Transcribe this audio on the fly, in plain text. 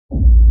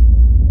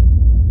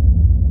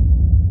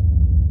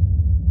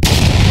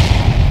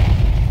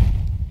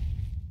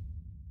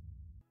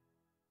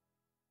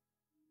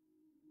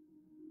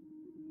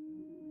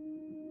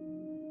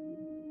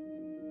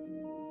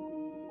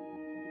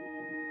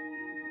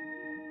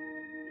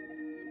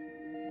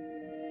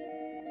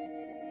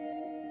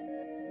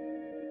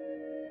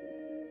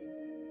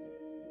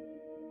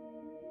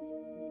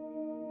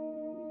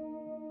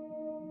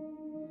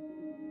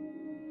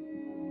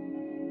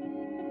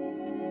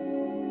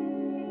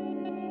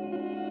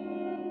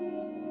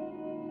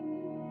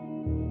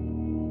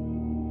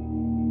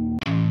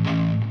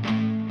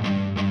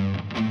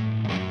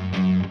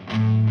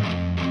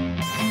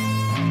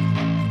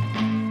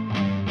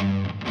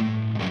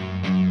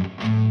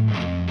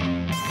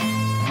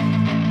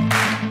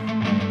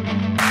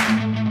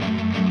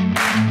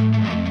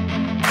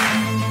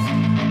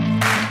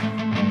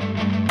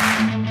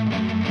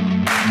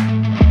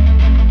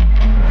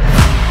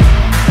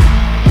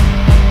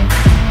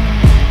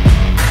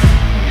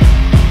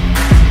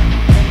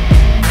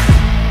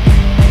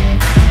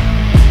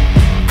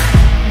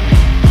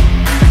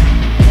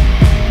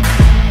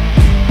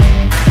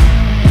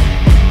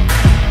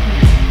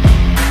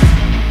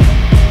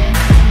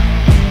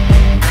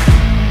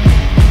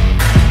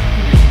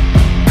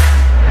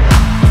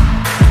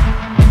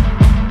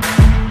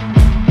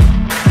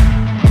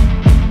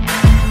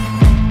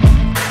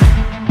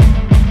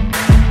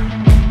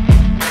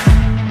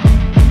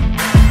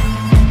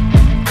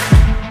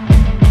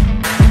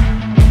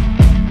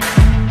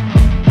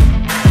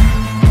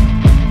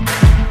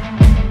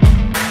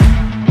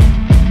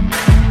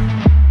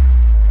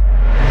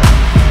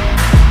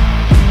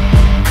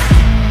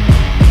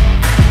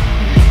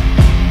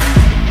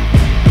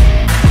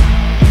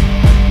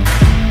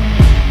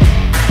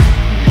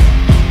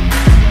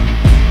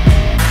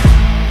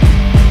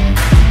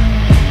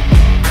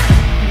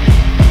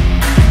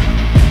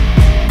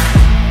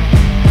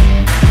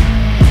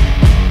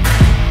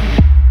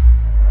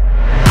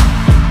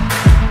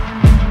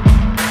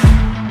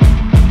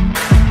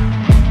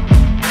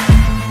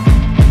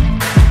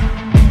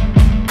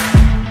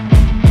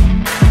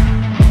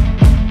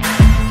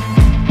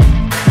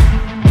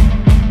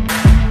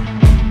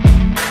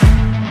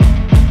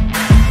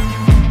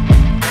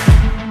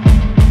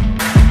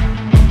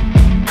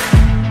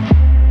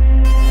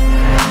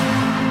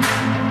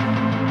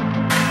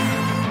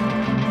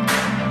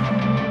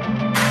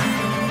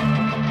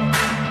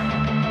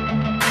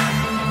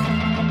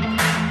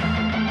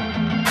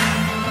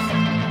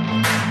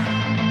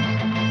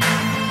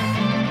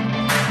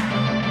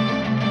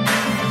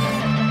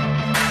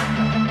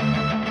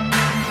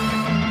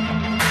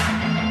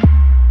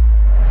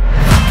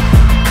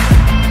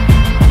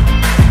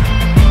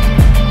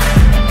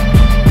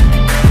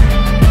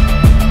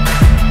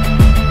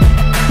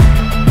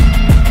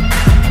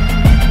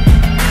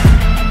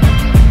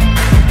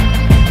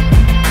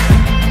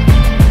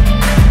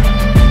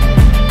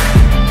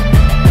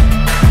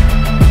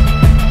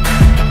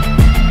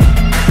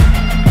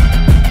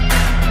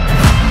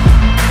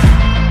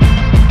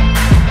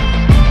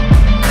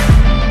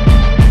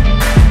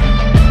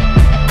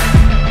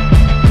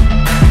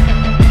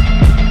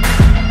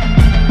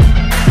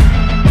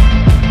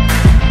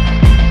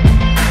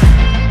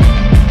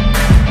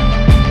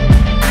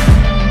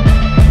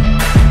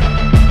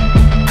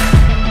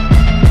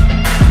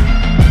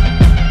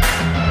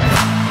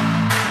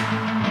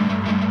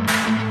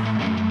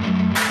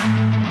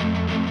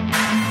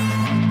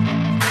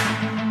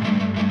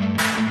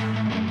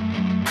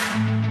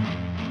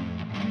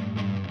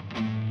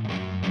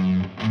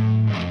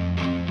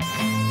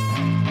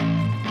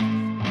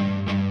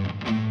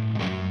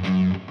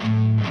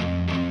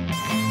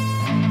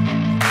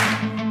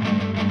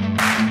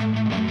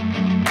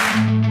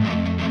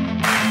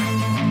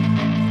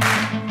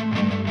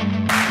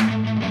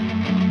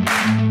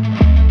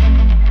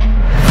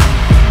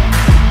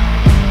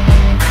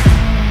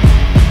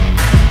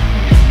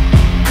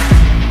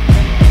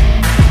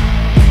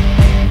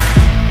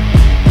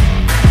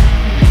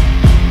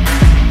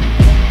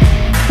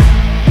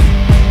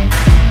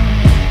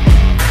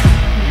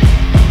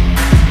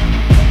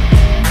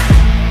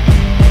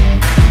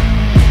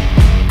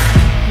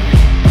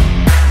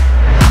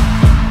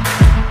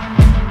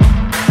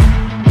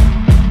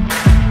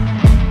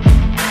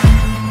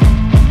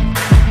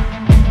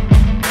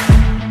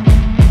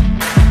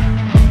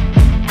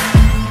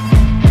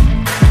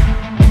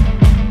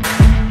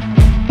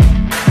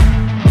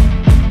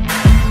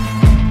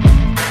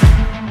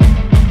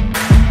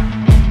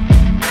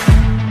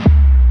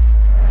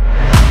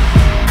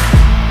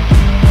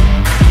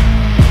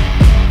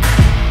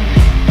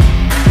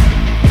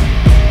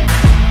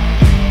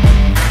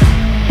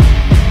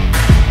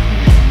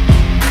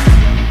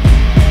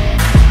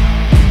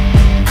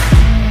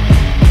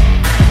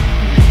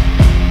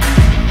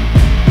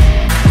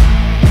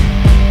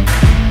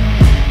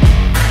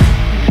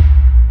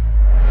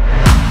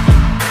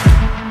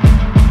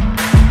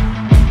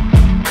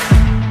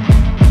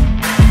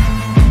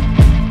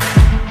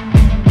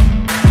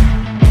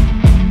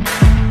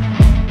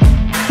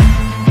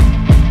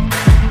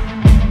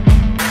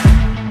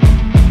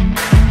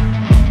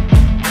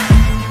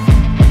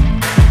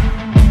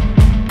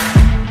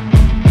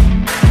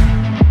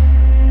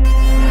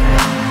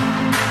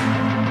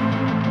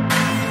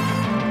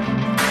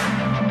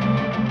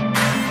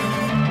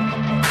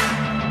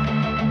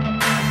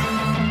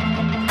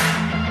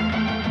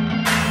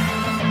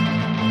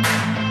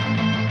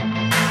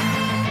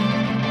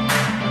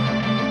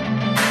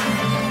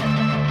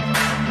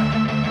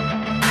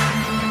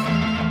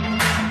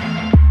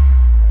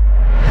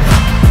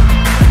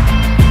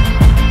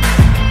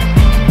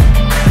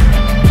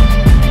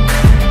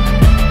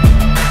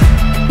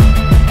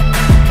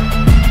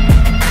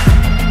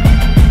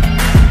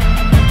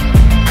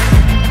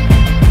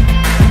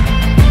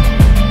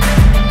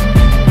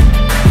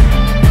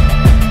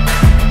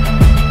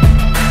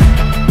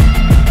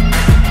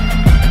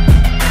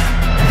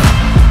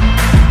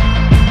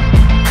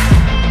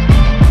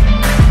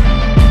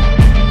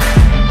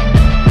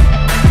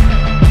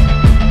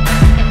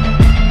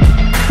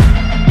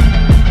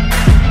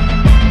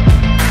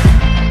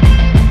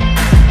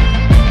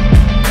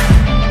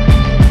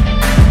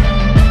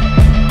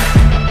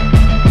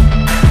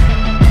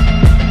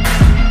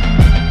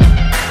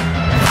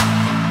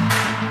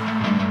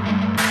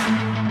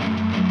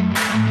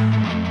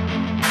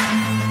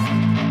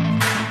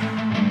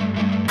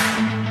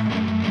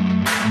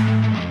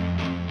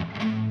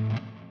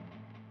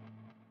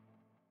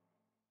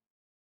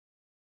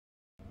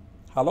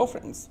Hello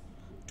friends,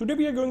 today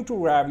we are going to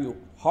review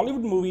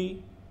Hollywood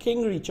movie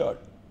King Richard.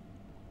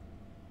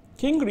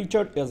 King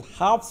Richard is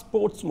half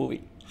sports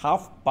movie,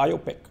 half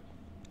biopic.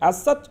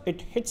 As such,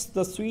 it hits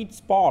the sweet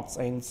spots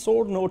and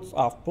sore notes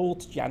of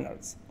both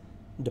genres,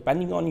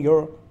 depending on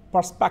your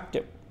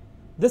perspective.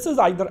 This is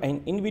either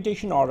an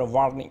invitation or a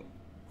warning.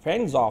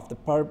 Fans of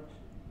the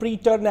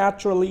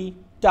preternaturally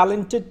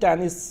talented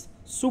tennis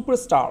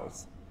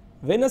superstars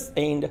Venus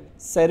and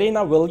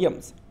Serena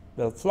Williams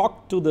will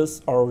flock to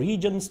this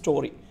origin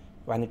story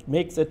when it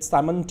makes its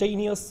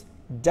simultaneous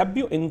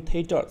debut in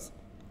theaters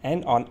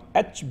and on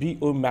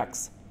HBO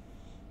Max.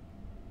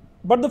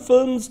 But the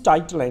film's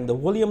title and the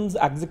Williams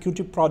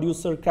executive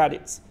producer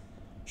credits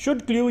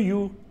should clue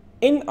you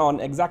in on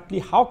exactly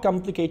how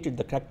complicated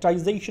the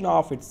characterization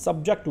of its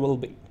subject will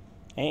be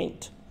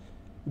and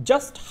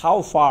just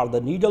how far the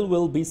needle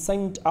will be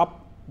sent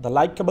up the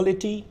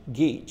likability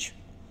gauge.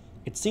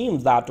 It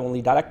seems that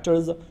only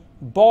directors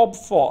Bob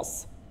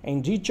Fosse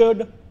and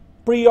Richard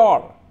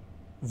Pryor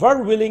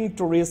were willing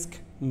to risk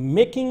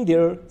making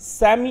their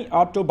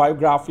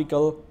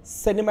semi-autobiographical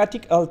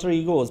cinematic alter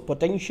egos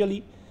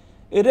potentially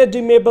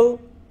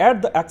irredeemable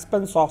at the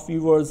expense of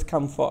viewers'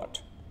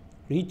 comfort.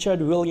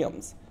 Richard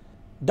Williams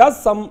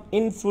does some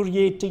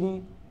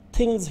infuriating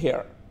things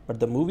here,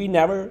 but the movie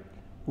never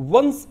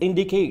once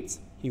indicates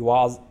he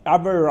was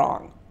ever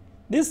wrong.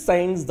 This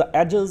sends the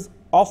edges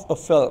of a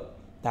film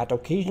that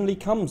occasionally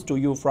comes to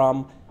you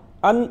from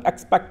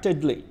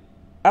unexpectedly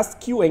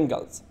askew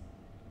angles.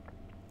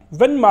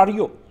 When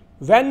Mario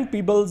Van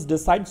Peebles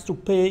decides to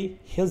pay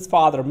his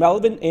father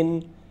Melvin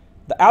in,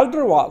 the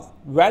elder was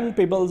when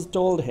Peebles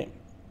told him,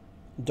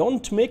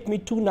 "Don't make me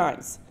too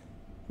nice."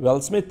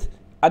 Will Smith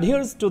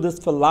adheres to this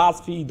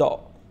philosophy though.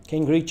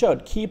 King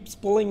Richard keeps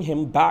pulling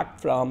him back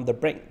from the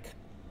brink.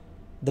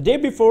 The day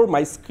before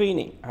my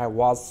screening, I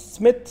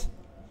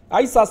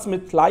saw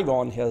Smith live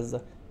on his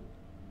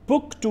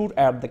book tour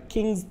at the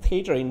King's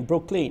Theatre in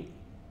Brooklyn.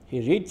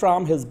 He read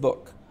from his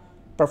book,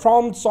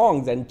 performed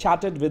songs and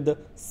chatted with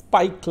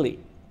Spike Lee.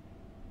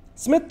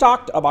 Smith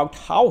talked about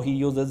how he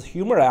uses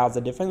humor as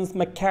a defense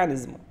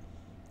mechanism,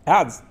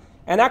 as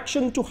an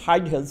action to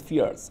hide his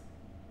fears.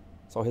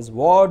 So his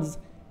words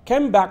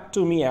came back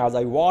to me as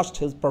I watched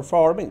his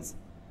performance.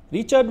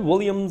 Richard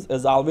Williams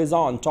is always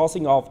on,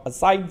 tossing off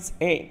asides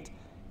and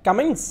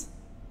comments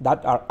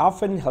that are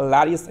often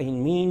hilarious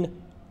and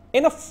mean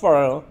enough for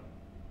a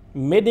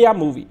media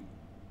movie.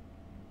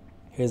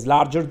 He is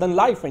larger than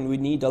life and we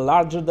need a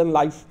larger than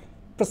life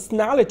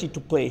personality to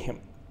play him.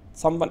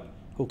 Someone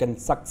who can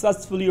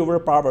successfully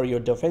overpower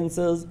your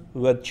defenses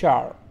with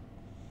charm.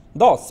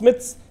 Though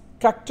Smith's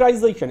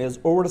characterization is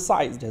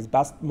oversized, his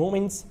best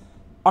moments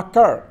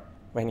occur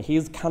when he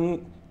is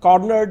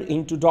cornered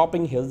into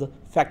dropping his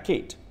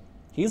facade.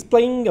 He is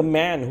playing a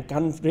man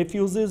who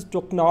refuses to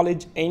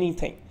acknowledge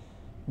anything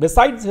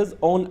besides his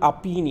own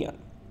opinion,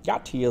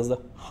 yet he is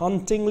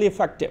hauntingly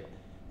effective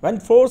when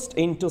forced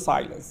into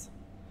silence.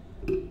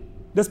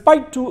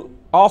 Despite 2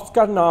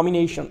 Oscar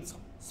nominations,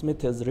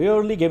 Smith is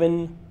rarely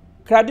given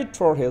credit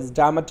for his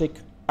dramatic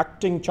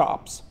acting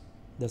chops.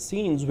 The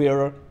scenes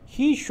where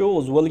he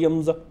shows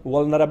Williams'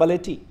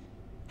 vulnerability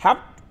have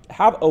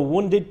a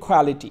wounded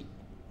quality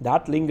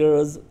that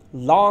lingers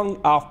long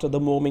after the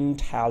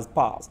moment has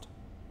passed.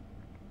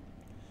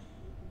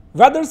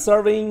 Whether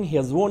serving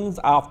his wounds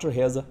after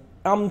his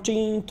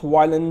umpteenth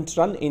violent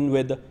run-in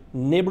with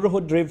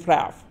neighborhood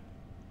riffraff,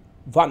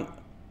 one,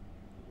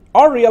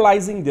 or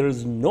realizing there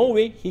is no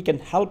way he can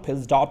help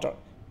his daughter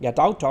get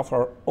out of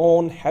her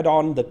own head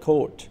on the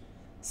court,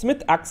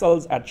 Smith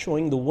excels at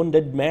showing the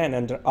wounded man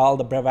under all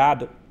the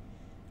bravado.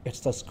 It's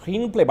the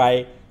screenplay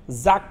by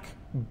Zach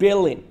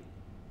Baylin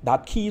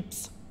that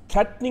keeps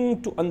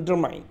threatening to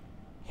undermine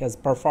his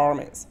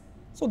performance.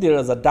 So there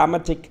is a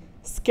dramatic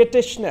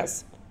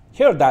skittishness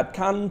here that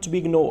can't be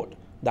ignored.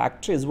 The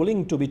actor is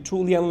willing to be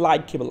truly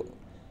unlikable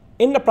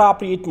in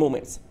inappropriate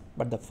moments,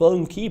 but the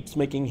film keeps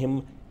making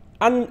him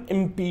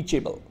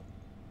unimpeachable.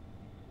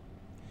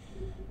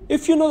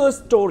 If you know the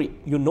story,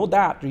 you know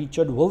that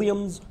Richard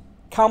Williams,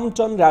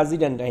 Compton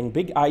resident and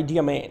big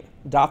idea man,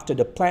 drafted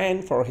a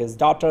plan for his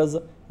daughters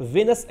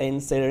Venus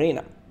and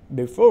Serena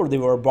before they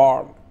were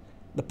born.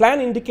 The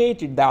plan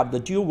indicated that the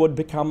duo would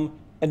become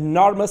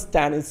enormous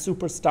tennis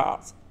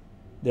superstars.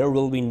 There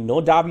will be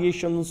no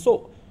deviation,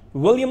 so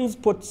Williams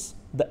puts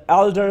the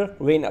elder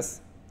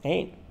Venus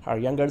and her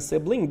younger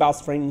sibling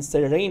best friend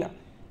Serena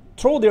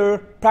through their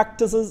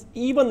practices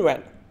even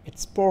when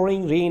it's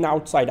pouring rain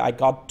outside. "I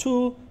got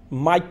 2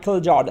 Michael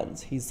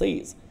Jordans," he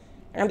says,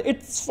 and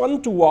it's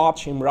fun to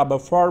watch him rub a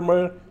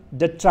former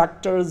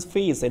detractor's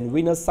face in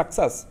Venus'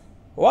 success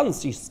once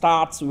she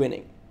starts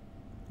winning.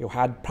 You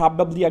had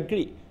probably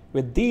agree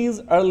with these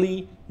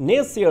early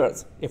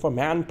naysayers if a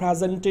man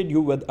presented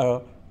you with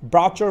a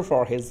brochure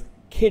for his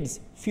kid's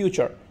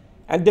future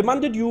and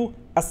demanded you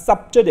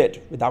accepted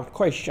it without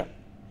question.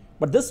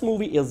 But this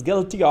movie is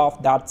guilty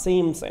of that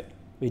same sin.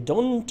 We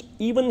don't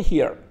even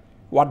hear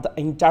what the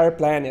entire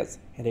plan is,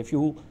 and if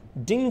you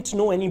didn't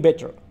know any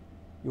better,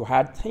 You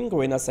had think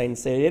Venus and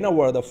Serena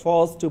were the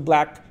first two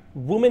black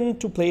women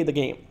to play the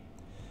game.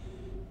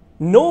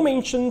 No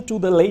mention to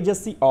the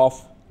legacy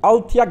of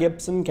Althea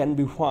Gibson can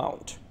be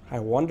found. I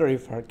wonder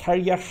if her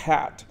career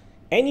had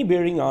any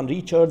bearing on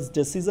Richard's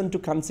decision to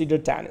consider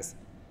tennis.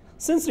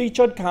 Since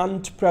Richard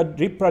can't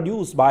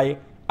reproduce by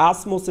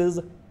osmosis,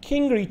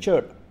 King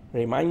Richard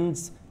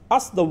reminds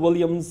us the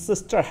Williams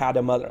sister had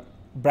a mother,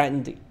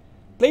 Brandy,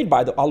 played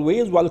by the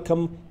always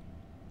welcome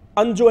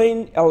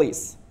Aunjanue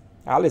Ellis.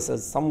 Alice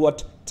is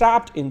somewhat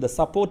trapped in the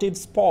supportive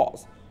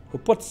spouse who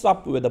puts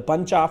up with a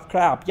bunch of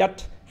crap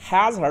yet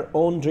has her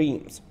own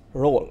dreams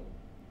role.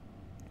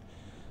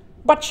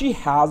 But she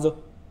has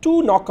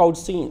two knockout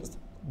scenes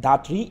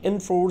that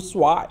reinforce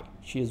why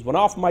she is one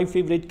of my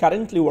favorite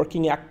currently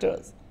working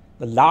actors.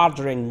 The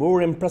larger and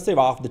more impressive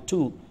of the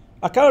two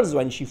occurs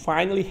when she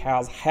finally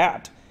has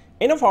had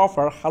enough of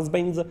her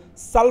husband's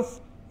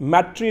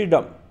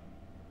self-martyrdom.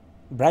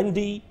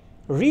 Brandy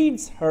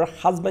reads her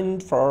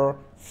husband for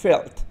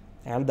filth,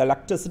 and the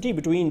electricity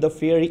between the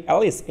fairy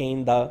Alice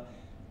and the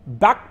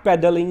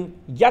backpedaling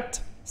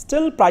yet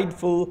still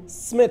prideful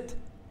Smith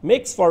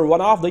makes for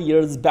one of the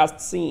year's best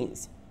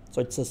scenes.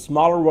 So it's a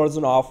smaller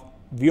version of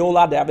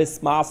Viola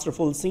Davis'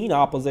 masterful scene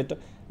opposite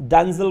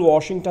Denzel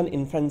Washington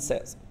in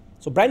Fences.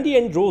 So Brandy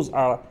and Rose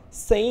are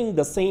saying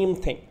the same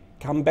thing,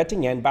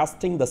 combating and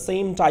busting the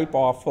same type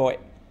of way,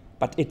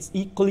 but it's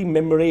equally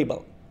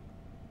memorable.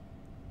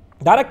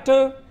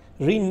 Director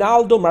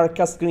Reinaldo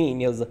Marcus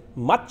Green is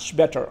much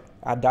better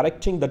at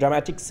directing the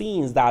dramatic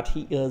scenes that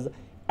he is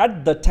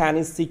at the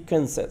tennis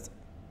sequences.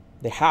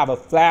 They have a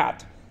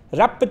flat,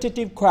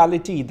 repetitive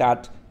quality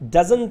that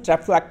doesn't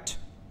reflect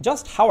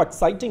just how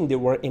exciting they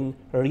were in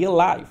real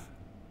life.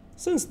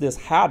 Since this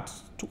had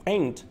to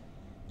end,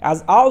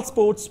 as all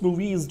sports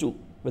movies do,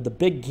 with the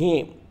big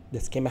game,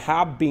 this can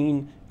have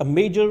been a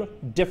major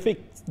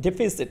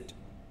deficit,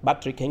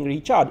 but King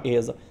Richard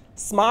is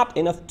smart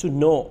enough to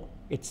know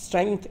its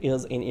strength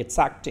is in its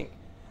acting.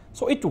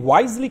 So it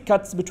wisely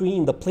cuts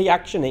between the play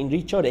action in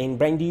Richard and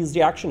Brandy's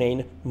reaction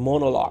and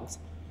monologues.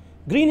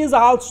 Green is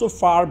also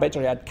far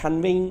better at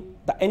conveying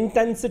the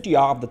intensity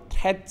of the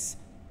threats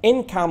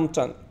in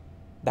Compton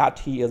that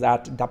he is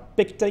at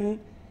depicting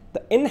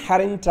the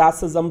inherent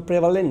racism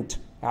prevalent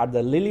at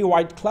the lily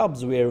white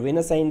clubs where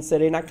Venus and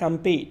Serena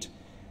compete.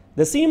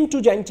 They seem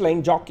too gentle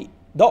and jockey,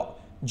 though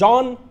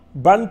John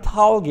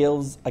Bernthal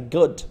gives a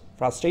good,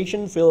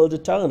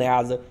 frustration-filled turn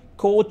as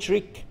Coach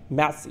Rick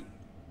Massey.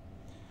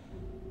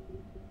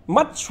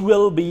 Much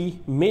will be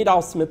made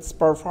of Smith's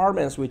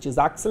performance, which is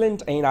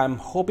excellent, and I'm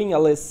hoping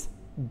Alice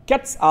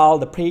gets all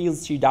the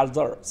praise she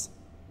deserves.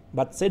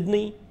 But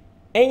Sydney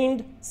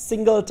and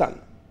Singleton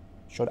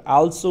should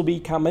also be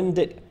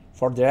commended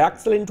for their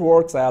excellent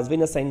works as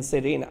Venus and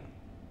Serena.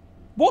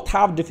 Both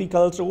have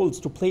difficult roles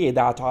to play,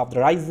 that of the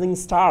rising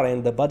star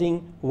and the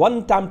budding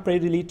one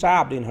temporarily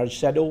trapped in her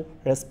shadow,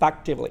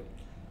 respectively.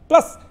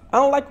 Plus,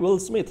 unlike Will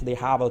Smith, they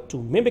have to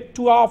mimic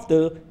two of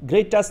the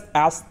greatest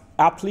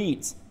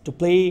athletes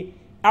to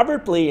ever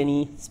play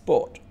any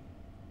sport.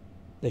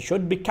 They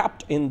should be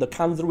kept in the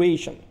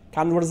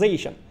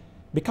conversation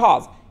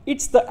because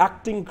it's the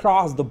acting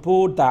across the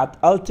board that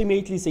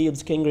ultimately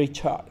saves King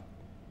Richard.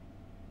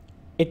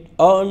 It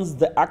earns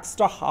the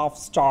extra half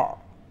star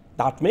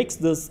that makes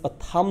this a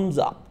thumbs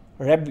up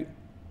review.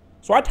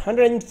 So at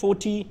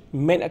 140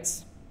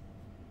 minutes,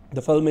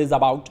 the film is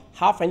about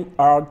half an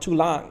hour too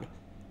long,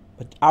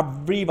 but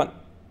everyone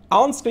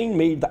on screen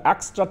made the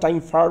extra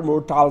time far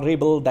more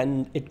tolerable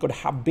than it could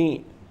have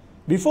been.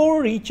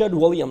 Before Richard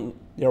Williams,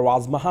 there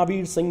was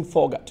Mahavir Singh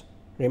Phogat.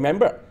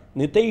 Remember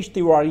Nitesh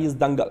Tiwari's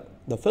Dangal,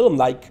 the film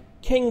like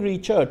King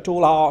Richard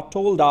told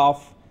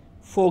of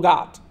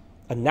Phogat,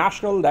 a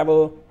national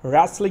level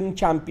wrestling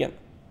champion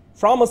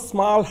from a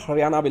small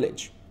Haryana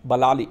village,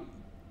 Balali,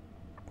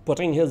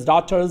 putting his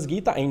daughters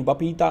Geeta and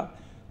Babita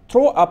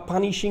through a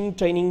punishing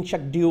training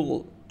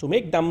schedule to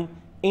make them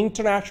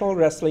international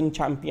wrestling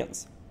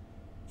champions.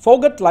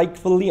 Phogat,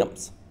 like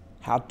Williams,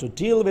 had to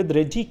deal with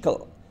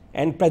ridicule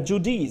and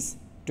prejudice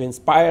to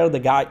inspire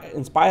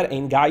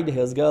and guide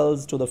his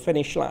girls to the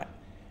finish line.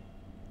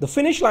 The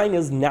finish line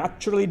is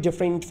naturally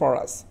different for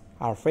us.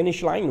 Our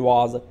finish line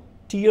was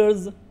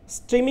tears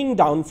streaming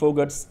down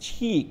Phogat's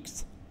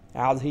cheeks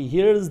as he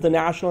hears the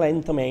national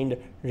anthem and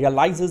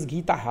realizes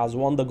Geeta has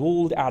won the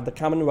gold at the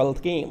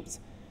Commonwealth Games.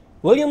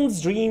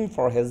 Williams' dream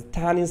for his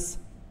tennis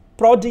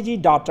prodigy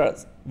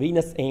daughters,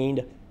 Venus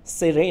and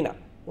Serena,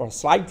 were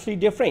slightly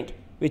different,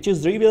 which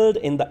is revealed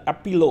in the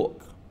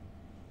epilogue.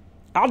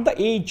 At the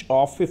age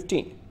of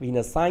 15,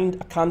 Venus signed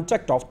a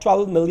contract of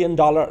 $12 million,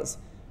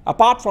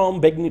 apart from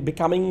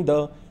becoming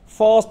the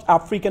first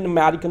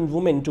African-American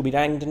woman to be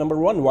ranked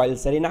 #1, while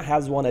Serena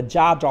has won a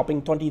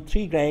jaw-dropping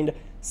 23 Grand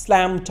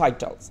Slam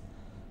titles.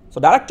 So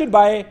directed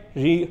by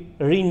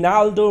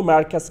Reinaldo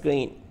Marcus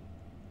Green,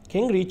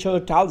 King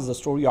Richard tells the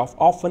story of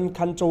often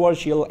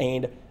controversial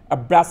and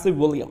abrasive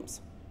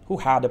Williams, who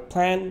had a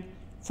plan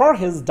for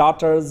his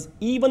daughters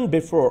even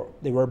before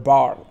they were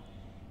born.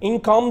 In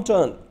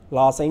Compton,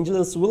 Los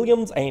Angeles,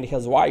 Williams and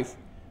his wife,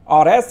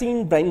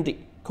 Auracine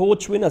Brandy,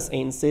 coach Venus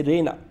and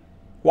Serena,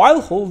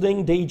 while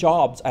holding day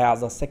jobs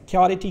as a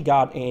security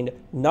guard and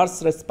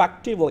nurse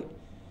respectively.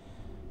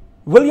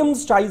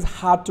 Williams tries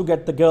hard to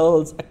get the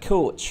girls a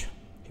coach.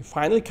 He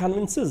finally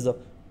convinces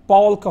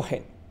Paul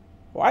Cohen,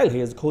 while he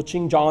is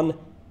coaching John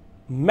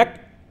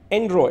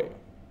McEnroe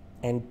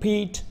and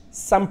Pete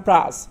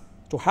Sampras,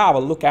 to have a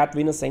look at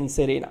Venus and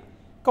Serena.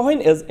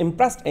 Cohen is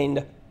impressed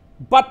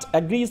but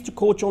agrees to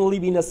coach only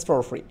Venus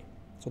for free.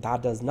 So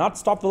that does not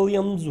stop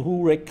Williams,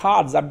 who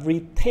records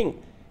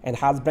everything and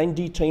has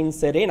Brandy train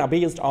Serena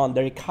based on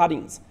the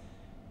recordings.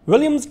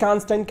 Williams'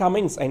 constant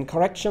comments and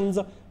corrections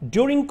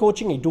during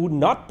coaching do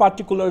not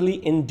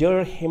particularly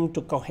endear him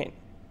to Cohen.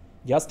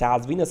 Just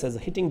as Venus is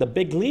hitting the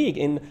big league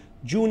in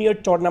junior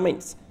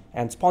tournaments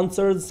and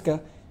sponsors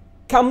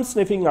come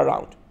sniffing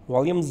around,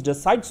 Williams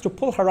decides to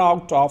pull her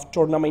out of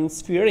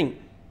tournaments, fearing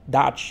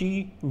that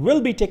she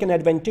will be taken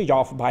advantage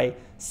of by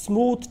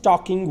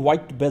smooth-talking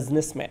white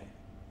businessmen.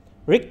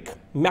 Rick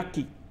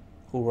Mackey,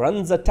 who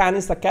runs a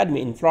tennis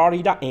academy in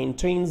Florida and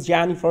trains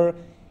Jennifer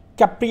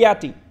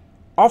Capriati,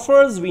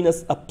 offers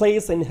Venus a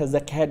place in his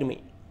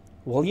academy.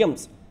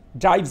 Williams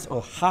drives a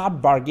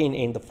hard bargain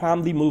and the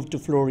family move to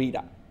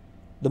Florida.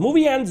 The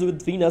movie ends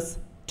with Venus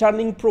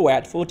turning pro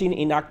at 14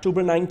 in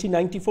October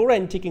 1994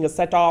 and taking a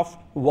set off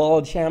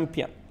world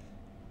champion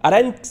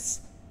Aranx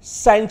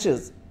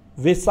Sanchez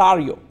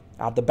Visario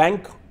at the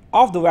Bank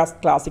of the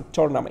West Classic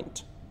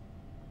tournament.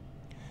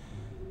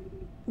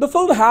 The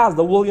film has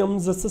the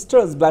Williams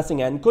sisters'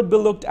 blessing and could be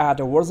looked at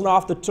a version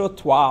of the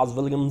truth. Was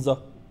Williams'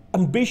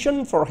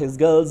 ambition for his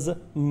girls'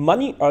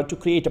 money or to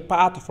create a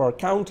path for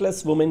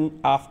countless women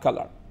of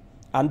color?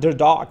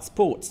 Underdog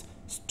sports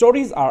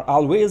stories are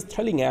always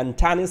thrilling, and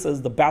tennis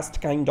is the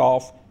best kind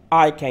of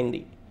eye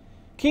candy.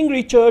 King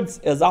Richards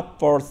is up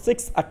for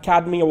 6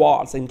 Academy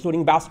Awards,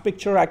 including Best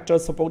Picture,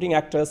 Actress, Supporting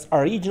Actress,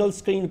 Original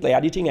Screenplay,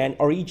 Editing, and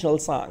Original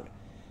Song.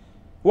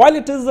 While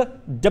it is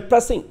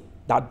depressing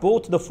that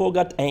both the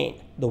Fogart and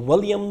the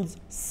Williams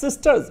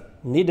sisters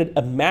needed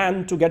a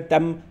man to get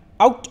them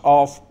out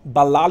of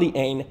Ballali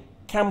and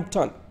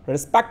Campton,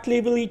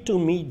 respectively, to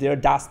meet their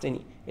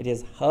destiny, it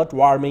is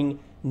heartwarming,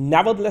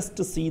 nevertheless,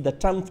 to see the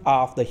triumph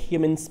of the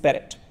human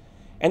spirit.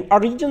 An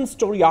origin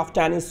story of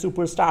tennis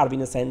superstar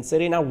Venus and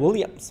Serena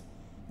Williams.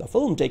 The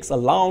film takes a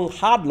long,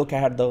 hard look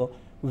at the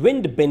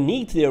wind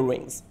beneath their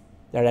wings,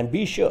 their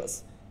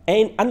ambitious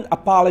and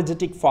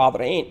unapologetic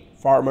father and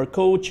former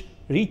coach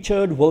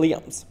Richard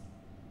Williams.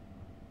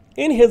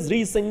 In his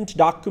recent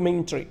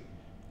documentary,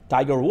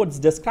 Tiger Woods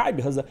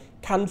described his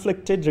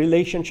conflicted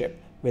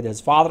relationship with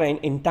his father and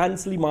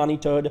intensely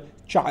monitored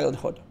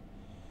childhood.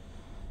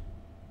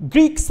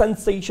 Greek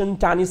sensation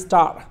tennis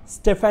star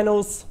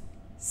Stefanos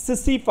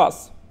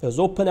Tsitsipas is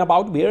open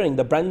about bearing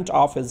the brunt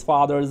of his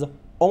father's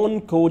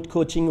on-court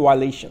coaching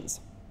violations.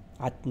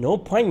 At no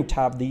point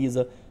have these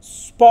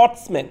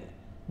sportsmen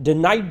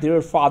denied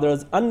their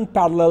father's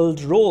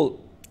unparalleled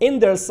role in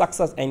their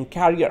success and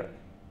career,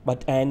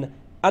 but an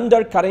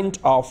undercurrent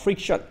of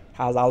friction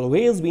has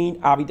always been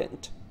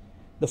evident.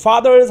 The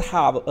fathers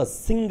have a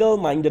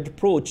single-minded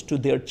approach to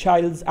their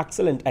child's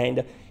excellence,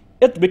 and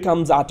it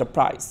comes at a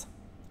price.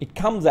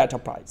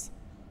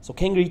 So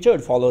King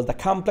Richard follows the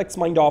complex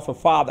mind of a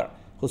father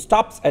who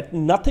stops at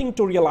nothing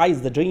to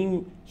realize the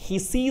dream he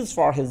sees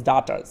for his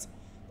daughters.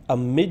 A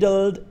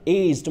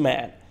middle-aged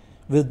man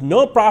with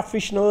no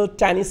professional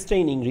tennis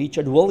training,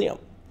 Richard Williams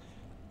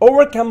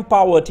overcome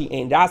poverty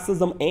and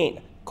racism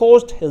and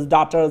coached his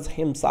daughters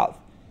himself,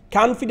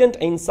 confident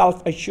and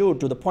self-assured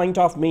to the point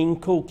of being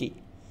cocky.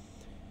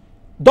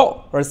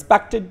 Though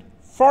respected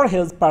for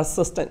his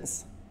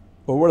persistence,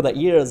 over the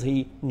years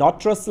he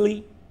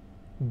notoriously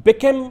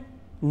became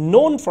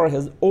known for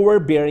his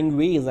overbearing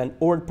ways and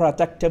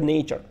overprotective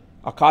nature.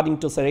 According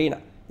to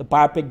Serena, the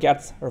biopic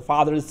gets her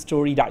father's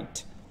story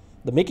right.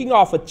 The making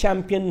of a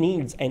champion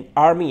needs an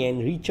army,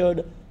 and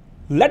Richard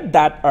led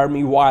that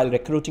army while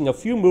recruiting a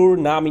few more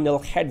nominal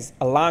heads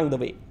along the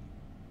way.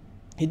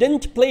 He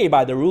didn't play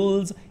by the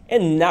rules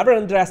and never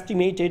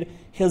underestimated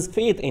his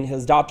faith in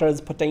his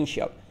daughter's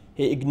potential.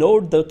 He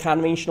ignored the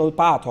conventional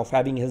path of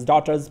having his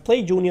daughters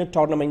play junior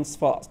tournaments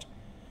first.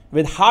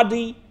 With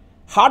hardly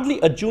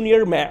a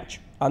junior match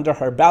under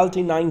her belt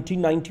in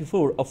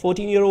 1994, a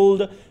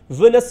 14-year-old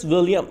Venus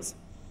Williams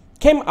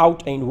came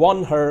out and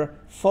won her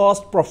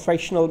first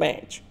professional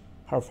match.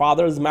 Her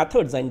father's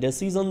methods and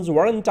decisions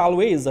weren't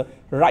always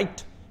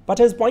right, but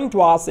his point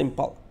was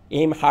simple: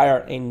 aim higher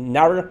and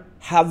never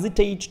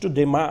hesitate to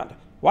demand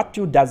what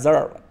you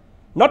deserve.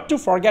 Not to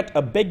forget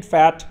a big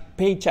fat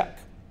paycheck.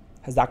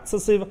 His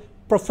excessive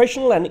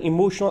professional and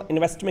emotional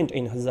investment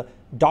in his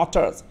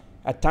daughters,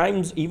 at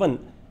times even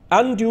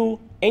undue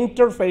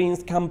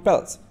interference,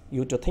 compels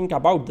you to think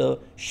about the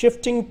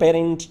shifting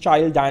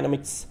parent-child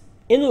dynamics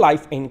in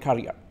life and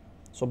career.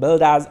 So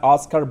billed as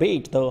Oscar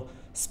bait, the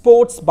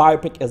sports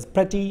biopic is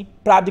pretty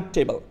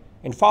predictable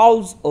and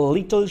falls a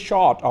little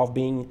short of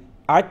being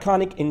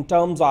iconic in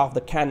terms of the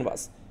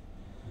canvas.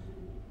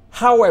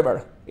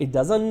 However, it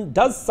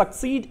does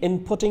succeed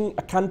in putting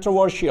a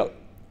controversial,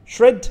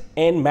 shrewd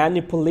and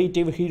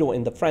manipulative hero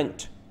in the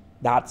front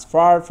that's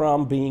far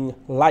from being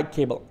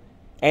likable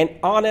an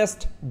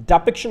honest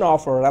depiction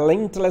of a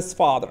relentless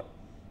father.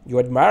 You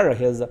admire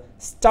his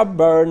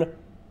stubborn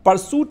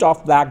pursuit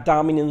of black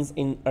dominance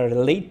in a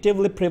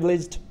relatively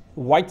privileged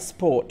white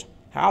sport,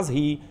 as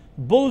he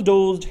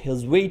bulldozed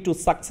his way to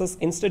success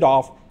instead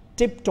of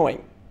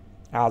tiptoeing,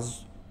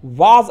 as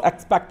was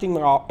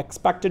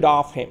expected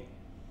of him.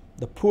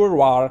 The poor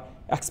were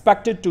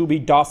expected to be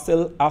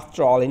docile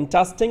after all.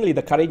 Interestingly,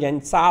 the courage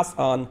and sass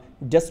on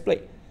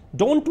display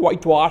don't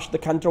whitewash the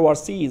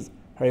controversies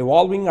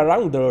revolving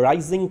around the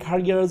rising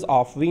careers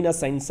of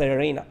Venus and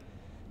Serena,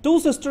 two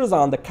sisters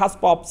on the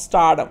cusp of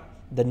stardom.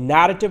 The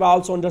narrative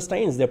also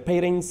understands their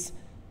parents'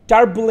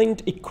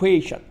 turbulent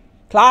equation,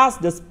 class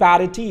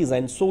disparities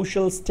and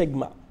social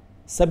stigma,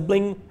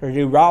 sibling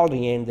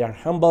rivalry and their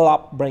humble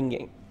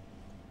upbringing.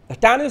 The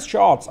tennis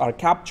shots are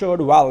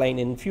captured well and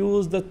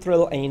infuse the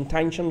thrill and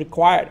tension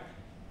required.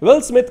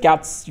 Will Smith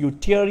gets you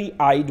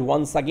teary-eyed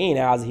once again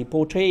as he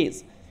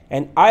portrays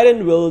an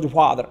iron-willed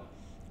father,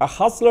 a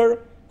hustler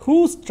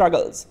who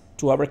struggles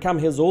to overcome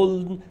his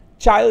own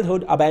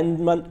childhood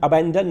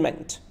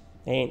abandonment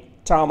and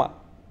trauma.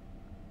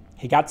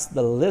 He gets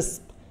the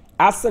lisp,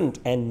 accent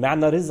and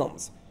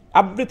mannerisms.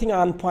 Everything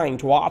on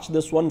point. Watch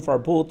this one for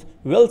both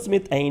Will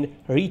Smith and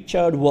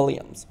Richard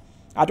Williams.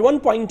 At one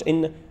point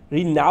in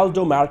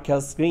Reinaldo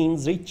Marcus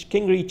Green's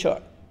King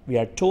Richard, we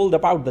are told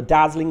about the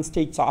dazzling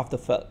stakes of the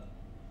film.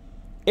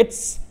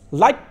 It's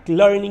like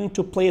learning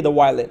to play the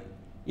violin.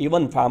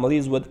 Even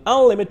families with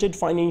unlimited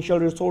financial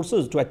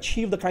resources to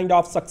achieve the kind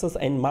of success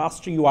and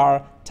mastery you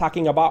are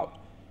talking about.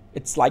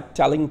 It's like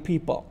telling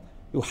people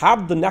you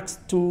have the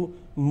next two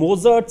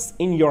Mozarts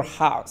in your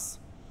house.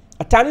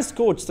 A tennis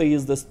coach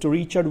says this to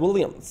Richard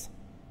Williams,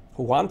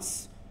 who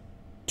wants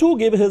to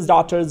give his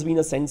daughters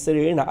Venus and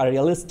Serena a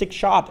realistic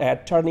shot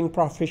at turning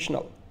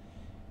professional.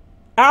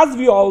 As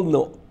we all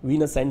know,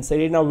 Venus and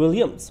Serena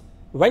Williams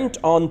went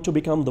on to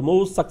become the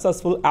most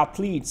successful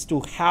athletes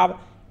to have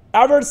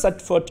ever set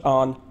foot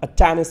on a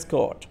tennis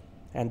court.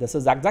 And this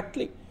is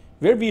exactly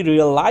where we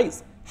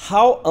realize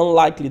how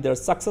unlikely their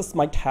success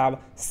might have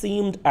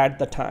seemed at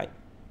the time.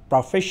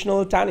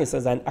 Professional tennis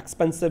is an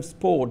expensive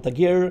sport. The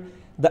gear,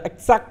 the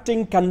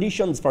exacting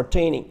conditions for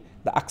training,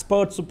 the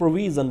expert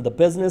supervision, the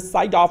business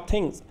side of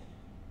things,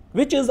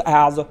 which is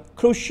as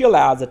crucial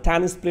as a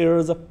tennis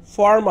player's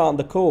form on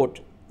the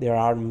court. There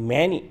are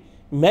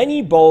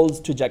many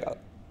balls to juggle.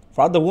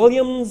 For the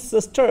Williams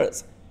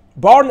sisters,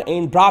 born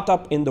and brought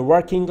up in the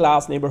working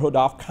class neighborhood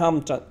of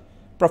Compton,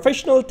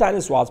 professional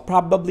tennis was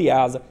probably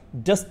as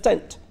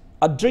distant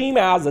a dream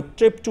as a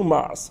trip to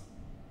Mars.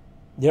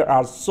 There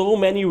are so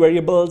many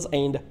variables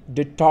and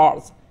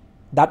detours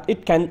that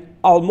it can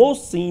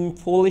almost seem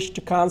foolish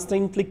to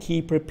constantly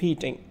keep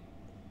repeating.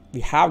 We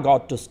have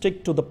got to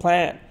stick to the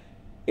plan.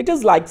 It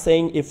is like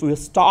saying if we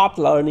start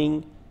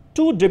learning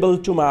to dribble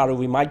tomorrow,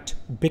 we might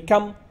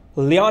become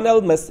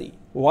Lionel Messi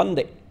one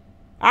day.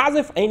 As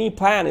if any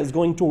plan is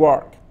going to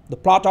work. The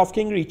plot of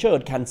King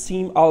Richard can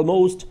seem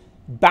almost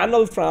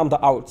banal from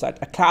the outset,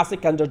 a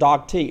classic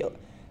underdog tale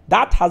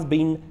that has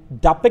been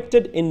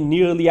depicted in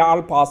nearly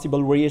all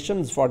possible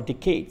variations for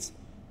decades.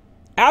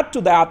 Add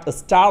to that a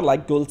star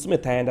like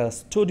Goldsmith and a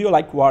studio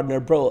like Warner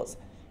Bros.,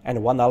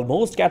 and one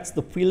almost gets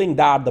the feeling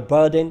that the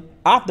burden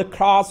of the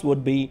cross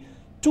would be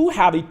too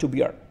heavy to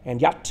bear.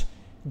 And yet,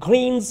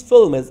 Green's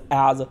film is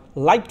as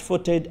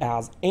light-footed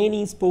as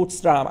any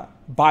sports drama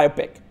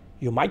biopic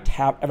you might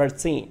have ever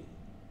seen.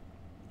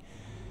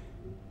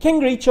 King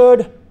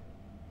Richard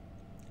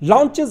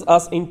launches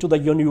us into the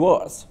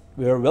universe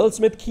where Will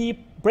Smith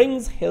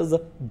brings his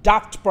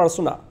daft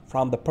persona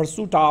from The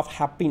Pursuit of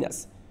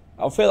Happiness,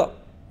 a film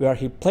where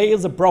he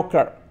plays a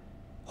broker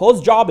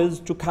whose job is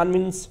to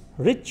convince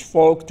rich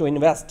folk to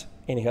invest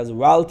in his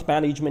wealth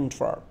management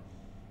firm.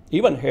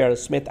 Even here,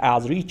 Smith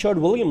as Richard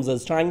Williams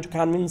is trying to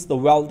convince the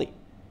wealthy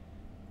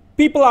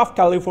people of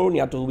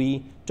California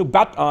to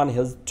bet on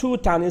his two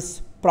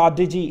tennis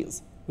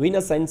prodigies,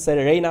 Venus and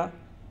Serena.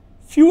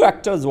 Few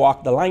actors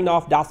walk the line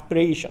of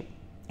desperation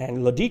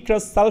and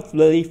ludicrous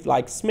self-belief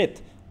like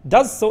Smith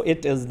does, so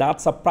it is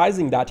not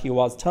surprising that he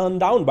was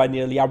turned down by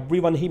nearly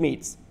everyone he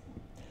meets.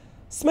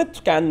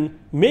 Smith can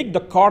make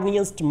the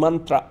corniest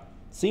mantra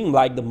seem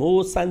like the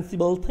most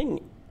sensible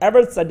thing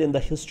ever said in the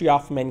history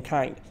of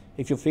mankind.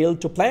 If you fail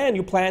to plan,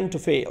 you plan to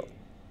fail.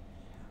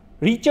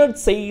 Richard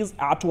says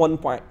at one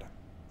point,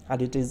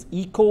 and it is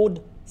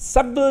echoed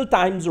several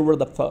times over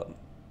the film.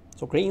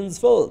 So Green's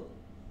film,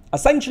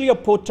 essentially a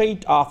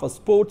portrait of a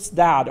sports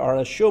dad or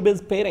a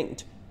showbiz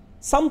parent,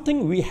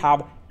 something we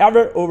have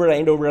over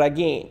and over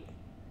again,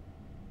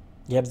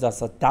 gives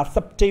us a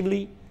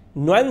deceptively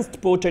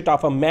nuanced portrait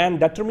of a man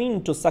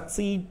determined to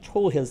succeed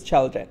through his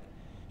children.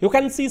 You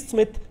can see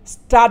Smith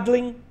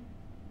straddling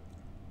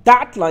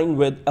that line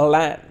with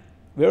Elan,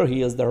 where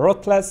he is the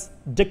ruthless,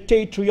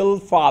 dictatorial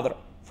father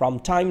from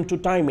time to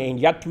time, and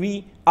yet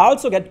we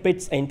also get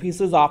bits and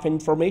pieces of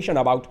information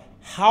about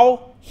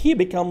how he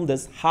became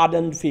this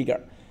hardened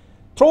figure.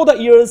 Through the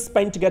years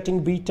spent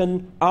getting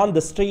beaten on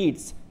the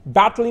streets,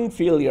 battling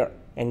failure,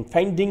 and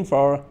fending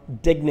for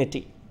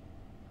dignity.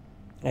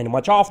 And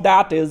much of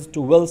that is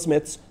to Will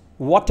Smith's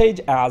wattage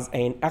as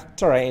an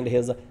actor and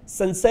his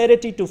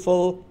sincerity to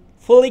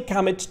fully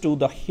commit to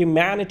the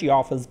humanity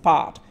of his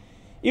part,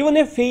 even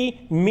if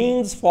he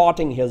means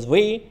fighting his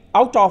way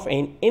out of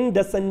an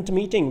indecent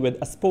meeting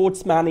with a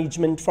sports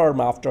management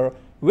firm after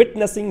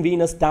witnessing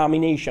Venus'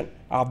 domination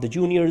of the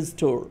juniors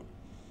tour.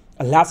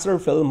 A lesser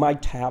film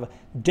might have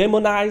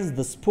demonized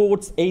the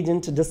sports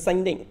agent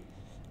descending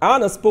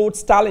on a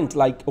sports talent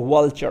like a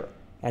vulture,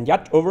 and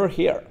yet over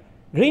here,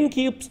 Green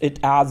keeps it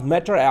as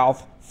matter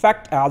of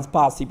fact as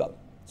possible.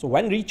 So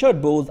when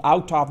Richard bows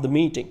out of the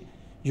meeting,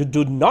 you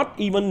do not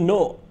even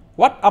know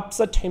what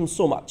upset him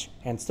so much,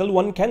 and still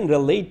one can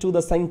relate to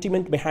the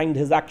sentiment behind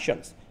his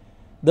actions.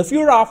 The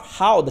fear of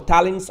how the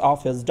talents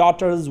of his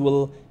daughters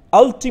will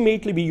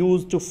ultimately be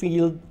used to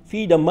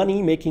feed a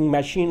money-making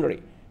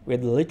machinery,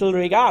 with little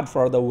regard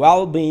for the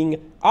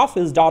well-being of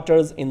his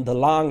daughters in the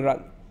long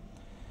run.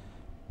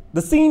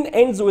 The scene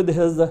ends with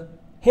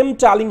him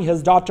telling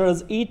his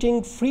daughters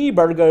eating free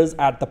burgers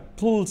at the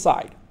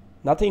poolside.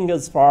 Nothing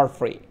is for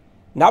free.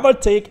 Never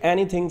take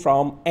anything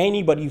from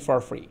anybody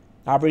for free.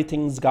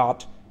 Everything's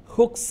got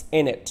hooks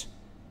in it.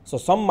 So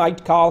some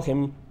might call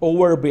him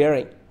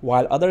overbearing,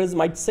 while others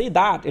might say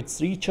that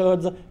it's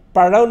Richard's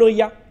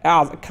paranoia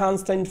as a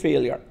constant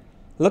failure.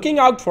 Looking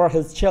out for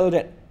his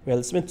children,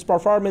 Will Smith's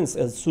performance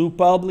is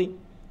superbly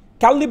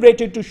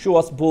calibrated to show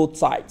us both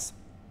sides.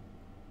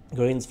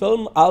 Green's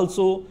film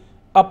also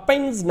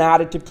appends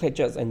narrative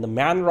glitches in the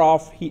manner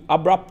of he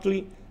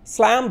abruptly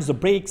slams the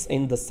brakes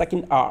in the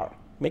second hour,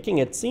 making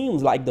it seem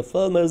like the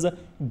film is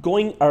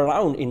going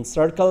around in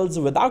circles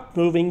without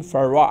moving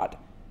forward.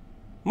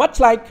 Much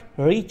like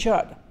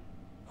Richard,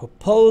 who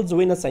pulls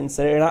Venus and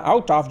Serena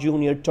out of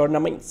junior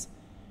tournaments,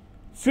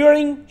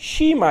 fearing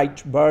she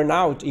might burn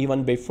out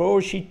even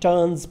before she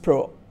turns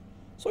pro.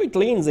 So it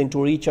leans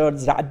into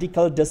Richard's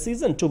radical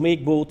decision to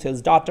make both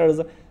his daughters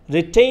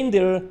retain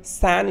their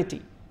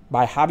sanity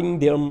by having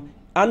them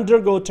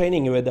undergo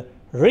training with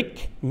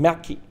Rick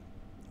Mackey,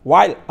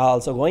 while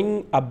also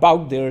going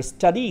about their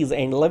studies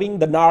and living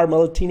the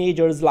normal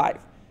teenager's life.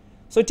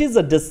 So it is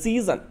a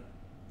decision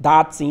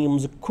that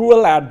seems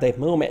cruel at the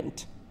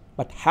moment,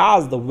 but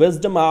has the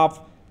wisdom of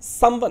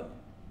someone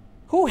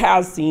who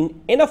has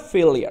seen enough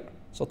failure.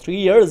 So 3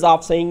 years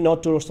of saying no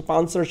to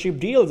sponsorship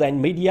deals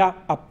and media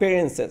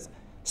appearances,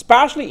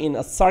 especially in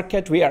a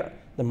circuit where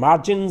the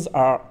margins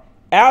are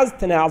as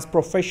thin as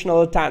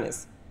professional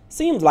tennis,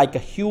 seems like a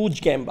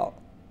huge gamble.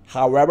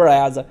 However,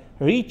 as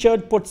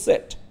Richard puts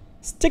it,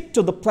 stick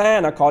to the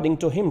plan. According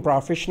to him,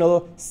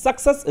 professional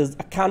success is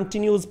a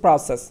continuous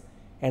process,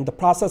 and the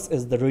process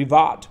is the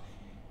reward.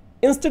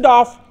 Instead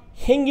of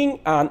hanging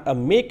on a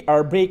make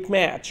or break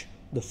match,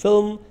 the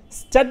film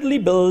steadily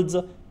builds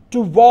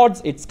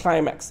towards its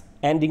climax,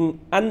 ending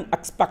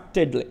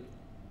unexpectedly.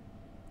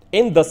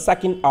 In the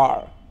second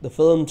hour, the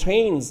film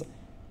trains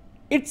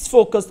its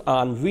focus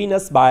on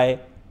Venus by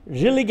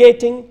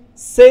relegating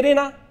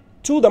Serena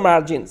to the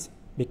margins,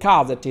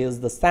 because it is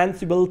the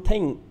sensible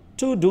thing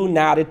to do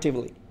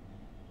narratively,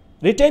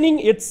 retaining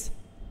its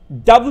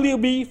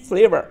WB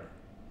flavor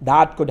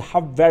that could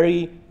have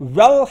very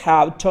well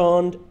have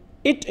turned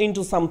it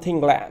into something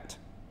bland.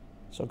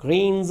 So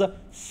Green's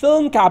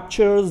film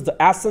captures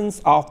the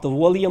essence of the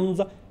Williams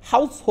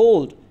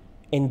household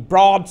in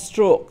broad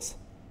strokes,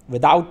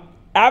 without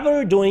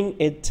ever doing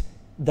it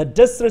the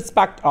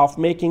disrespect of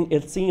making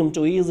it seem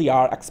too easy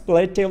or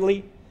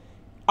exploitatively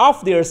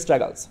of their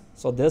struggles.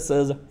 So this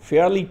is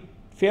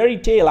fairy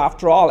tale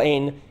after all,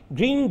 and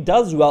Green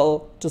does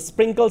well to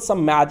sprinkle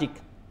some magic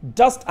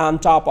dust on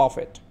top of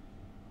it.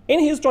 In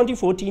his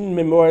 2014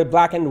 memoir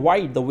Black and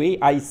White, The Way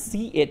I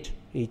See It,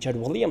 Richard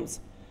Williams,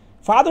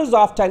 fathers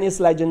of tennis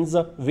legends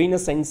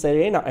Venus and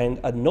Serena and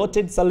a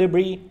noted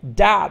celebrity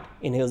dad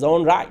in his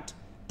own right,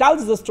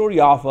 tells the story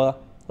of a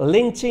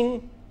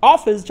lynching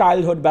of his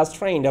childhood best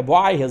friend, a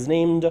boy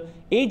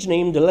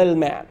age-named Little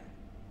Man.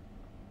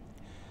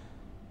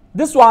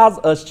 This was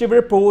a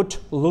Shreveport,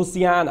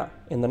 Louisiana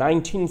in the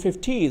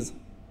 1950s.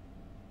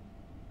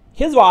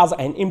 His was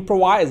an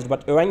improvised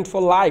but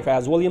eventful life,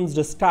 as Williams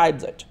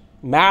describes it,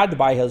 marred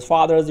by his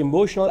father's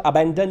emotional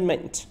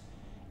abandonment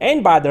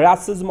and by the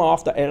racism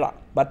of the era,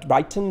 but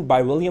brightened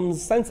by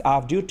Williams' sense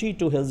of duty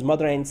to his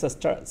mother and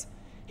sisters.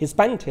 He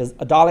spent his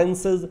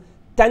adolescence's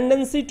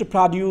tendency to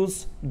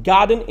produce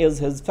garden in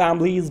his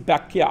family's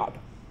backyard,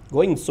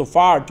 going so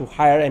far to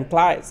hire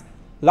employees,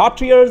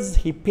 lotteries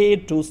he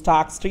paid to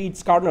stock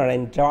streets corner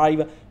and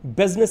drive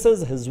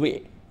businesses his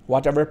way.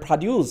 Whatever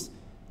produce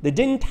they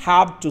didn't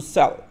have to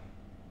sell,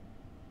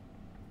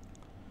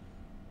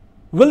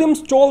 Williams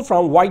stole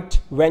from white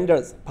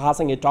vendors,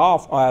 passing it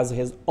off as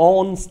his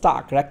own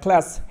stock.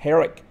 Reckless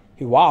heroic,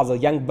 he was a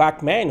young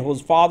black man whose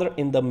father,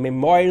 in the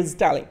memoirs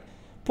telling,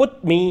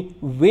 put me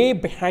way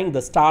behind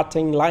the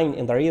starting line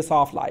in the race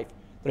of life.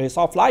 The race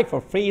of life,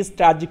 a phrase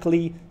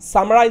tragically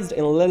summarized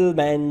in Little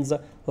Man's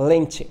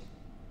lynching.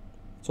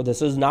 So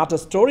this is not a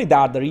story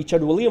that the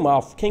Richard Williams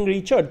of King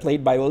Richard,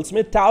 played by Will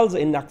Smith, tells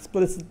in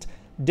explicit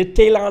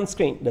detail on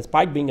screen,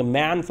 despite being a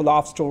man full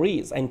of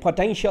stories and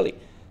potentially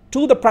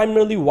to the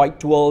primarily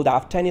white world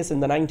of tennis in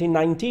the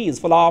 1990s,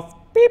 full of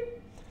beep,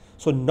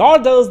 So nor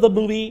does the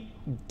movie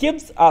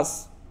gives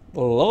us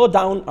the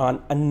lowdown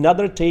on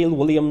another tale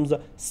Williams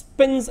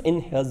spins in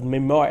his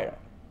memoir,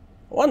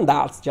 one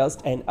that's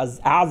just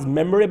as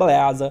memorable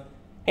as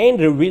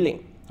and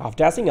revealing, of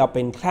dressing up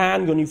in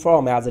clan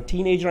uniform as a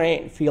teenager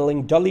and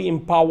feeling dully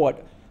empowered,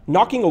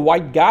 knocking a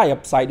white guy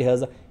upside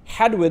his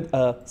head with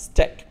a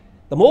stick.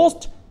 The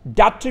most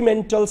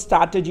detrimental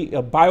strategy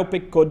a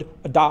biopic could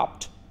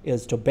adopt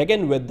is to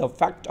begin with the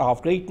fact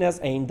of greatness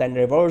and then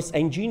reverse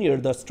engineer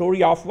the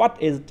story of what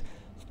it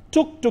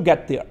took to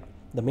get there.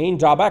 The main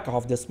drawback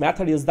of this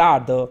method is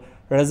that the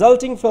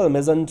resulting film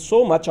isn't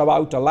so much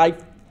about a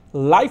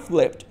life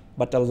lived,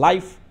 but a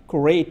life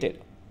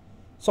created.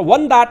 So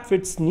one that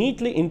fits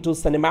neatly into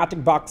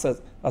cinematic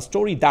boxes, a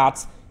story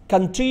that's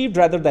conceived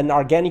rather than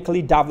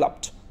organically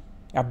developed.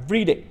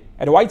 Every day,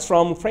 advice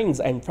from friends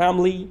and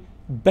family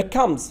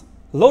becomes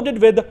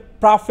loaded with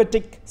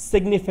prophetic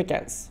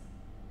significance.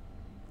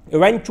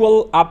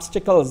 Eventual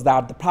obstacles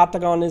that the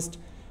protagonist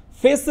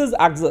faces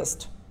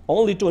exist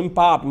only to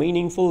impart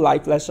meaningful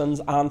life lessons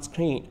on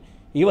screen,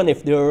 even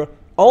if their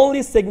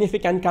only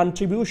significant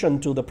contribution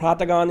to the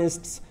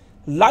protagonist's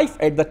life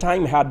at the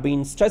time had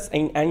been stress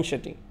and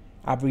anxiety.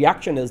 Every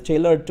action is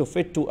tailored to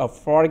fit to a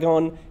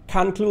foregone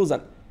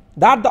conclusion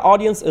that the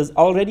audience is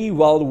already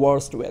well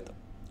versed with.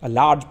 A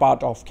large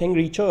part of King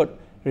Richard,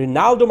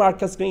 Reinaldo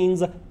Marcus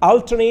Green's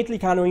alternately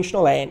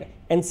conventional and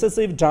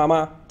incisive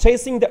drama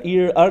tracing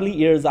the early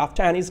years of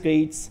tennis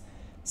greats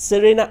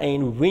Serena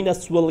and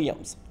Venus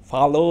Williams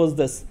follows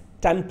this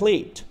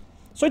template.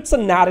 So it's a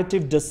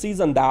narrative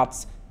decision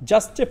that's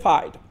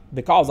justified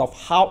because of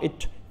how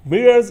it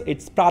mirrors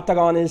its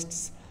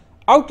protagonist's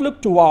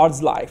outlook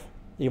towards life,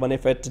 even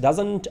if it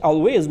doesn't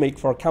always make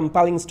for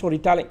compelling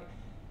storytelling.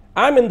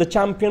 "I'm in the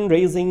champion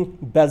racing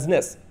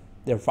business,"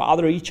 their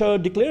father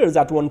Richard declares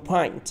at one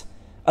point,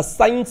 a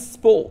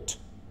signpost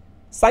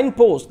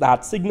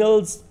that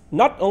signals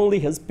not only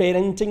his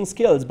parenting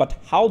skills but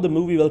how the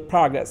movie will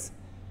progress.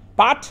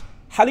 Part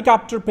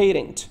helicopter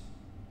parent,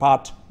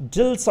 part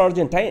drill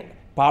sergeant, and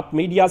part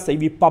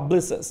media-savvy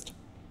publicist.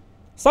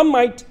 Some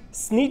might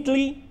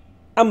sneakily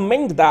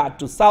amend that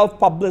to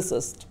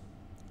self-publicist.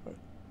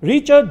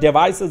 Richard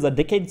devises a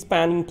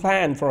decade-spanning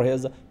plan for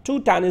his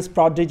two tennis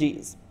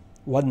prodigies,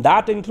 one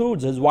that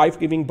includes his wife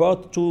giving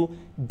birth to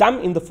them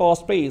in the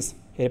first place.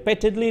 He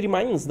repeatedly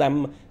reminds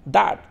them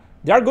that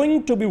they are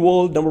going to be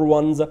world number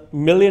ones,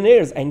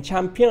 millionaires and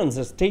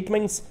champions,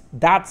 statements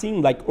that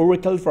seem like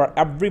oracle for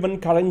everyone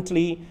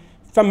currently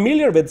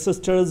familiar with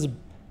sisters'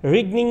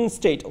 rigging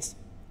status.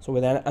 So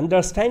with an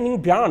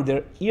understanding beyond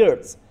their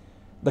years,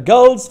 the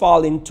girls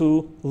fall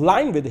into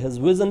line with his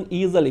vision,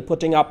 easily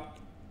putting up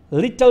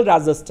little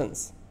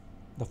resistance.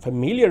 The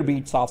familiar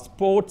beats of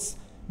sports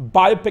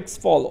biopics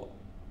follow.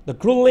 The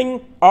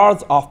grueling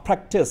hours of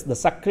practice, the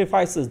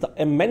sacrifices, the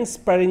immense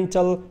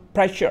parental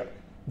pressure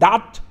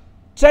that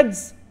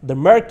treads the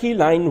murky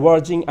line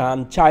verging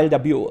on child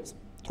abuse.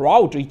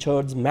 Throughout,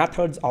 Richard's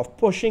methods of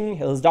pushing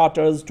his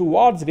daughters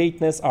towards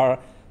greatness are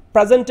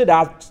presented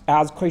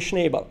as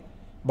questionable,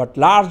 but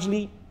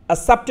largely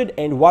accepted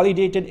and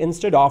validated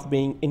instead of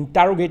being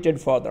interrogated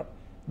further.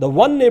 The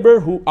one neighbor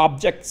who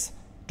objects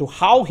to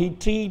how he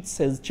treats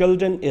his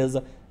children is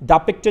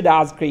depicted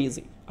as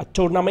crazy, a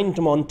tournament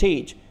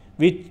montage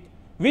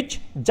which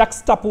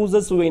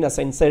juxtaposes Venus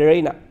and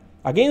Serena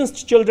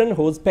against children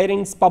whose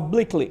parents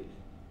publicly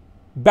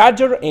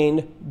badger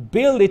and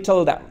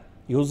belittle them,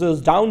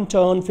 uses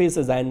downturned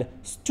faces and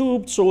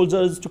stooped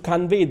shoulders to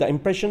convey the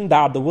impression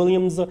that the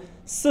Williams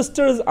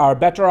sisters are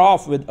better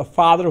off with a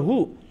father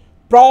who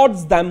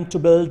prods them to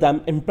build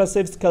them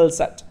impressive skill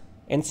set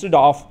instead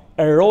of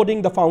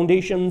eroding the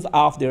foundations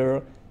of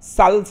their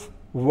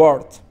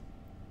self-worth.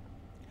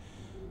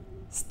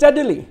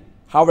 Steadily,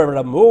 however,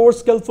 a more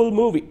skillful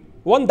movie,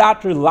 one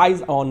that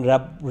relies on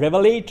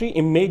revelatory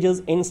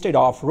images instead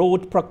of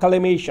rote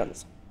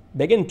proclamations,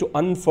 begin to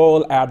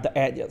unfold at the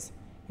edges.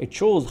 It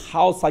shows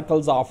how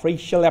cycles of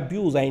racial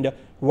abuse and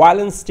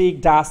violence take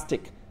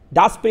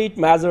desperate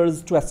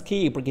measures to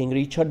escape. King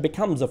Richard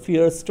becomes a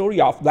fierce story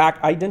of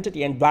black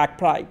identity and black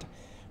pride,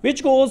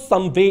 which goes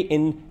some way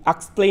in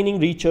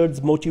explaining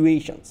Richard's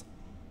motivations.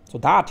 So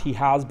that he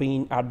has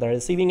been at the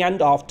receiving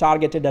end of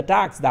targeted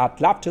attacks that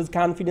left his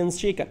confidence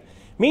shaken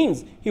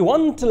means he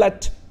won't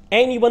let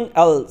anyone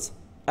else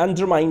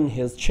undermine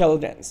his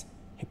children's.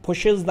 He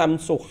pushes them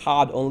so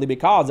hard only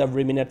because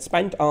every minute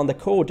spent on the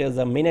court is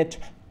a minute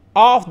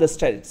off the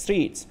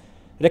streets.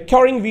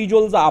 Recurring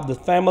visuals of the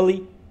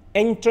family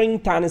entering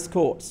tennis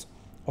courts,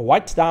 a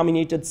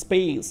white-dominated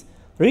space,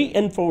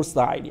 reinforce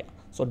the idea.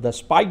 So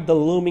despite the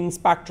looming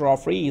specter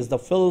of race, the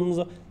film's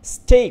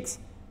stakes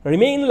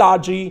remain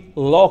largely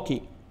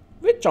low-key,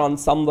 which on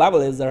some level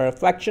is a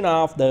reflection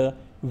of the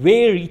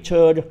way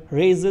Richard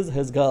raises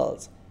his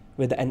girls,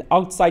 with an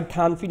outside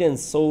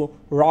confidence so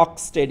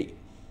rock-steady.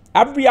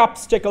 Every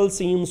obstacle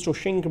seems to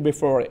shrink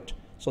before it,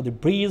 so they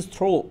breeze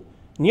through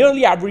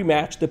nearly every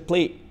match they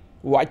play,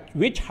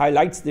 which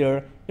highlights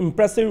their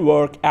impressive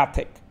work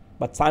ethic,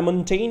 but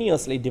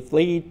simultaneously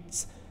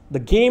deflates the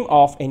game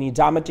of any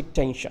dramatic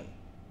tension.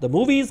 The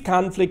movie's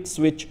conflicts,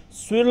 which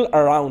swirl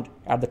around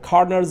at the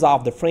corners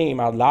of the frame,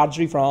 are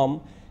largely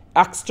from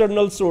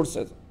external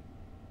sources,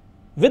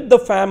 with the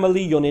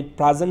family unit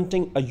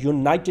presenting a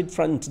united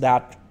front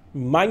that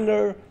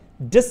minor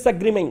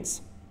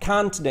disagreements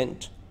can't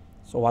dent.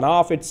 So one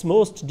of its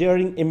most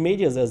daring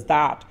images is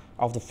that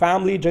of the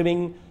family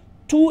driving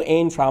to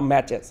and from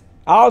matches,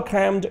 all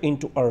crammed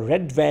into a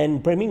red van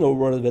brimming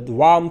over with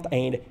warmth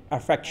and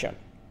affection.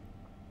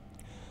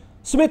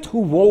 Smith, who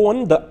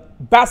won the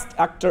Best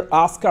Actor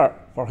Oscar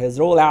for his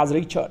role as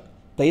Richard,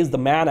 plays the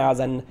man as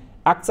an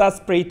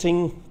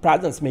exasperating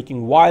presence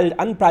making wild,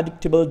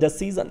 unpredictable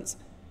decisions,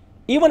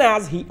 even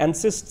as he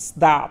insists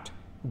that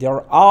they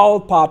are all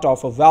part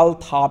of a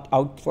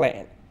well-thought-out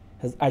plan.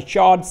 His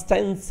assured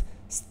stance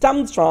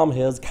stems from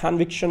his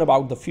conviction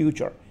about the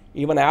future,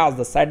 even as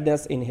the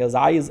sadness in his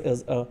eyes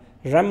is a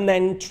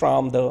remnant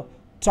from the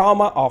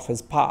trauma of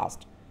his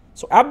past.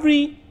 So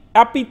every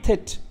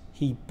epithet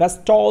he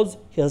bestows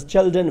his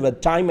children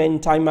with time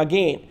and time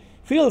again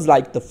feels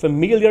like the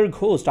familiar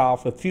ghost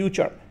of a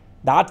future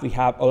that we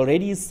have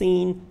already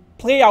seen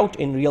play out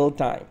in real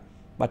time.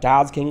 But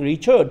as King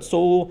Richard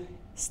so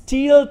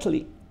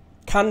stealthily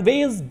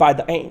conveys by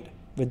the end,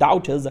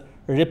 without his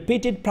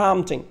repeated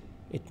prompting,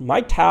 it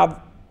might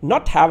have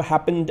not have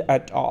happened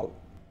at all.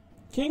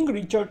 King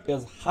Richard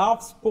is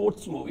half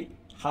sports movie,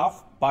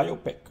 half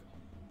biopic.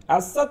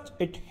 As such,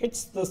 it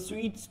hits the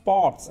sweet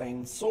spots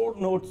and sore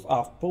notes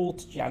of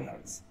both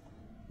genres,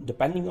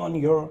 depending on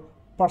your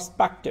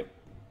perspective.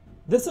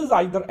 This is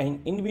either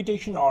an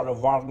invitation or a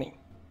warning.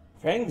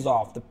 Fans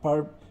of the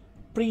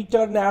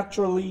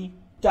preternaturally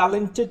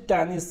talented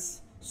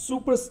tennis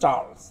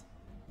superstars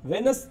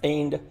Venus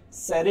and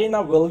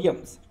Serena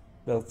Williams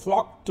will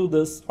flock to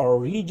this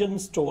origin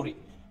story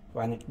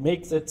when it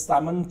makes its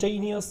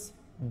simultaneous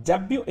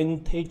debut in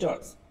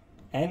theaters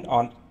and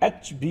on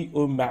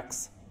HBO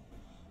Max.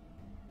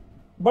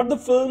 But the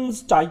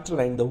film's title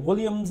and the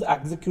Williams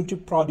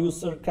executive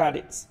producer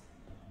credits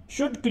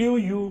should clue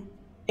you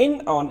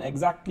in on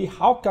exactly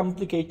how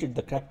complicated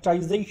the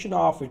characterization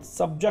of its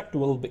subject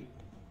will be,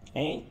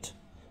 and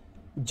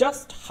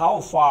just how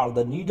far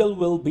the needle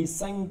will be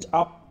sent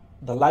up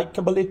the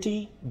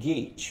likability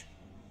gauge.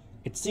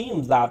 It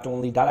seems that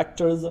only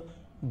directors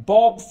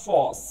Bob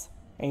Fosse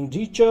and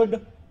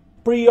Richard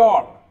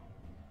Pryor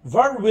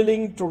were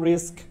willing to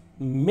risk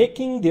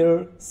making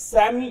their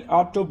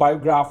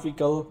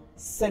semi-autobiographical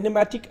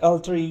cinematic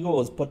alter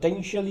egos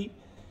potentially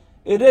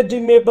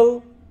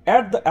irredeemable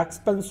at the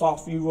expense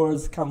of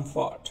viewers'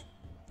 comfort.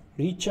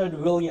 Richard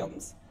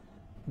Williams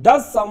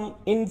does some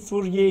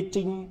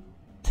infuriating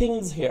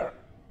things here,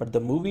 but the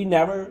movie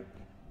never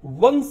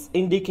once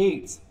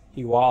indicates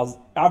he was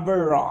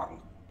ever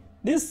wrong.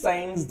 This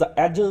signs the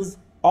edges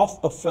of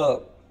a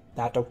film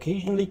that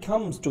occasionally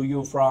comes to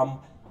you from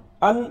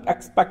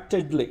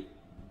unexpectedly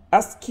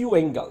askew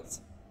angles.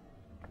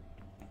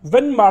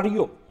 When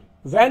Mario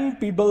Van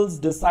Peebles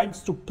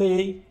decides to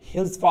pay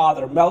his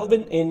father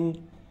Melvin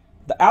in,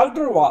 the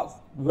elder was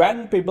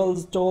Van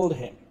Peebles told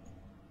him,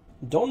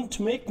 "Don't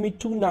make me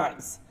too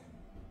nice."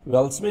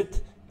 Will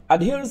Smith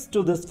adheres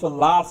to this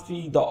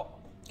philosophy though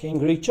King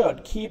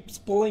Richard keeps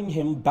pulling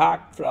him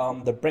back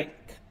from the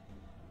brink.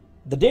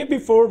 The day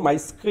before my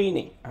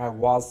screening, I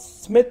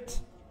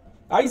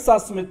saw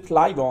Smith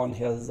live on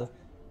his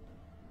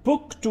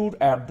book tour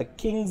at the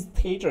King's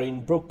Theatre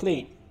in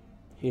Brooklyn.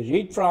 He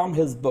read from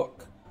his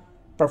book,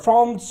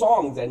 performed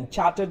songs, and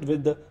chatted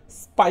with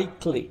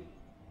Spike Lee.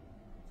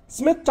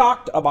 Smith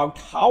talked about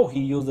how he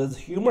uses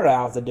humor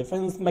as a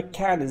defense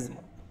mechanism,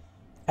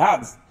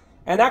 as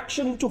an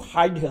action to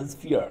hide his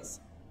fears.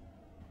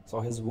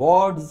 So his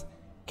words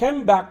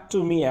came back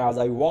to me as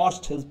I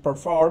watched his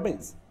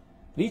performance.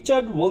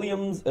 Richard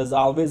Williams is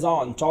always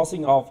on,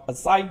 tossing off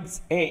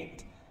asides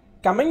and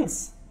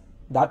comments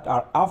that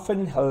are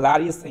often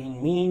hilarious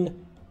and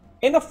mean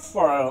enough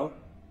for a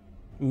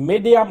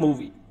media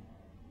movie.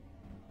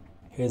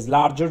 He is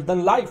larger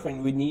than life,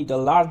 and we need a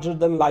larger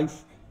than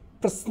life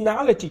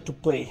personality to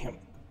play him.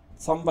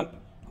 Someone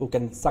who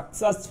can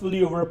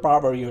successfully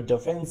overpower your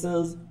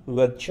defenses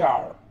with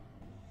charm.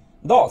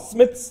 Though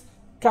Smith's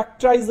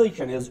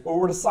characterization is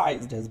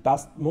oversized, his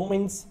best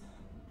moments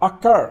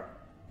occur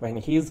when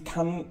he is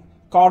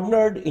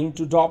cornered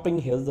into dropping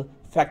his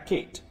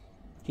facade.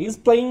 He is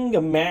playing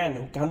a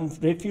man who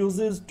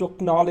refuses to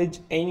acknowledge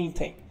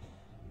anything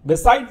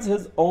besides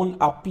his own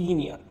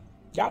opinion,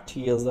 yet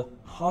he is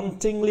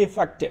hauntingly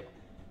effective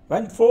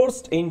when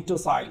forced into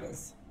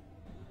silence.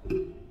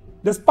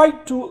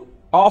 Despite 2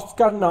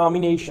 Oscar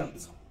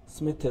nominations,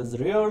 Smith is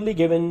rarely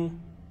given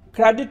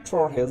credit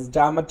for his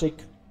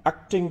dramatic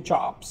acting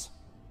chops.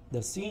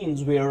 The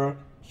scenes where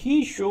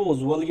he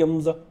shows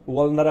Williams'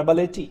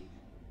 vulnerability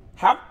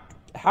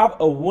have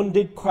a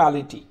wounded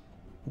quality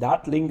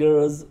that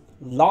lingers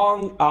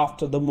long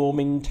after the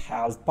moment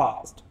has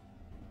passed.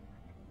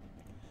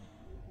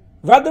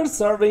 Whether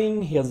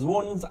serving his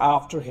wounds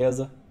after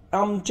his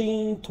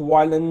umpteenth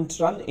violent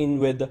run-in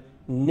with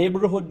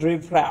neighborhood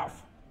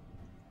riffraff,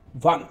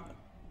 one,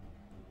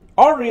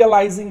 or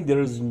realizing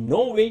there is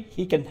no way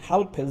he can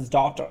help his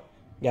daughter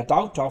get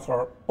out of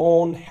her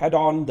own head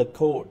on the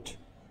court.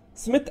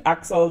 Smith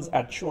excels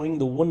at showing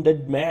the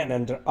wounded man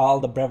under all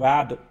the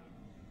bravado.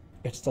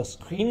 It's the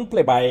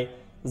screenplay by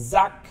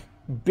Zach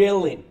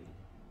Baylin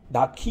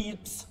that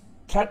keeps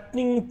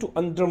threatening to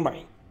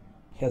undermine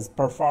his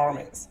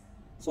performance.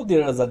 So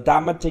there is a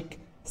dramatic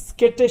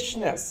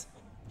skittishness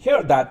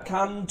here that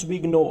can't be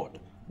ignored.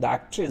 The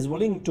actor is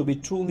willing to be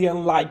truly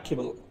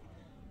unlikable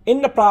in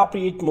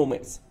inappropriate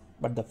moments,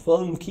 but the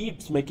film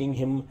keeps making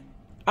him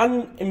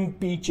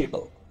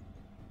unimpeachable.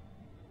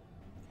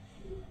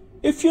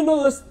 If you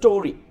know the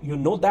story, you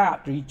know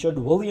that Richard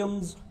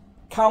Williams,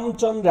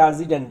 Compton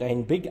resident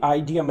and big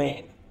idea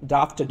man,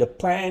 drafted a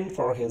plan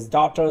for his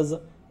daughters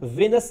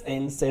Venus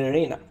and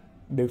Serena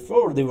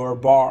before they were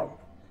born.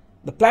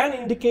 The plan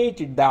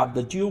indicated that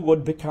the duo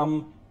would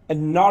become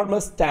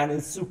enormous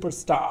tennis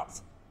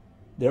superstars.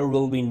 There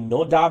will be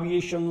no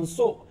deviations,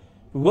 so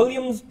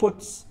Williams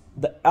puts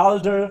the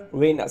elder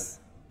Venus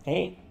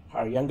and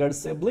her younger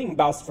sibling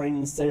best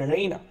friend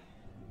Serena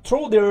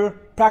through their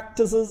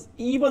practices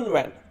even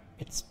when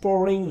it's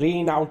pouring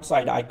rain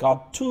outside. I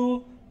got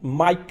 2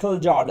 Michael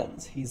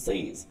Jordans, he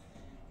says,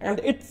 and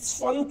it's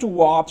fun to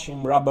watch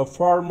him rub a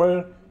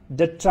former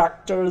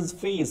detractor's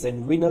face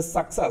in Venus'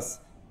 success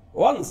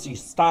once she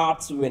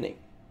starts winning.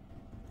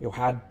 You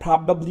had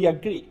probably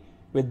agree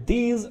with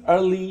these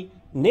early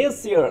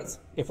naysayers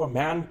if a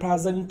man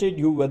presented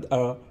you with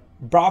a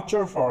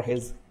brochure for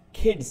his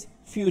kid's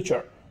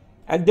future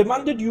and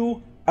demanded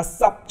you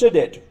accepted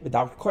it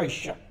without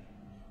question.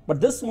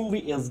 But this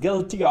movie is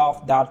guilty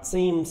of that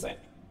same sin.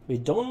 We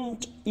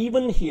don't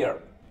even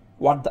hear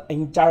what the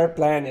entire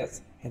plan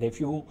is, and if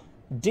you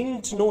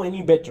didn't know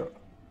any better,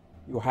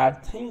 you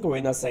had think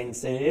Venus and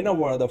Serena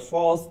were the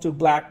first 2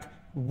 black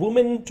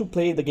women to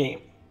play the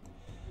game.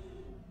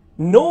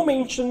 No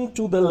mention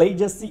to the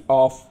legacy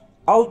of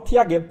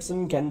Althea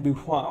Gibson can be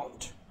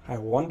found. I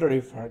wonder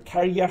if her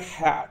career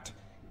had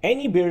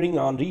any bearing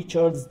on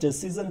Richard's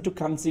decision to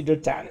consider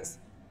tennis.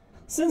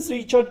 Since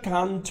Richard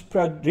can't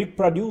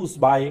reproduce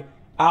by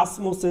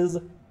osmosis,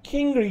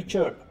 King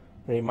Richard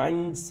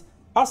reminds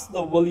us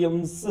the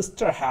Williams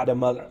sister had a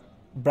mother,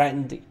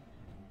 Brandy,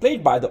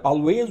 played by the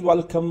always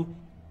welcome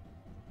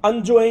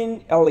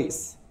Aunjanue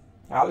Ellis.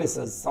 Alice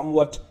is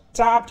somewhat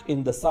trapped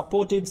in the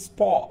supportive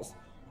spouse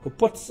who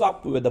puts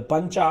up with a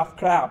bunch of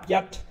crap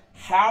yet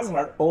has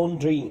her own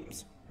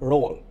dreams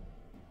role.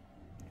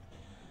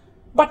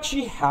 But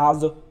she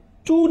has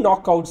 2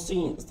 knockout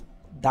scenes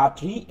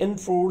that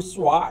reinforce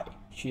why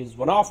she is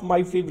one of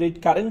my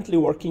favorite currently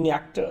working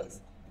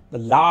actors. The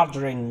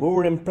larger and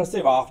more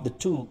impressive of the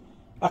 2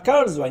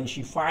 occurs when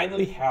she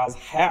finally has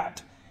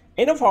had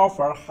enough of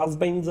her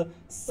husband's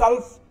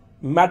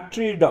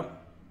self-martyrdom.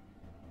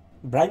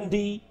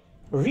 Brandy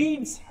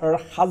reads her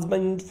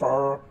husband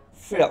for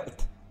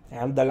filth,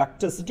 and the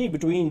electricity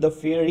between the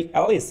fairy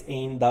Alice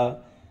and the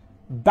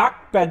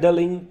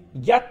backpedaling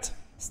yet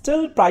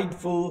still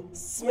prideful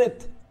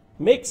Smith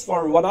makes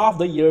for one of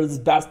the year's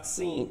best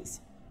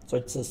scenes. So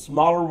it's a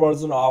smaller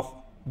version of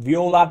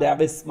Viola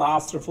Davis'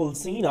 masterful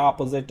scene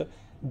opposite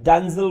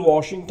Denzel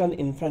Washington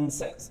in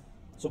Fences.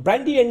 So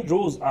Brandy and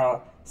Rose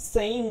are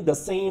saying the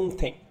same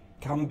thing,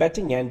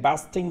 combating and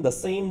busting the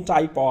same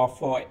type of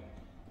way,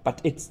 but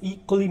it's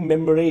equally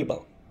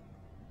memorable.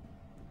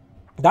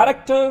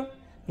 Director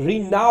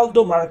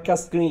Reinaldo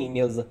Marcus Green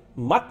is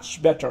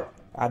much better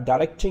at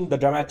directing the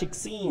dramatic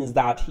scenes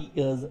than he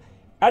is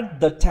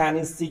at the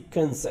tennis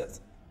sequences.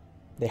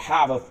 They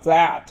have a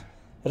flat,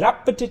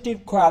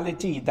 repetitive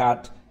quality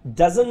that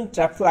doesn't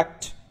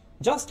reflect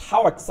just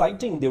how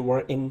exciting they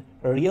were in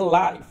real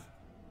life.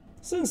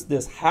 Since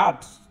this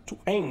had to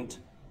end,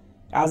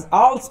 as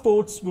all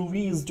sports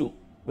movies do,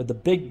 with the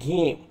big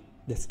game,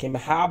 this can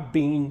have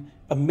been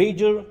a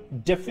major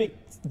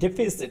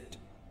deficit,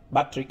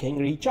 but King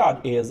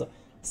Richard is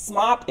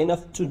smart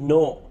enough to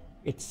know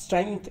its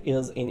strength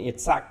is in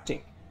its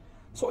acting.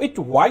 So it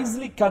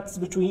wisely cuts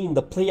between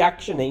the play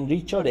action and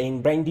Richard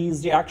and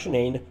Brandy's reaction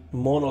and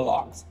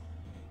monologues.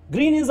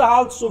 Green is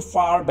also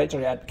far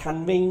better at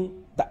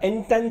conveying the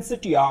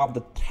intensity of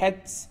the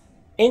threats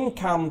in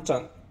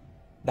Compton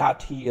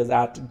that he is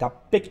at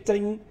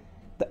depicting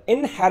the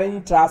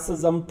inherent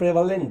racism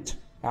prevalent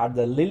at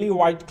the lily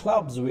white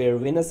clubs where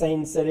Venus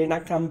and Serena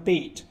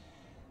compete.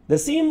 They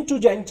seem too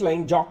gentle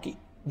and jockey,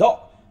 though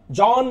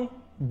John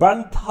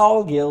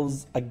Bernthal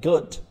gives a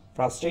good,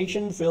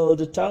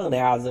 frustration-filled turn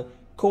as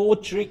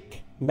Coach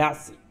Rick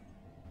Massey.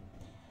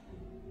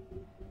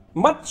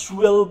 Much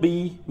will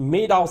be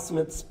made of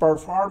Smith's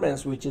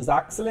performance, which is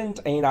excellent,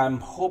 and I'm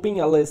hoping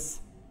Ellis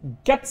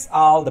gets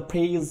all the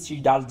praise she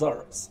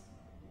deserves.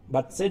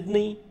 But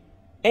Sydney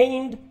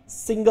and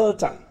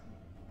Singleton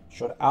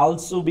should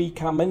also be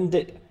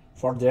commended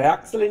for their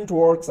excellent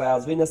works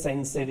as Venus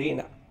and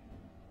Serena.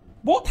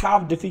 Both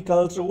have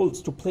difficult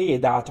roles to play,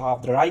 that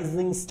of the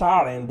rising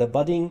star and the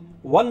budding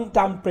one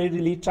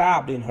temporarily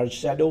trapped in her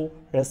shadow,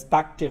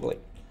 respectively.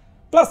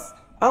 Plus,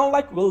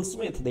 unlike Will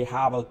Smith, they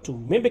have to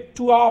mimic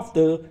 2 of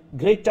the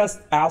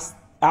greatest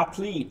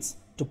athletes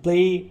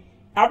to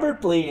ever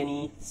play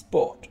any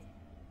sport.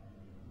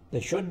 they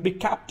should be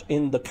kept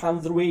in the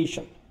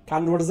conversation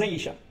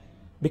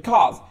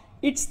because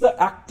it's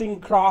the acting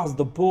across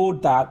the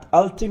board that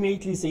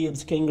ultimately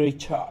saves King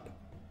Richard.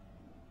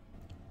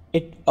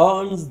 It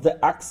earns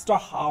the extra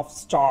half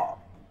star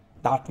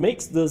that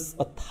makes this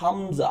a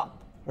thumbs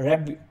up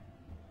review.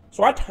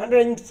 So at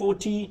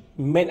 140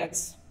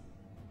 minutes,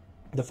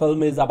 the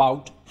film is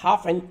about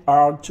half an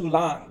hour too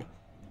long,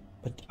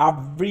 but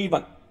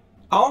everyone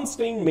on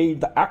screen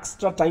made the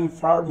extra time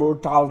far more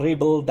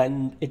tolerable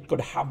than it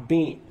could have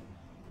been.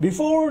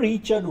 Before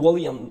Richard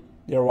Williams,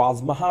 there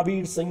was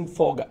Mahavir Singh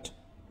Phogat.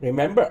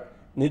 Remember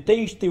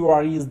Nitesh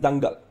Tiwari's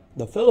Dangal,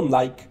 the film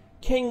like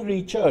King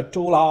Richard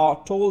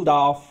told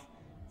of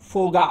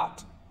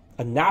Phogat,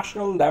 a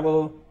national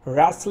level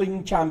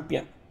wrestling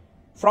champion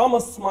from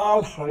a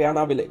small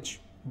Haryana village,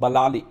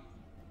 Balali,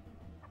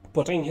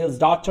 putting his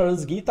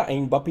daughters Geeta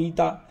and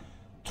Babita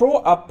through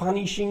a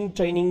punishing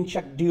training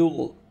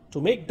schedule to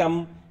make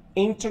them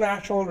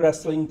international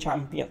wrestling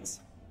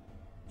champions.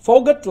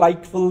 Phogat,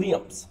 like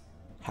Williams,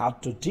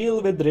 had to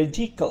deal with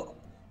ridicule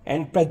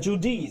and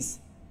prejudice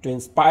to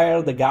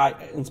inspire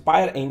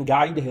and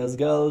guide his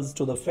girls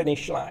to the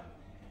finish line.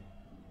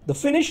 The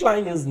finish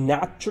line is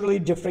naturally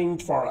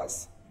different for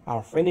us.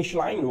 Our finish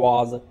line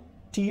was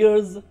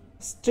tears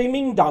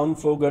streaming down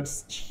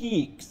Phogat's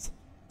cheeks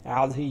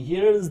as he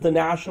hears the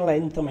national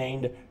anthem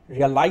and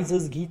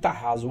realizes Geeta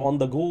has won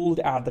the gold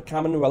at the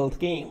Commonwealth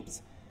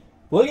Games.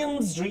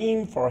 Williams'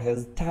 dream for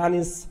his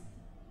tennis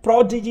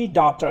prodigy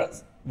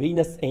daughters,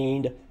 Venus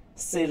and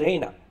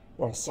Serena,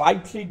 were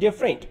slightly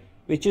different,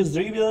 which is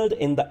revealed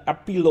in the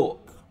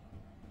epilogue.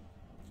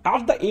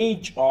 At the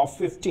age of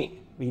 15,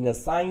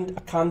 Venus signed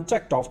a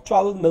contract of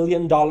 $12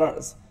 million.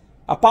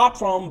 Apart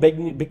from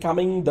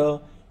becoming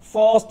the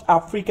first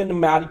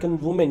African-American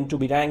woman to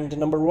be ranked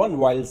number 1,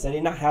 while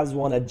Serena has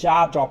won a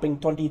jaw-dropping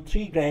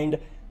 23 Grand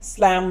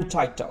Slam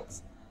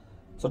titles.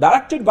 So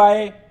directed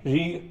by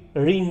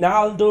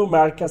Reinaldo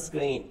Marcus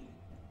Green,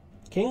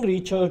 King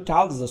Richard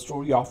tells the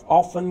story of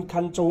often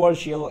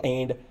controversial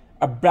and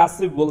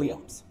abrasive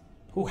Williams,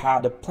 who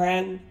had a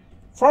plan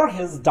for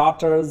his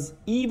daughters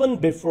even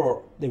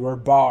before they were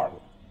born.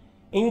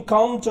 In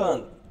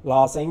Compton,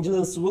 Los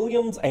Angeles,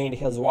 Williams and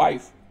his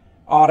wife,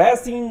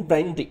 Racine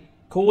Brandy,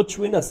 coach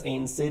Venus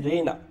and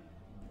Serena,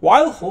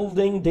 while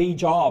holding day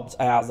jobs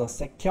as a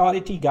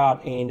security guard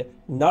and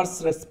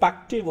nurse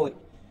respectively.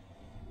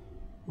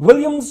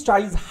 Williams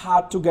tries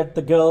hard to get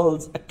the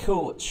girls a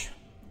coach.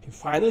 He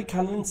finally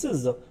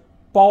convinces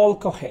Paul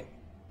Cohen,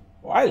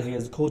 while he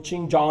is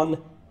coaching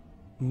John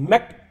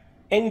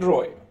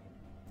McEnroe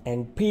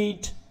and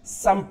Pete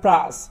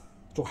Sampras,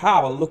 to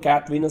have a look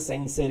at Venus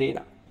and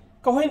Serena.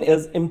 Cohen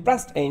is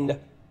impressed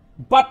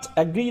but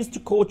agrees to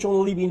coach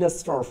only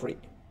Venus for free.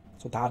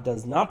 So that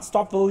does not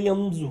stop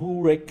Williams,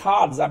 who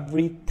records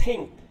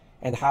everything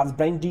and has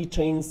Brandy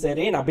train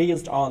Serena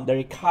based on the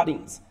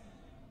recordings.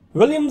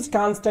 Williams'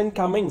 constant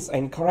comments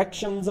and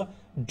corrections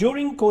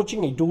during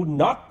coaching do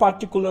not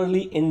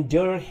particularly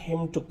endear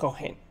him to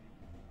Cohen.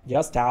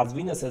 Just as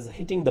Venus is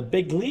hitting the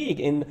big league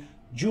in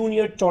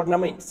junior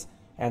tournaments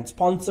and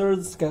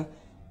sponsors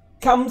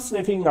come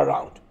sniffing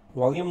around,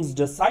 Williams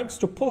decides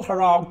to pull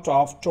her out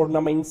of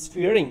tournaments,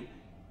 fearing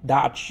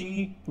that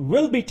she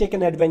will be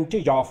taken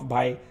advantage of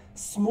by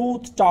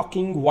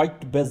smooth-talking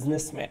white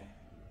businessmen.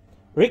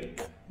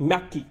 Rick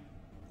Mackey,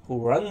 who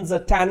runs a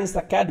tennis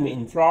academy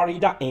in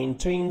Florida and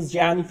trains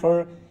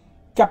Jennifer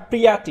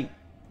Capriati,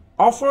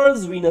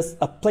 offers Venus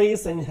a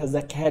place in his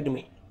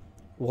academy.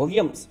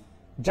 Williams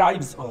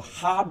drives a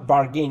hard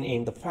bargain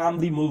and the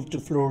family move to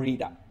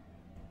Florida.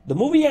 The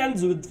movie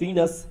ends with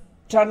Venus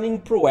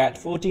turning pro at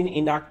 14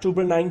 in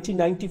October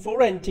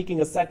 1994 and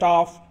taking a set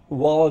off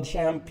world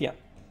champion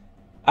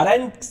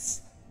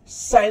Aranx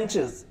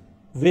Sanchez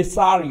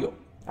Visario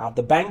at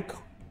the Bank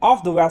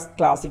of the West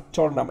Classic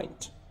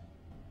tournament.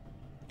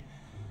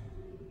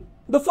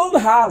 The film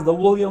has the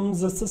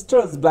Williams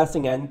sisters'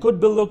 blessing and could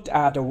be looked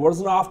at a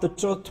version of the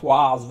truth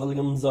was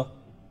Williams'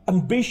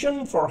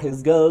 ambition for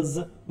his girls'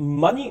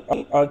 money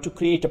or to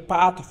create a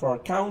path for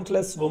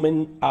countless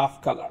women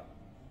of color.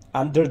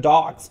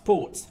 Underdog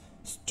sports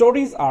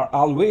stories are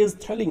always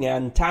thrilling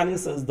and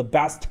tennis is the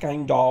best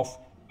kind of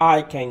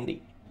eye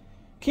candy.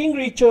 King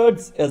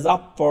Richards is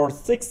up for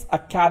 6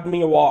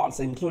 Academy Awards,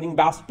 including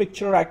Best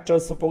Picture,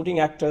 Actress, Supporting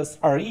Actress,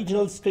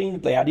 Original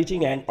Screenplay,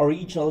 Editing and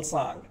Original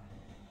Song.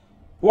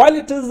 While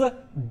it is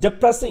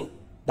depressing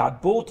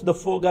that both the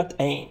Phogat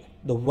and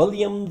the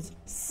Williams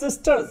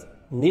sisters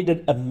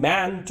needed a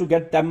man to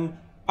get them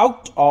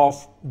out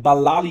of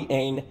Balali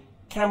and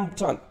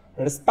Campton,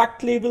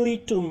 respectively,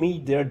 to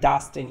meet their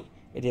destiny,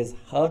 it is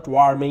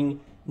heartwarming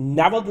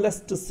nevertheless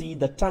to see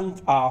the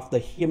triumph of the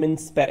human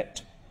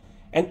spirit.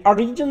 An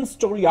origin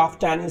story of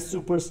tennis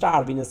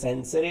superstar Venus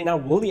and Serena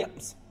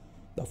Williams.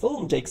 The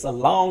film takes a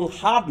long,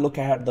 hard look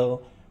at the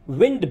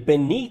wind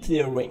beneath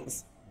their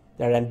wings,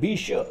 their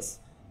ambitious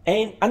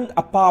and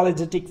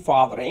unapologetic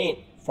father and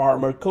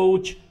former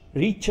coach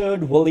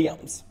Richard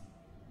Williams.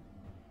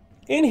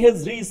 In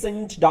his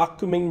recent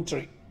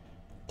documentary,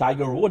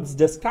 Tiger Woods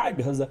described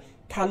his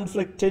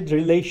conflicted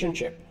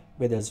relationship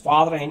with his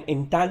father and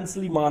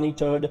intensely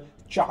monitored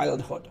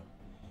childhood.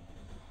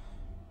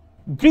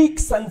 Greek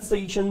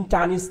sensation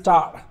tennis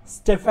star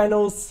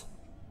Stefanos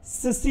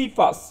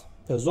Tsitsipas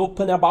is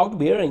open about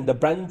bearing the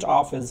brunt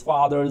of his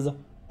father's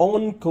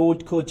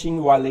on-court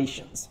coaching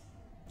violations.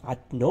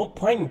 At no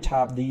point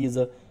have these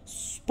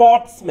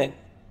sportsmen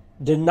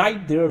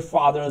denied their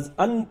father's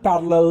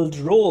unparalleled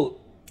role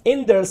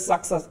in their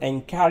success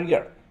and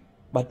career,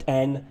 but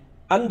an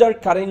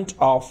undercurrent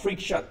of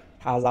friction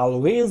has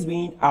always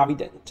been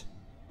evident.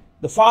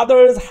 The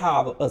fathers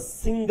have a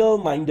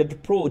single-minded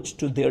approach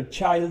to their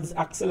child's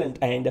excellence,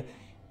 and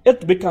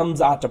it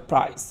comes at a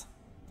price.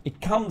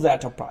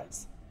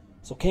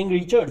 So King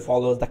Richard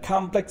follows the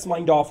complex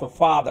mind of a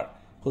father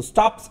who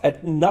stops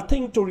at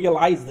nothing to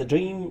realize the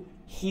dream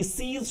he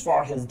sees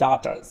for his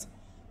daughters.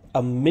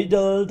 A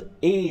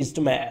middle-aged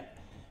man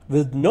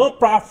with no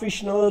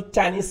professional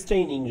tennis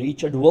training,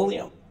 Richard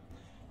Williams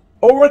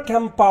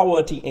overcame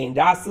poverty and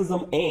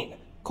racism and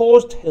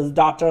coached his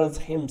daughters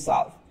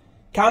himself,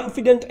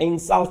 confident and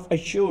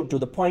self-assured to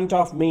the point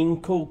of being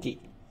cocky.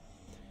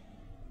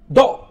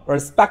 Though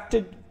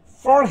respected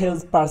for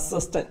his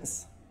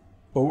persistence,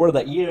 over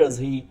the years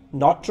he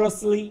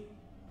notoriously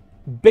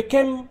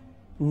became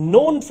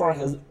known for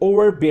his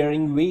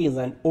overbearing ways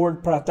and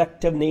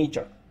overprotective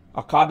nature.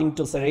 According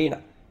to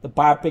Serena, the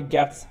biopic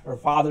gets her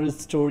father's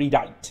story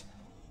right.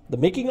 The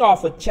making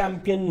of a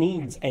champion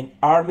needs an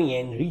army,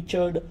 and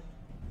Richard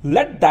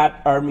led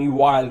that army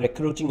while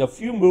recruiting a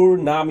few more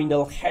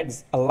nominal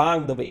heads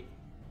along the way.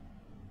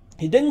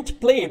 He didn't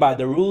play by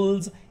the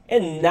rules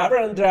and never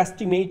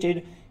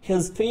underestimated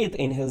his faith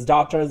in his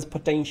daughter's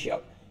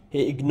potential.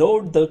 He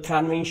ignored the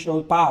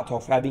conventional path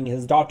of having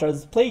his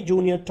daughters play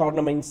junior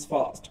tournaments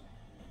first.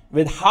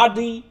 With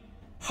hardly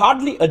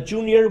a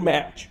junior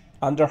match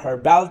under her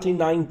belt in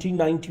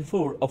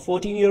 1994, a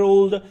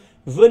 14-year-old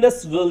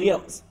Venus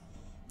Williams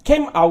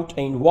came out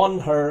and won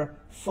her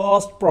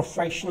first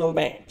professional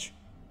match.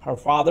 Her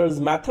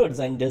father's methods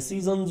and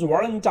decisions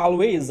weren't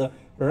always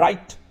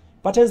right,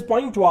 but his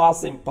point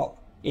was simple: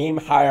 aim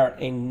higher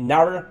and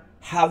never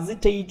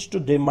hesitate to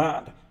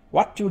demand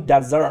what you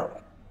deserve.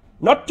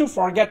 Not to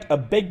forget a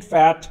big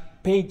fat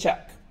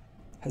paycheck.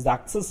 His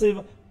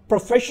excessive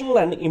professional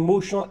and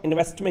emotional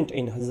investment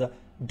in his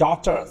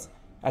daughters,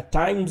 at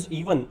times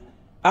even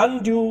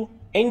undue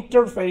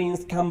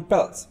interference,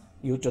 compels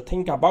you to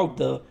think about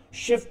the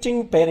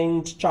shifting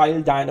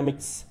parent-child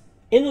dynamics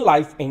in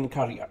life and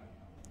career.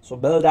 So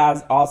billed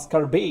as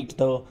Oscar bait,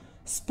 the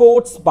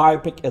sports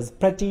biopic is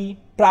pretty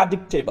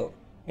predictable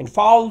and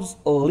falls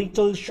a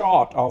little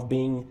short of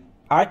being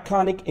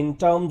iconic in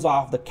terms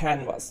of the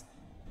canvas.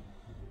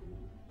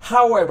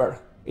 However,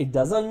 it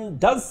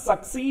does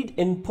succeed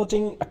in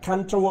putting a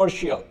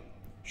controversial,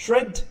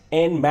 shrewd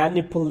and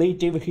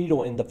manipulative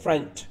hero in the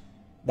front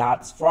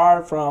that's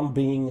far from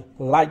being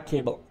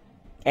likable.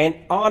 An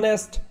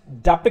honest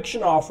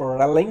depiction of a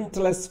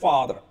relentless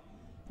father.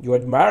 You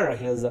admire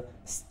his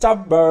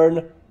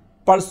stubborn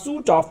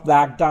pursuit of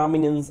black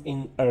dominance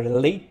in a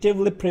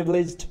relatively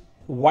privileged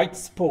white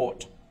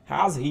sport,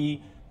 as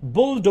he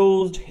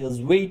bulldozed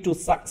his way to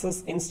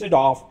success instead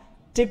of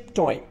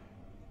tiptoeing,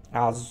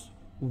 as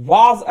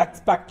was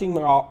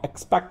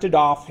expected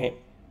of him.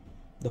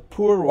 The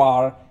poor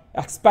were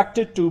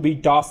expected to be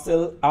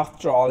docile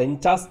after all.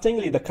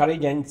 Interestingly, the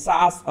courage and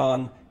sass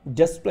on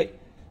display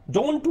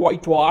don't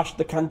whitewash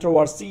the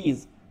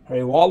controversies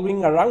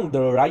revolving around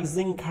the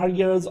rising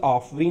careers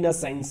of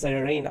Venus and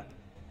Serena,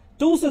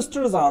 two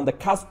sisters on the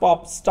cusp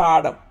of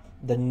stardom.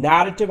 The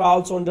narrative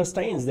also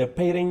understands their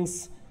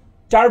parents'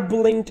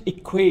 turbulent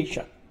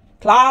equation,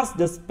 class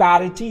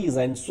disparities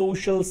and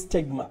social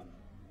stigma,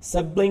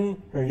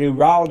 sibling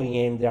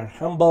rivalry and their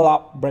humble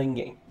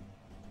upbringing.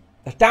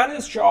 The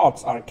tennis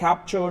shots are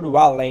captured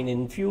well and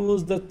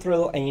infuse the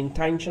thrill and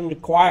tension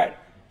required.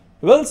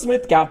 Will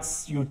Smith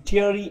gets you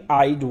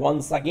teary-eyed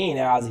once again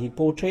as he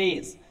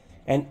portrays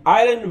an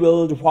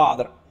iron-willed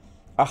father,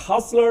 a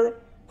hustler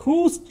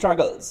who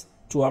struggles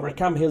to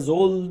overcome his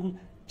own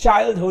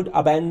childhood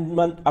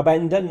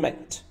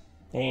abandonment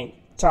and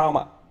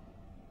trauma.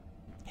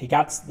 He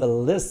gets the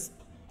lisp,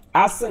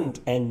 accent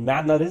and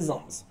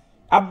mannerisms,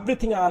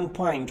 everything on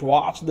point.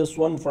 Watch this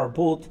one for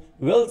both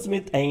Will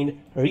Smith and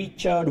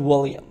Richard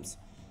Williams.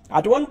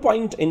 At one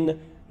point in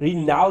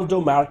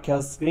Reinaldo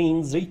Marcus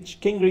Green's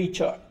King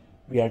Richard,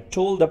 we are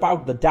told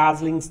about the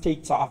dazzling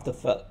stakes of the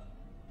film.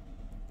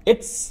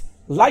 It's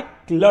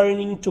like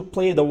learning to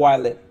play the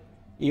violin.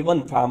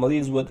 Even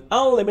families with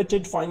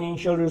unlimited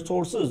financial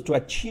resources to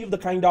achieve the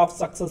kind of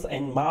success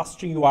and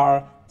mastery you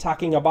are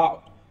talking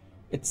about.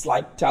 It's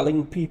like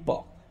telling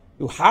people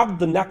you have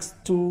the next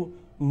two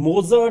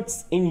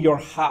Mozarts in your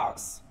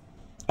house.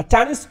 A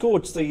tennis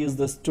coach says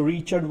this to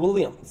Richard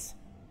Williams,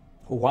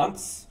 who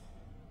wants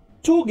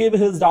to give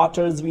his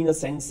daughters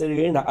Venus and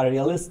Serena a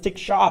realistic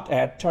shot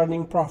at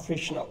turning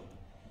professional.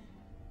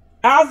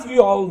 As we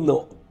all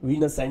know,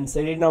 Venus and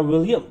Serena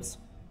Williams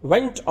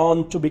went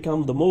on to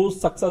become the most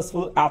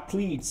successful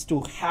athletes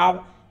to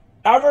have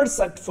ever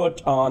set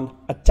foot on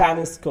a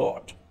tennis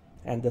court.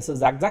 And this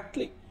is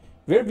exactly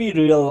where we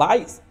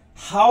realize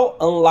how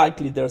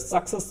unlikely their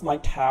success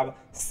might have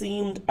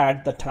seemed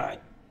at the time.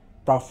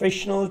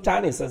 Professional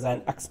tennis is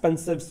an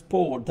expensive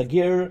sport. The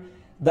gear,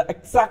 the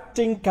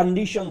exacting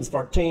conditions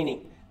for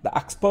training, the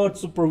expert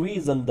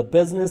supervision, the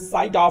business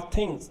side of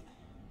things,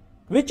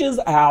 which is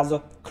as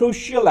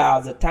crucial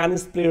as a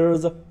tennis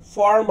player's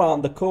form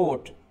on the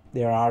court.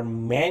 There are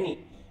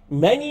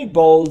many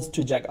balls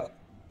to juggle.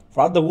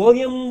 For the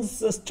Williams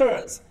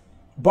sisters,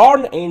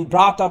 born and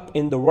brought up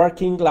in the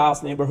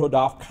working-class neighborhood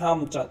of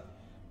Compton,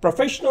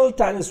 professional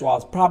tennis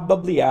was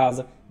probably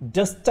as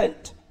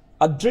distant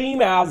a dream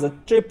as a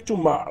trip to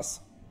Mars.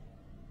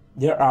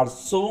 There are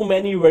so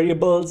many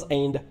variables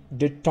and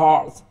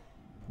detours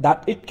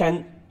that it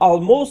can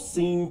almost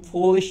seem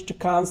foolish to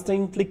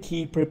constantly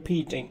keep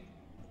repeating,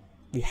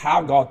 "We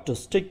have got to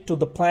stick to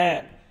the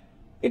plan."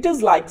 It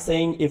is like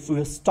saying if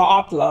we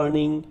start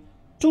learning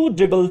to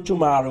dribble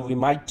tomorrow, we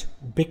might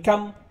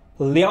become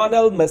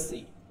Lionel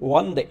Messi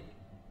one day.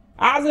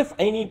 As if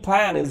any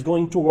plan is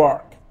going to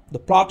work. The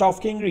plot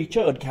of King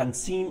Richard can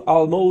seem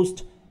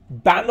almost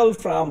banal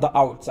from the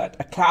outset,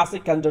 a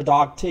classic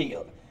underdog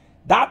tale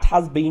that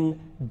has been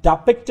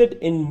depicted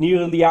in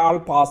nearly all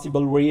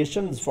possible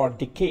variations for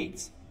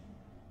decades.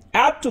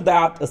 Add to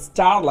that a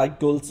star like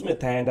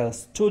Goldsmith and a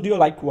studio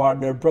like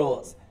Warner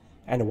Bros.,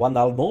 and one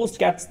almost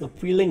gets the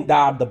feeling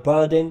that the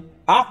burden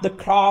of the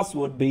cross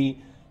would be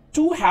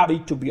too heavy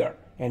to bear,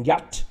 and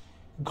yet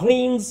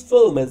Green's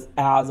film is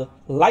as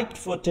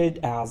light-footed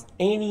as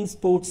any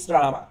sports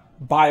drama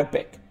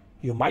biopic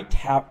you might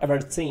have ever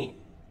seen.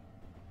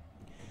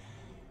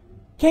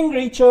 King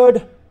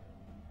Richard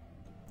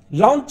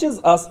launches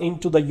us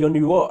into the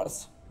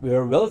universe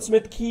where Will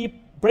Smith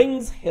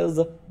brings his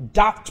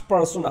daft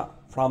persona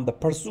from The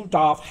Pursuit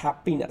of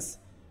Happiness,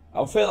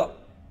 a film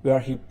where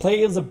he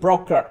plays a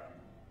broker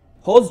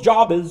whose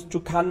job is to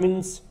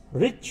convince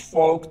rich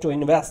folk to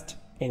invest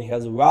in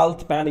his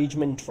wealth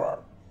management firm.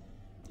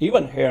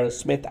 Even here,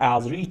 Smith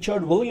as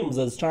Richard Williams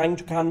is trying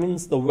to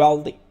convince the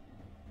wealthy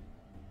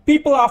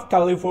people of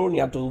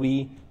California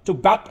to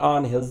bet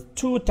on his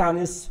two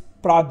tennis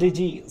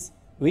prodigies,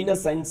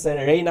 Venus and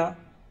Serena.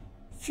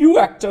 Few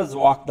actors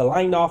walk the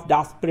line of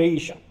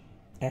desperation,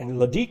 and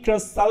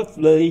ludicrous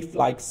self-belief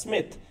like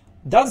Smith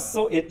does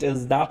so. It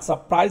is not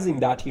surprising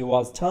that he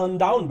was turned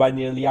down by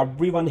nearly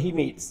everyone he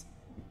meets.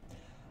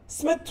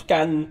 Smith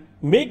can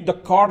make the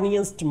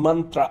corniest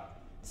mantra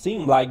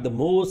seem like the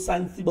most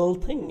sensible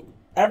thing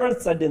ever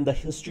said in the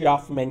history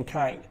of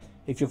mankind.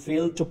 If you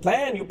fail to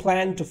plan, you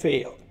plan to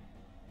fail,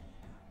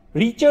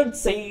 Richard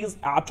says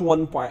at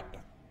one point,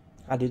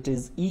 and it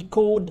is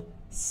echoed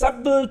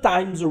several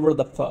times over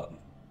the film.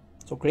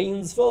 So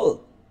Green's film,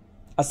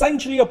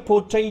 essentially a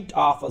portrait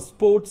of a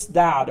sports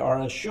dad or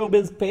a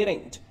showbiz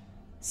parent,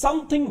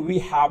 something we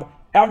have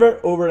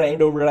over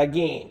and over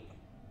again,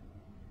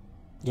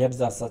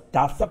 gives us a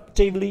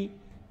deceptively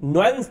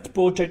nuanced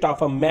portrait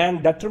of a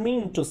man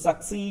determined to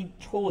succeed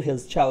through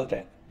his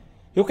children.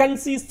 You can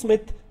see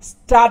Smith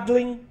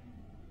straddling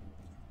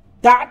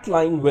that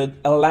line with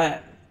Elan,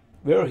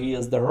 where he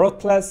is the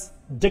ruthless,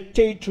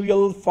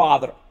 dictatorial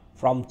father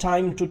from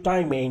time to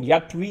time, and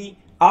yet we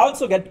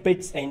also get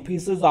bits and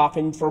pieces of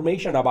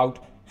information about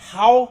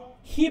how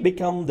he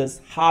became this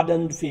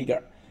hardened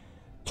figure.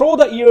 Through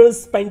the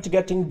years spent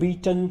getting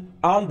beaten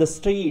on the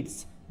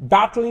streets,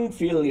 battling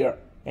failure,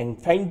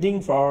 and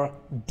fending for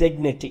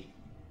dignity.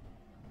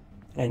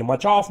 And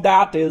much of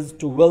that is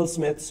to Will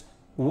Smith's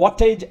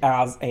wattage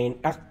as an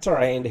actor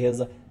and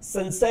his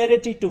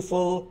sincerity to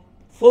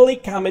fully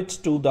commit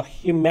to the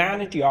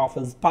humanity of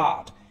his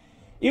part,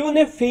 even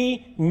if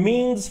he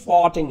means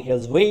fighting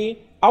his way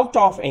out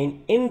of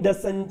an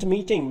indecent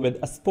meeting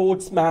with a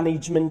sports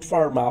management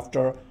firm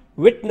after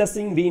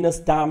witnessing Venus'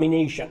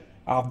 domination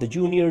of the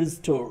juniors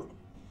tour.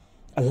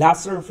 A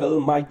lesser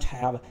film might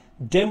have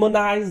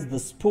demonized the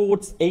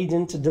sports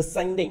agent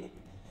descending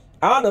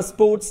on a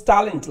sports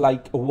talent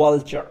like a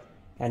vulture,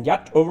 and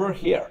yet over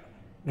here,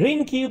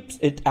 Green keeps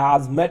it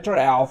as matter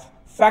of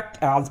fact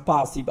as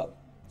possible.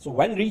 So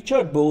when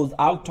Richard goes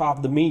out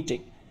of the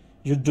meeting,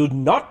 you do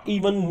not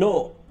even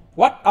know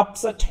what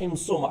upset him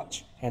so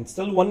much, and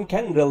still one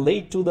can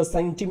relate to the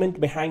sentiment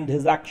behind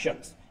his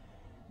actions.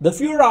 The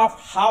fear of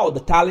how the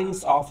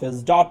talents of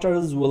his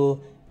daughters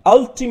will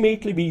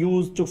ultimately be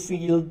used to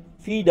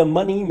feed a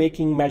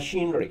money-making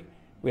machinery,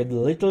 with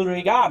little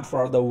regard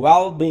for the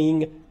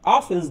well-being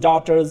of his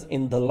daughters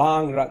in the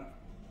long run.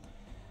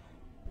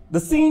 The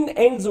scene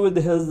ends with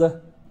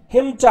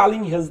him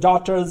telling his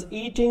daughters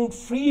eating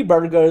free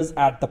burgers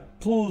at the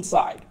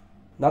poolside.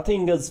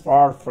 Nothing is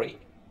for free.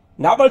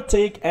 Never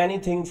take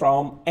anything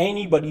from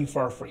anybody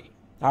for free.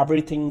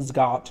 Everything's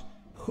got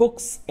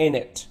hooks in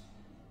it.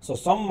 So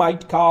some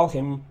might call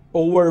him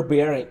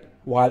overbearing,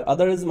 while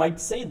others might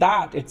say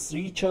that it's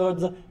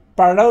Richard's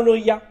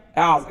paranoia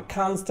as a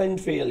constant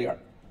failure.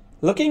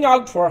 Looking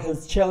out for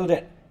his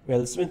children,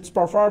 Will Smith's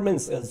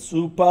performance is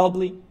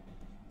superbly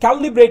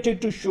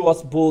calibrated to show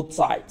us both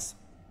sides.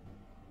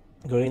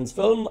 Green's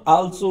film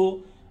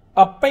also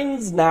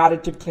appends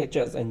narrative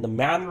glitches in the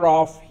manner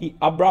of he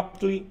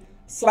abruptly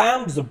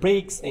slams the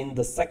brakes in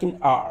the second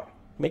hour,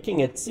 making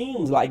it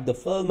seem like the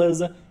film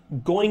is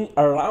going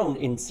around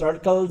in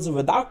circles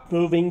without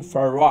moving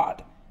forward.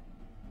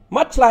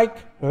 Much like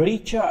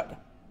Richard,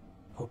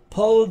 who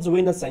pulls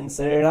Venus and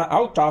Serena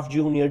out of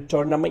junior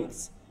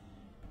tournaments,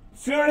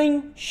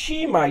 fearing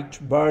she might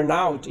burn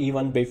out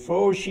even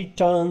before she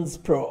turns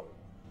pro.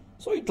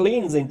 So it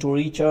leans into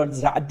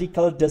Richard's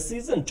radical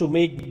decision to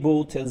make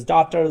both his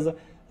daughters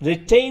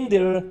retain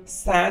their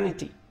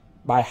sanity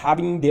by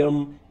having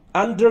them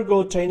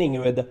undergo training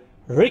with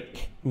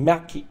Rick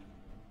Mackey,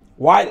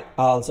 while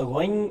also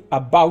going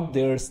about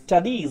their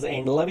studies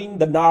and living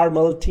the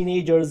normal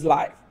teenager's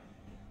life.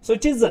 So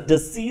it is a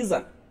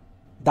decision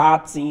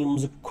that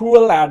seems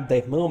cruel at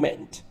the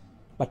moment,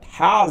 but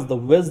has the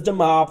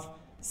wisdom of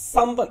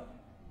someone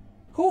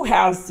who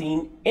has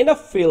seen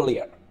enough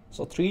failure.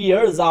 So 3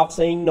 years of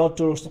saying no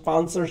to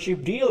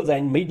sponsorship deals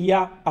and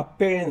media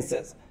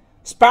appearances,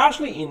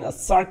 especially in a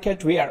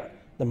circuit where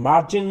the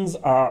margins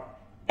are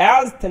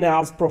as thin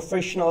as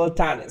professional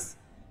tennis,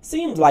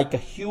 seems like a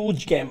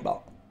huge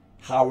gamble.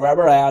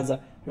 However, as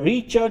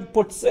Richard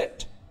puts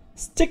it,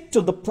 stick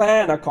to the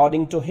plan.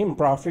 According to him,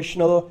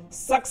 professional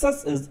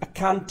success is a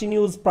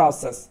continuous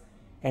process,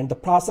 and the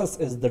process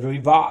is the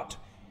reward.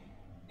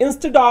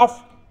 Instead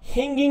of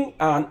hanging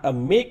on a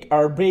make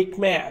or break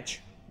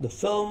match, the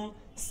film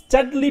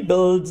steadily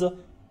builds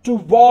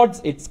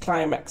towards its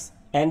climax,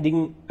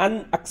 ending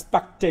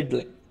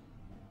unexpectedly.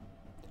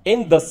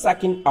 In the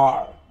second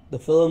hour, the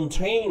film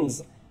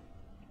trains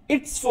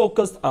its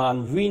focus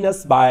on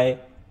Venus by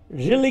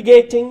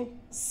relegating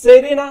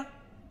Serena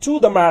to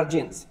the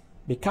margins,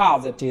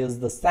 because it is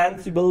the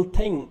sensible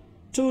thing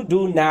to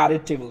do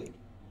narratively,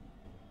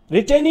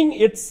 retaining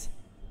its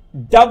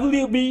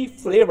WB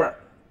flavor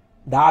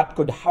that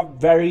could have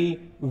very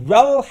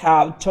well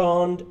have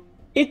turned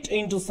it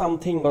into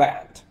something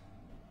bland.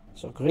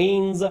 So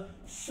Green's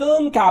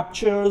film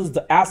captures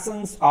the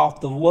essence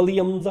of the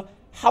Williams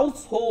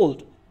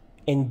household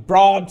in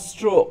broad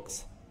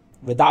strokes,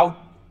 without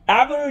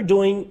ever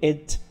doing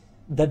it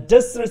the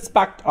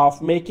disrespect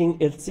of making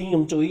it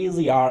seem too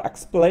easy or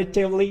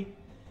exploitatively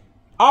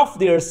of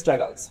their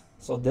struggles.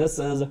 So this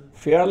is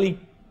fairly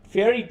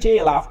fairy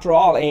tale after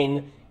all,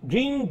 and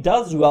Green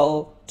does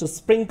well to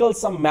sprinkle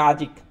some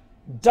magic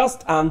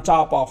just on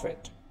top of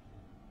it.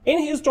 In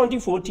his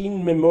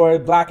 2014 memoir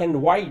Black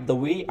and White, The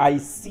Way I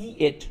See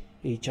It,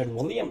 Richard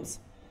Williams,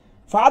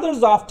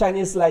 fathers of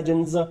tennis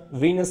legends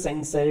Venus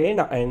and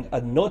Serena and a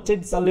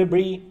noted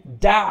celebrity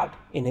dad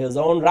in his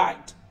own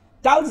right,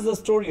 tells the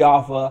story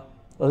of a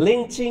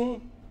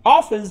lynching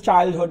of his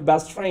childhood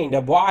best friend,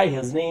 a boy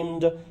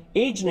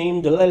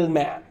age-named Lil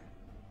Man.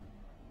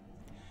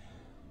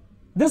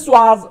 This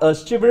was a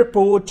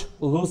Shreveport,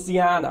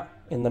 Louisiana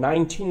in the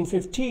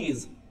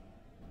 1950s.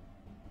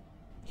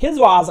 His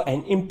was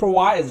an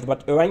improvised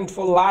but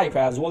eventful life,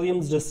 as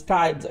Williams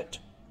describes it,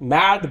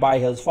 marred by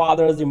his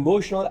father's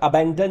emotional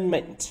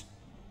abandonment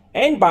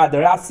and by the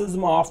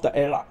racism of the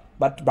era,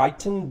 but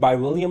brightened by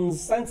Williams'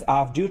 sense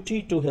of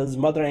duty to his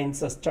mother and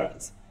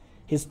sisters.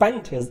 He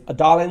spent his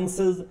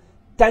adolescence's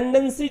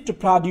tendency to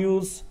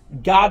produce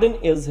garden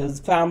in his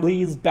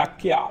family's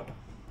backyard,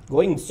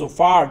 going so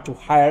far to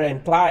hire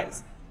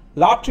employees,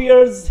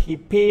 lotteries he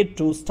paid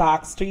to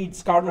stock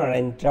streets corner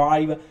and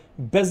drive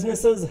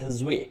businesses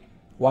his way.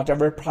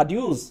 Whatever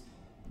produce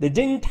they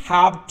didn't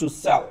have to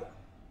sell,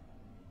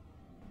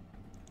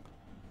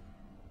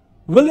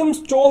 Williams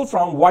stole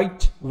from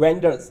white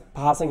vendors,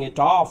 passing it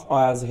off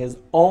as his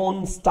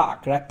own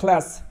stock.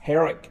 Reckless,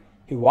 heroic,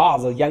 he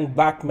was a young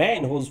black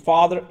man whose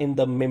father, in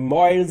the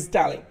memoirs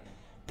telling,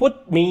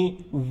 put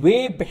me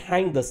way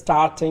behind the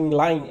starting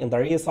line in the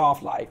race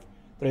of life.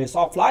 The race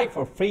of life,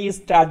 a phrase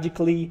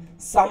tragically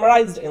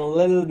summarized in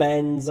Lil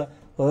Man's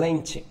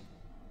lynching.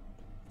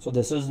 So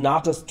this is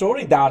not a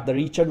story that the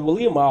Richard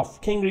Williams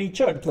of King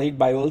Richard, played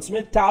by Will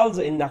Smith, tells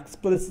in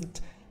explicit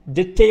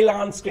detail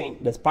on screen,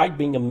 despite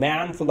being a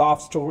man full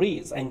of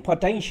stories and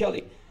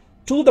potentially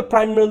to the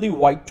primarily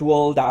white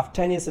world of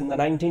tennis in the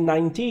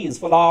 1990s,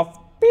 full of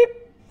beep.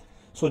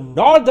 So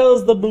nor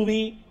does the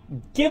movie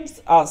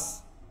gives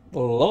us the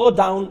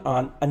lowdown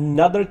on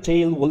another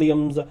tale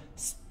Williams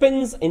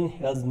spins in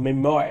his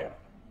memoir,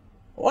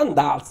 one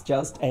that's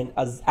just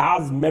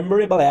as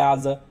memorable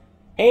as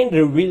and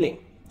revealing,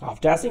 of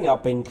dressing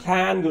up in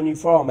clan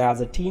uniform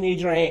as a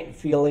teenager and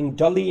feeling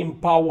dully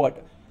empowered,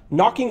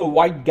 knocking a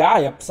white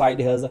guy upside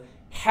his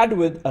head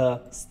with a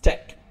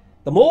stick.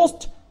 The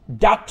most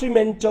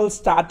detrimental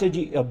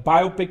strategy a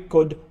biopic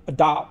could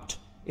adopt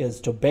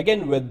is to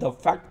begin with the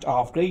fact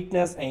of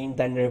greatness and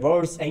then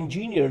reverse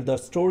engineer the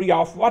story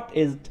of what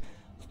it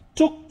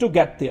took to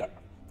get there.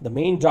 The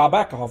main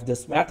drawback of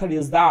this method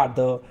is that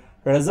the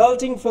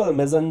resulting film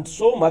isn't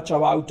so much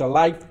about a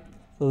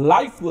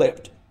life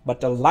lived,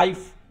 but a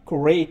life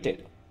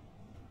curated.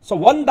 So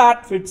one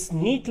that fits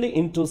neatly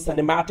into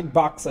cinematic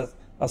boxes,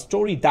 a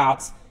story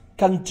that's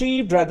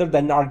conceived rather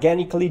than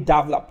organically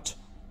developed.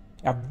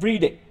 Every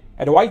day,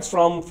 advice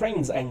from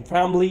friends and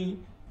family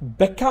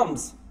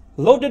becomes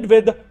loaded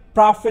with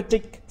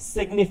prophetic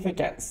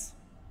significance.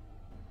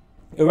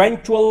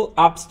 Eventual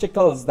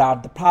obstacles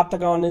that the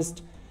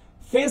protagonist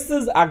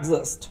Faces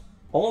exist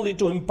only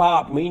to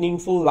impart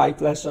meaningful life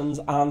lessons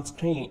on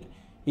screen,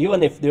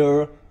 even if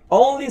their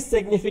only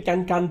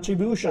significant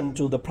contribution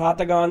to the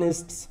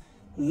protagonist's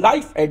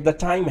life at the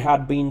time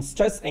had been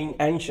stress and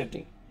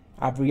anxiety.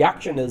 Every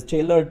action is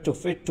tailored to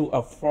fit to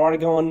a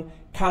foregone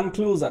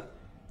conclusion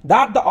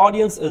that the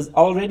audience is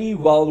already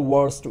well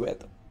versed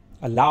with.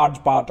 A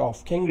large part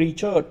of King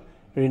Richard,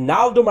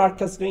 Reinaldo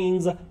Marcus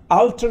Green's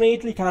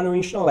alternately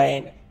conventional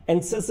and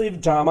incisive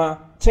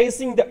drama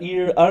tracing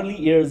the early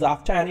years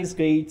of tennis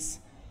greats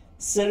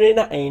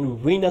Serena and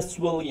Venus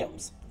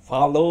Williams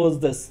follows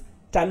this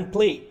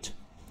template.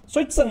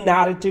 So it's a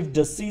narrative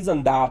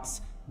decision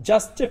that's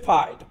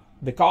justified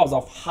because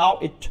of how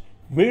it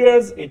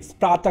mirrors its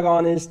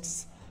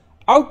protagonist's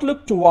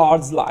outlook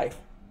towards life,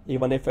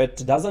 even if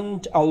it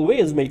doesn't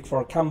always make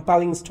for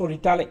compelling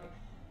storytelling.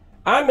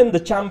 I'm in the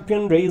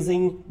champion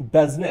raising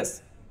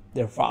business,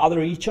 their father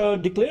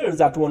Richard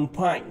declares at one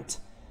point,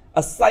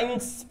 a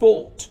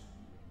signpost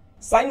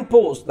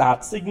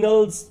that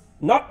signals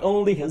not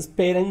only his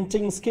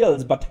parenting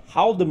skills but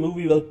how the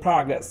movie will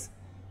progress.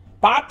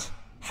 Part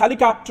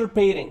helicopter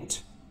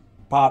parent,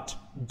 part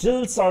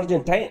drill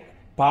sergeant, and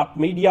part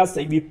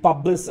media-savvy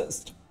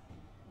publicist.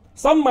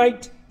 Some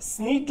might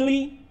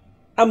sneakily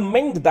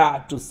amend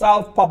that to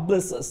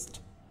self-publicist.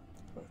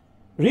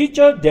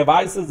 Richard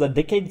devises a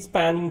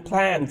decade-spanning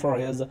plan for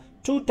his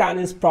two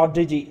tennis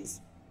prodigies,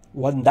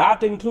 one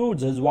that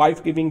includes his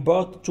wife giving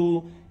birth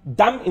to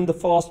them in the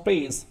first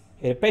place.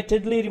 He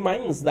repeatedly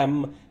reminds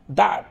them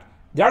that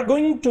they are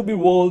going to be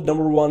world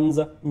number ones,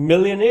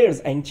 millionaires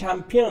and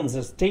champions,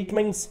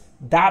 statements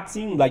that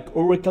seem like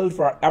oracle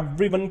for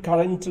everyone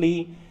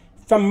currently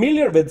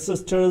familiar with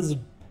sisters'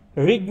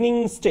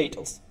 reigning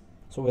status.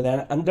 So with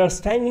an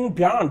understanding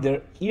beyond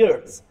their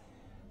years,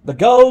 the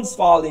girls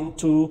fall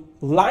into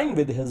line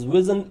with his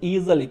vision,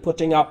 easily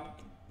putting up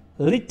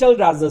little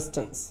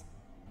resistance.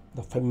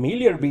 The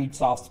familiar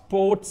beats of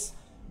sports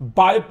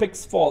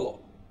biopics follow.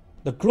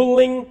 The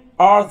grueling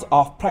hours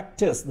of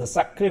practice, the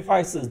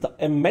sacrifices, the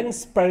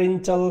immense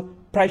parental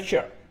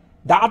pressure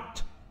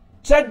that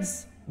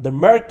treads the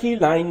murky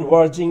line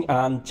verging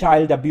on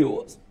child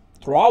abuse.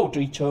 Throughout,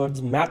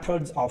 Richard's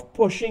methods of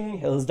pushing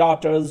his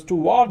daughters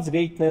towards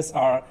greatness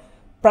are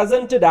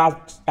presented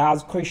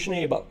as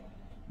questionable,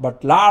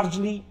 but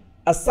largely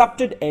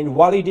accepted and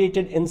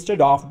validated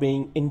instead of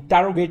being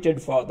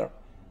interrogated further.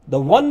 The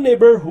one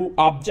neighbor who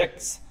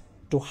objects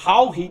to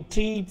how he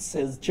treats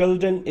his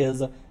children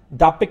is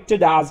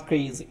depicted as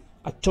crazy,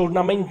 a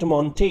tournament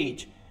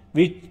montage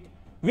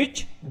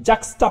which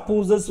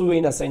juxtaposes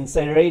Venus and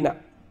Serena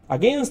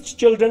against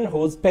children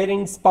whose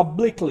parents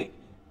publicly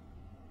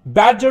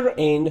badger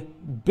and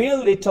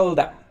belittle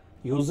them,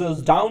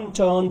 uses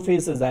downturned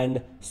faces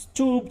and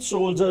stooped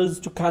shoulders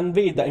to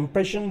convey the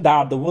impression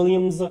that the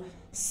Williams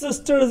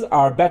sisters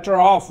are better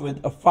off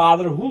with a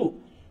father who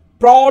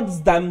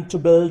prods them to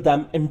build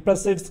them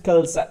impressive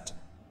skill set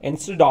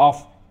instead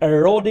of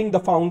eroding the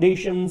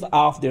foundations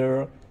of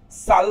their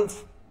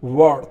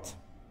self-worth.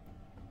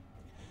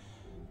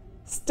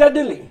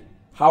 Steadily,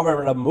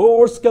 however, a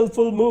more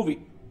skillful movie,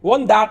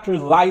 one that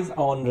relies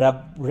on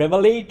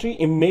revelatory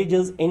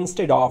images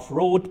instead of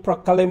rote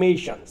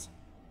proclamations,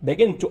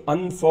 begin to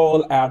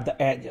unfold at the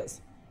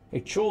edges.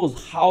 It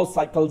shows how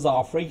cycles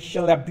of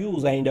racial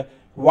abuse and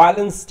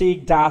violence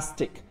take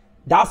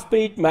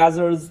desperate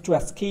measures to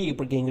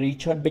escape. King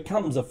Richard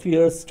becomes a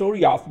fierce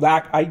story of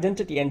black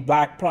identity and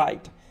black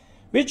pride,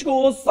 which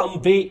goes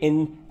some way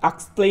in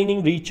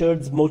explaining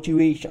Richard's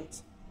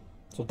motivations,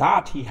 so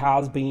that he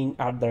has been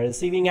at the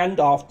receiving end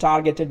of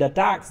targeted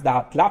attacks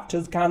that left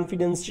his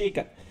confidence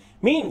shaken,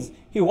 means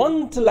he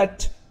won't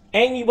let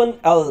anyone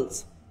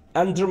else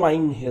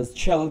undermine his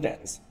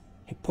children's.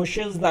 He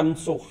pushes them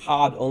so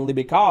hard only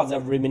because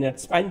every minute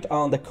spent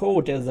on the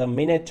court is a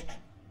minute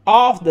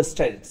off the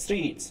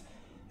streets.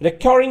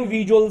 Recurring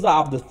visuals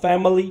of the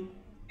family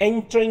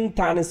entering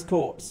tennis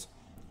courts,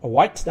 a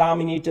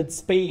white-dominated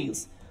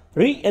space,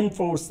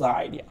 reinforce the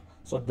idea.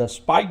 So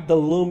despite the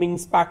looming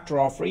specter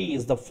of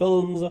race, the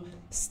film's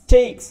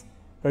stakes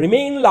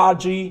remain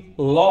largely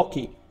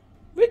low-key,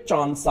 which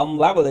on some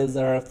level is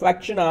a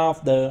reflection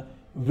of the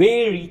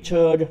way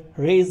Richard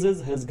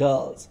raises his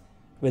girls,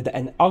 with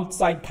an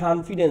outside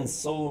confidence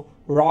so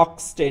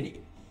rock-steady.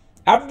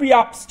 Every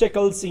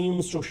obstacle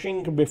seems to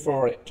shrink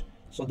before it,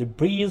 so they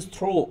breeze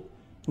through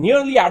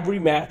nearly every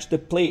match they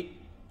play,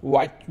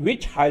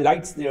 which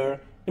highlights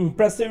their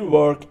impressive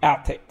work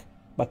ethic,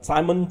 but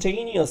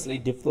simultaneously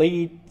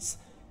deflates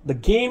the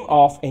game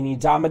of any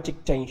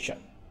dramatic tension.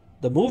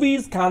 The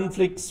movie's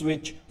conflicts,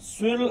 which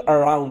swirl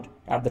around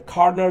at the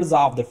corners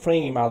of the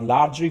frame, are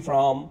largely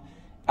from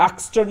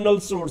external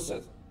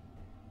sources,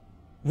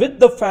 with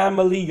the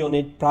family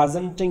unit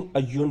presenting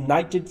a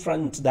united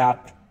front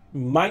that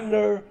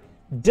minor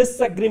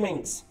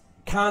disagreements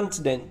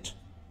can't dent.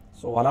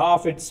 So one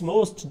of its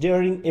most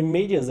daring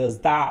images is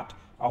that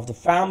of the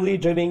family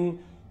driving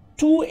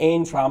to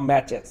and from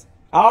matches,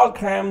 all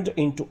crammed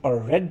into a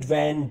red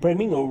van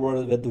brimming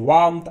over with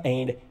warmth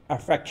and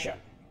affection.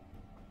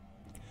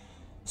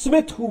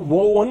 Smith, who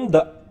won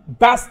the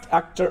Best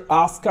Actor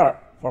Oscar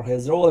for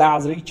his role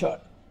as Richard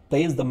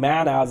plays the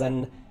man as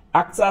an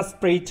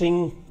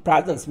exasperating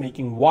presence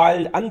making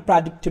wild,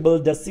 unpredictable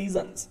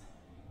decisions,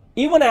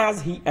 even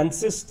as he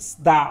insists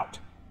that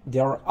they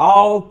are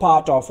all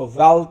part of a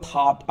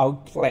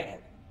well-thought-out plan.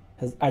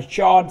 His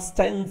assured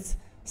stance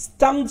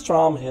stems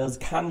from his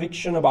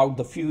conviction about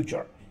the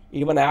future,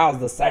 even as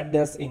the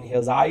sadness in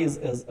his eyes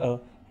is a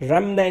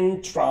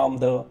remnant from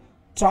the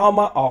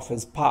trauma of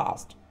his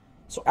past.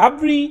 So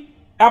every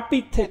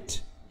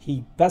epithet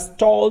he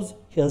bestows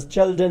his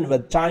children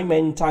with time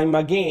and time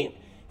again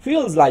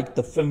feels like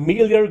the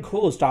familiar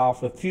ghost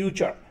of a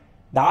future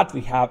that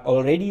we have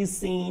already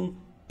seen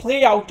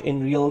play out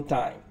in real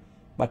time.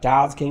 But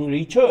as King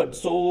Richard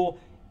so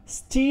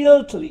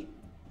stealthily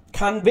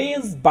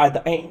conveys by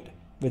the end,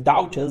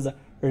 without his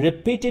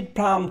repeated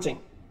prompting,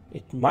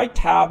 it might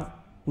have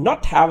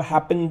not have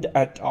happened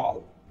at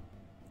all.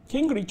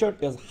 King Richard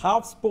is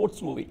half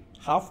sports movie,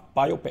 half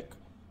biopic.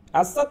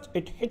 As such,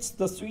 it hits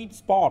the sweet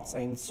spots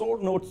and sore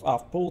notes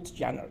of both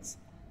genres,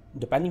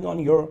 depending on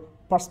your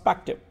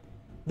perspective.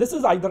 This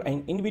is either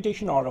an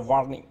invitation or a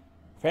warning.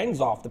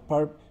 Fans of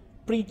the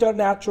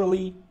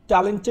preternaturally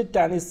talented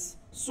tennis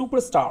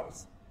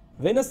superstars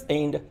Venus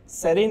and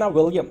Serena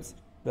Williams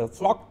will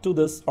flock to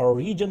this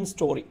origin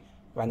story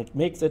when it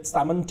makes its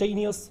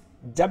simultaneous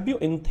debut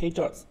in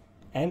theaters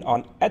and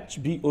on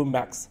HBO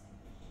Max.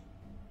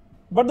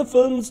 But the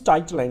film's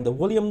title and the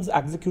Williams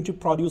executive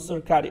producer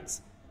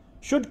credits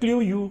should clue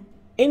you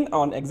in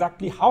on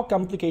exactly how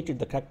complicated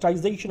the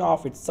characterization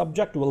of its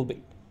subject will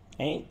be,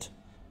 and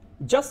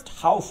just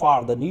how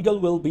far the needle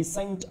will be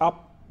sent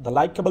up the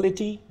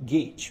likability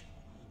gauge.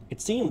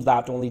 It seems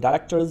that only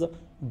directors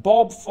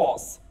Bob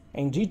Fosse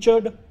and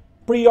Richard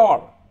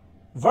Pryor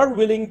were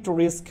willing to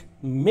risk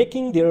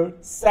making their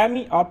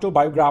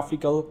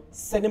semi-autobiographical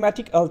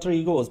cinematic alter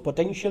egos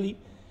potentially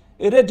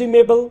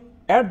irredeemable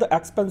at the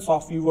expense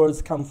of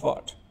viewers'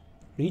 comfort.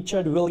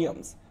 Richard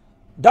Williams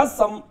does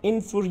some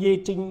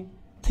infuriating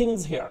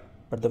things here,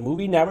 but the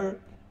movie never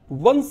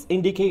once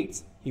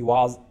indicates he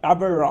was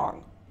ever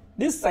wrong.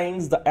 This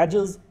signs the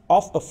edges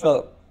of a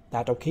film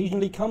that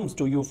occasionally comes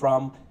to you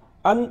from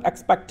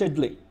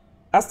unexpectedly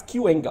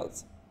askew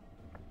angles.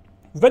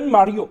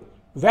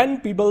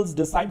 When Peebles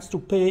decides to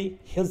play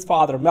his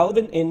father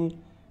Melvin in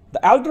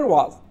The Elder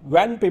was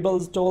when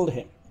Peebles told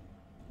him,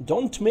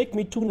 "Don't make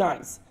me too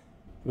nice."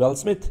 Will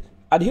Smith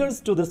adheres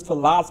to this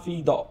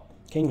philosophy though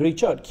King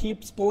Richard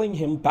keeps pulling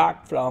him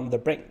back from the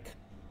brink.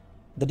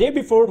 The day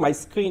before my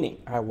screening,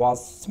 I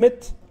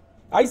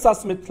saw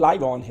Smith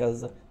live on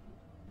his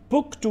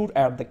book tour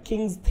at the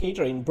King's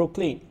Theatre in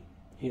Brooklyn.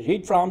 He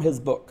read from his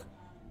book,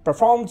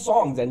 performed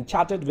songs and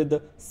chatted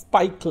with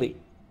Spike Lee.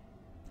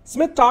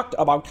 Smith talked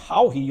about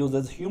how he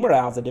uses humor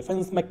as a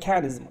defense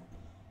mechanism,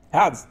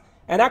 as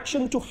an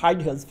action to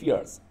hide his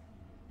fears.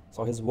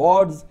 So his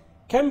words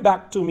came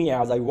back to me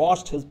as I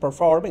watched his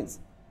performance.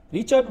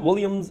 Richard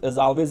Williams is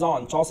always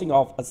on, tossing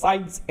off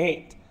asides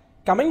and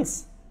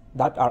comments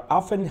that are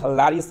often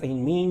hilarious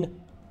and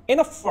mean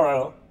enough for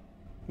a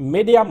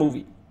media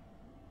movie.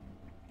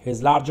 He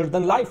is larger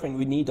than life, and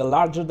we need a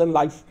larger than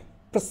life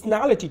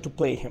personality to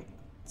play him.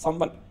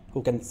 Someone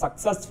who can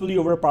successfully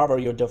overpower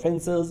your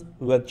defenses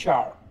with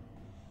charm.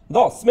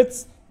 Though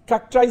Smith's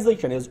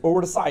characterization is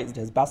oversized,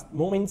 his best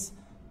moments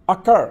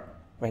occur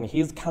when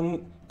he is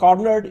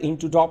cornered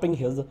into dropping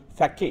his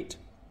facade.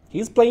 He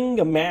is playing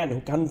a man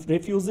who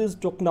refuses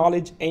to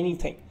acknowledge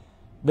anything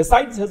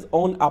besides his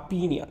own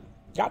opinion,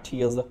 yet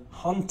he is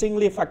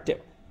hauntingly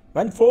effective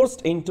when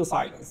forced into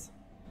silence.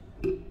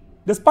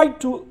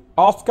 Despite 2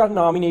 Oscar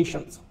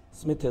nominations,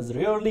 Smith is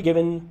rarely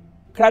given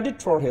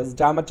credit for his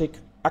dramatic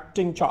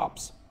acting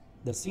chops.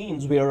 The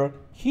scenes where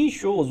he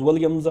shows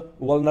Williams'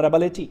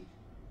 vulnerability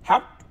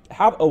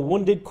have a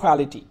wounded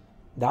quality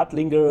that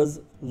lingers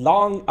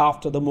long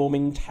after the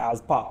moment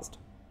has passed.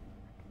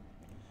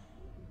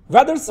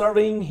 Whether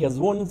serving his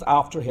wounds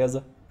after his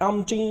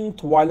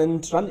umpteenth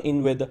violent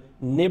run-in with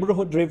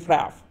neighborhood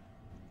riffraff,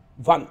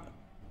 1,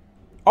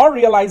 or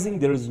realizing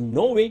there is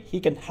no way he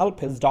can help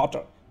his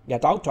daughter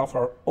get out of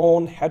her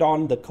own head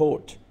on the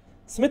court,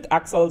 Smith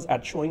excels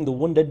at showing the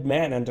wounded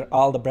man under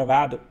all the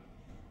bravado.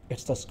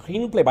 It's the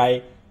screenplay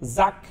by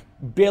Zach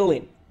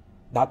Baylin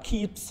that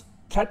keeps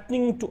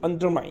threatening to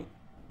undermine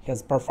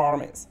his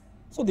performance.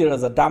 So there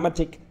is a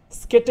dramatic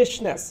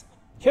skittishness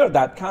here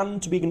that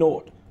can't be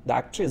ignored. The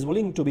actor is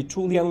willing to be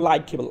truly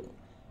unlikable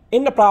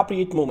in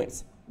appropriate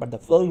moments, but the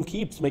film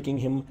keeps making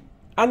him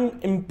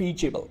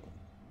unimpeachable.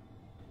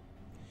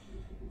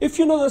 If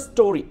you know the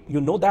story, you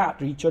know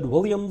that Richard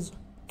Williams,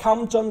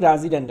 Compton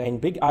resident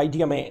and big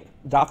idea man,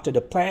 drafted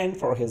a plan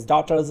for his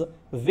daughters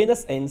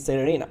Venus and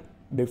Serena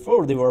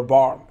before they were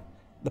born.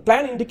 The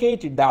plan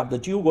indicated that the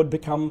duo would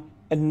become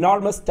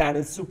enormous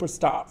tennis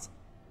superstars.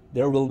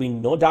 There will be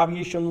no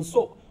deviation,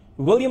 so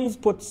Williams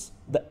puts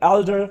the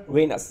elder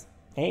Venus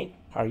and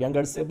her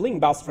younger sibling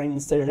best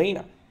friend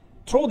Serena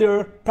through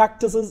their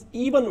practices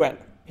even when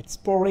it's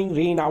pouring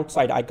rain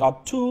outside. "I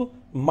got 2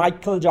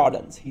 Michael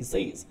Jordans," he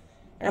says,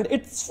 and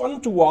it's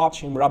fun to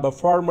watch him rub a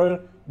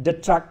former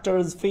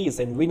detractors face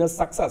in Venus'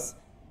 success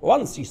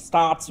once she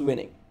starts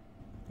winning.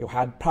 You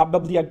had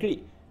probably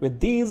agreed with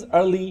these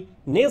early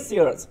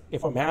naysayers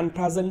if a man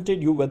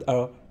presented you with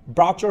a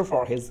brochure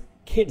for his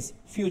kid's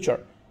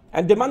future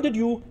and demanded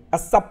you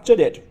accepted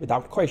it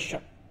without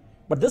question.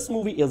 But this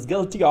movie is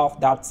guilty of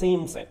that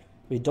same sin.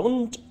 We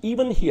don't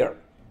even hear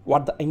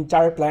what the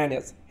entire plan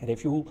is, and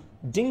if you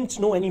didn't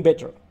know any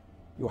better,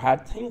 you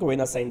had think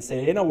Venus and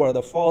Serena were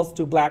the first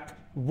two black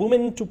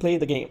women to play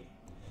the game.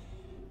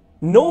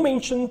 No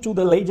mention to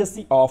the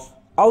legacy of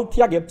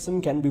Althea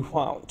Gibson can be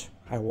found.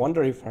 I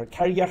wonder if her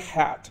career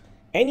had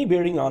any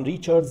bearing on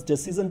Richard's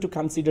decision to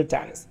consider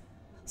tennis.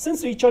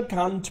 Since Richard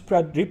can't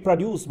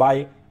reproduce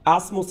by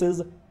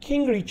osmosis,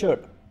 King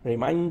Richard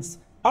reminds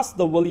us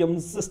the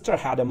Williams sister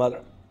had a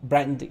mother,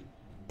 Brandy,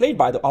 played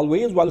by the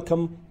always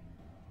welcome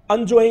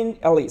Aunjanue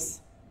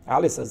Ellis.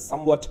 Alice is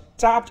somewhat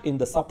trapped in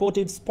the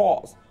supportive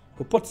spouse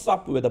who puts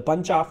up with a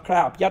bunch of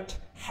crap yet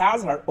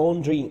has her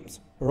own dreams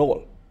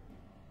role.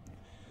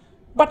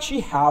 But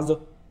she has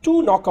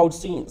two knockout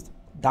scenes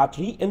that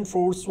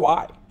reinforce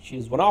why she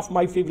is one of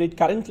my favorite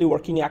currently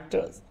working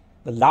actors.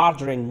 The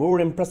larger and more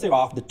impressive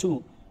of the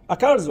two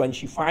occurs when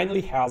she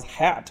finally has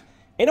had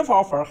enough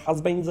of her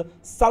husband's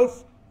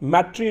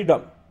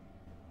self-martyrdom.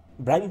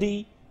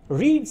 Brandy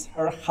reads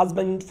her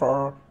husband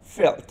for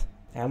filth,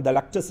 and the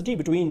electricity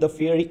between the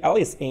fiery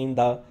Alice and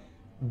the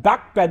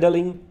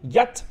backpedaling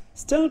yet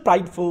still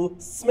prideful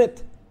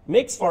Smith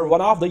makes for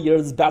one of the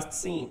year's best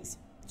scenes.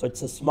 So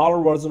it's a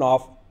smaller version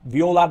of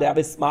Viola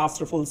Davis'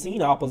 masterful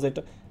scene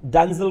opposite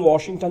Denzel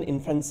Washington in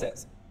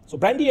Fences. So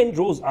Brandy and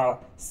Rose are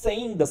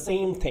saying the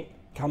same thing,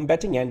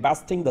 combating and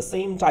besting the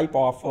same type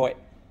of way,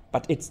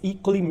 but it's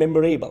equally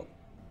memorable.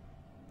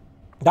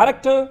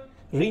 Director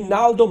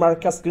Reinaldo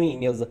Marcus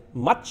Green is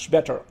much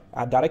better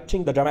at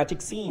directing the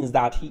dramatic scenes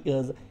that he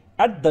is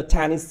at the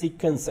tennis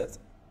sequences.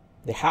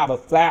 They have a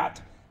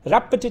flat,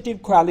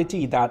 repetitive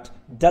quality that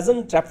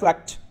doesn't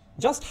reflect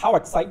just how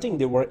exciting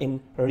they were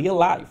in real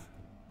life.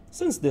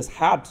 Since this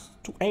had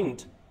to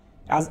end,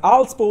 as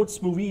all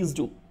sports movies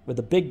do, with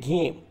a big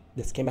game,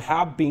 this can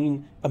have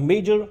been a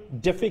major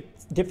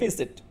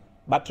deficit,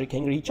 but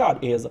King Richard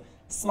is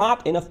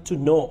smart enough to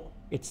know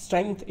its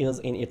strength is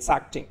in its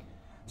acting.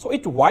 So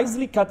it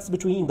wisely cuts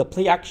between the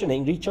play action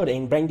and Richard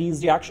and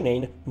Brandy's reaction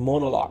and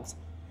monologues.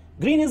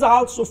 Green is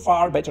also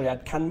far better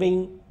at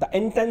conveying the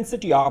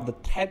intensity of the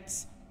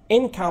threats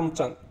in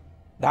Compton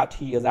that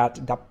he is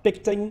at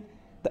depicting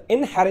the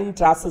inherent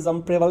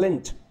racism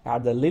prevalent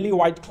at the lily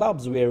white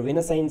clubs where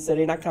Venus and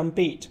Serena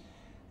compete.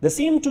 They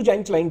seem too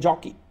gentle and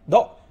jockey,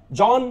 though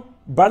John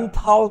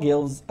Bernthal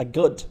gives a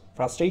good,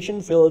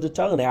 frustration-filled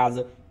turn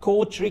as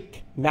Coach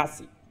Rick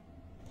Massey.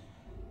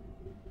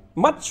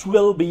 Much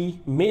will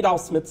be made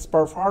of Smith's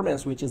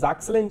performance, which is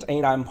excellent,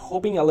 and I'm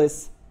hoping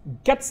Alice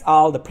gets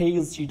all the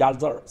praise she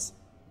deserves.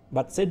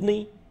 But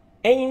Sydney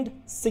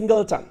and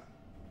Singleton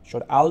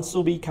should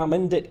also be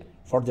commended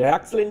for their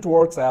excellent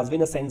works as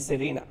Venus and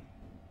Serena.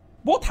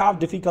 Both have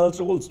difficult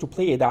roles to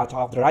play, that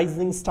of the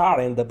rising star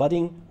and the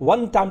budding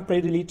one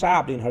temporarily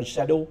trapped in her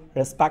shadow,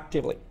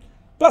 respectively.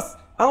 Plus,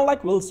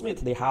 unlike Will Smith,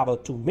 they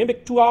have to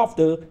mimic two of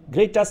the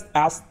greatest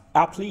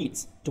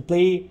athletes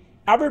to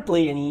ever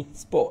play any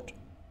sport.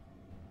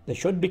 They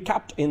should be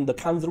kept in the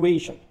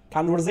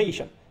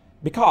conversation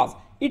because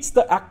it's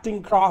the acting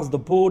across the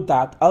board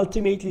that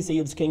ultimately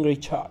saves King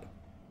Richard.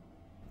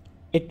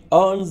 It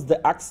earns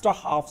the extra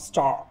half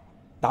star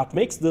that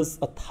makes this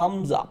a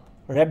thumbs up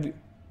review.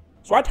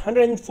 So at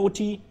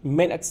 140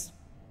 minutes,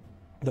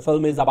 the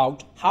film is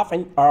about half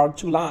an hour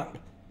too long,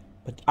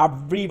 but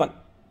everyone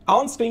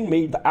on screen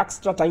made the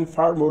extra time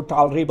far more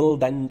tolerable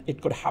than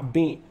it could have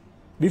been.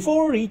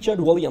 Before Richard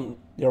Williams,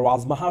 there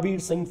was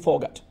Mahavir Singh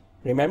Phogat.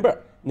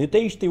 Remember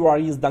Nitesh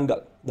Tiwari's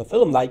Dangal, the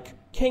film like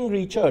King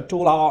Richard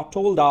told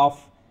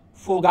of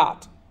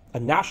Phogat, a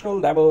national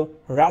level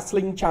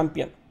wrestling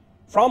champion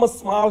from a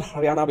small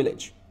Haryana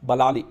village,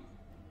 Balali,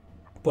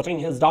 putting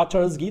his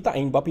daughters Geeta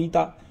and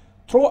Babita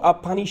through a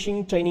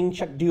punishing training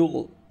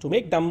schedule to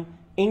make them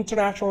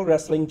international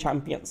wrestling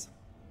champions.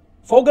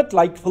 Phogat,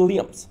 like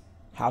Williams,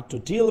 had to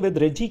deal with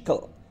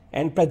ridicule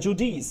and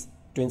prejudice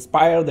to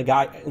inspire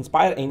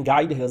and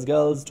guide his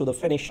girls to the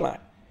finish line.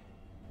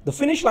 The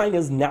finish line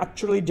is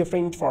naturally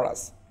different for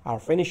us. Our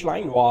finish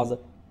line was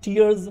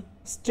tears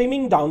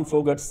streaming down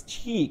Phogat's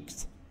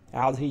cheeks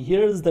as he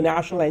hears the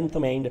national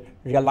anthem and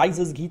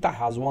realizes Geeta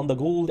has won the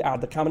gold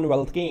at the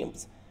Commonwealth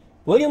Games.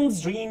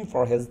 Williams' dream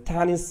for his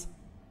tennis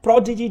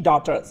prodigy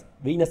daughters,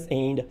 Venus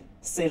and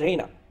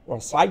Serena, were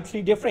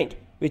slightly different,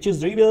 which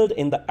is revealed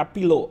in the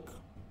epilogue.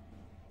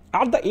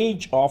 At the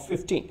age of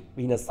 15,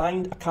 Venus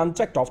signed a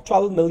contract of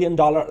 $12 million,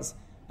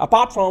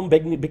 apart from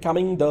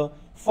becoming the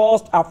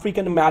first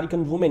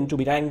African-American woman to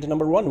be ranked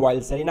 #1,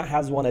 while Serena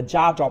has won a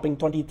jaw-dropping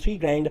 23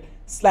 Grand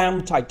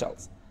Slam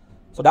titles.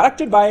 So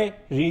directed by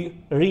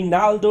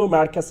Reinaldo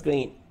Marcus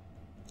Green,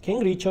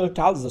 King Richard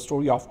tells the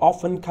story of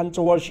often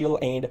controversial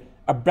and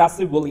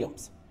abrasive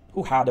Williams,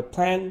 who had a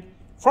plan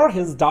for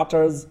his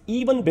daughters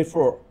even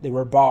before they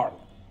were born.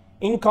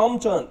 In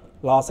Compton,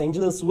 Los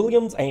Angeles,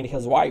 Williams and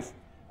his wife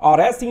or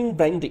as seen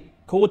Brandy,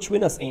 coach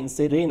Venus and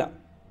Serena,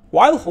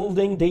 while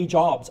holding day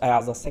jobs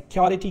as a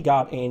security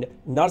guard and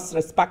nurse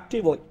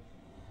respectively.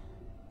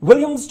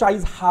 Williams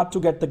tries hard to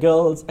get the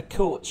girls a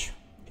coach.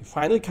 He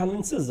finally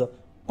convinces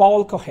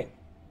Paul Cohen,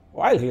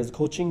 while he is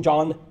coaching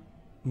John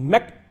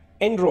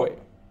McEnroe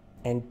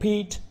and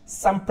Pete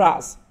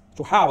Sampras,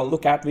 to have a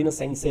look at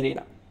Venus and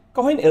Serena.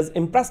 Cohen is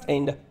impressed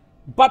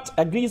but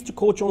agrees to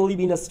coach only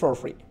Venus for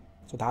free.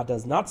 So that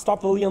does not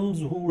stop Williams,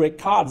 who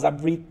records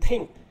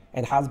everything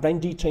and has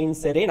Brandy train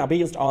Serena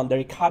based on the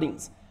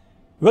recordings.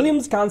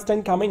 Williams'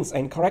 constant comments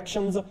and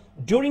corrections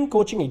during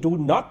coaching do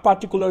not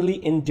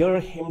particularly endear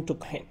him to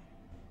Cohen.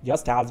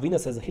 Just as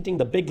Venus is hitting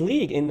the big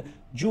league in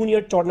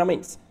junior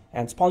tournaments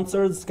and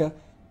sponsors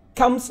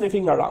come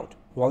sniffing around,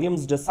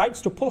 Williams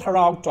decides to pull her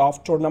out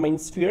of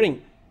tournaments,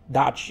 fearing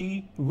that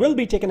she will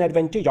be taken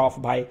advantage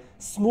of by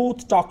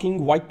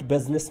smooth-talking white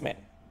businessmen.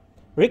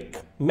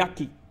 Rick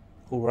Mackey,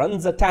 who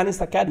runs a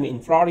tennis academy in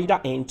Florida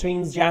and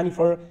trains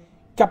Jennifer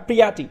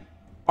Capriati,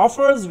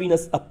 offers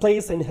Venus a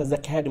place in his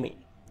academy.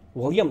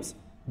 Williams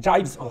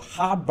drives a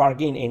hard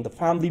bargain and the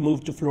family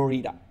move to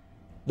Florida.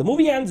 The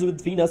movie ends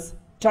with Venus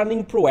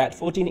turning pro at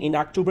 14 in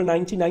October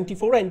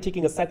 1994 and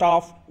taking a set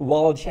off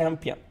world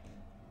champion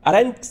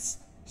Arantes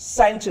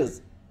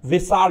Sanchez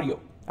Visario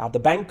at the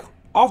Bank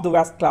of the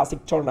West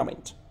Classic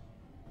tournament.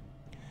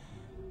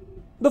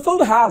 The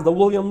film has the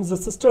Williams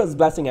sisters'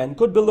 blessing and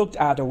could be looked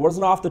at a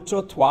version of the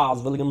truth.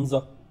 Was Williams'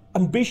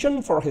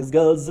 ambition for his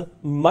girls'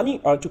 money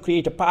or to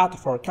create a path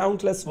for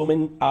countless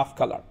women of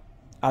color?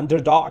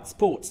 Underdog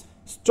sports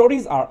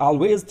stories are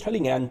always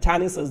thrilling, and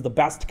tennis is the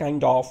best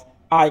kind of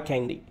eye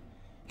candy.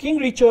 King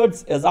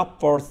Richards is up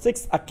for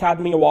 6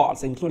 Academy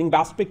Awards, including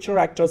Best Picture,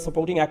 Actress,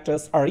 Supporting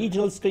Actress,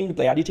 Original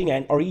Screenplay, Editing,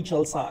 and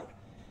Original Song.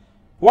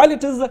 While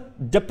it is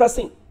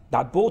depressing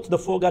that both the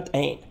Fogart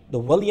and the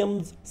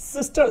Williams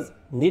sisters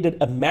needed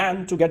a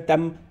man to get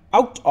them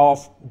out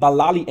of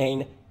Balali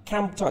and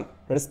Campton,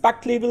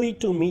 respectively,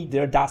 to meet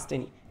their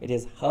destiny, it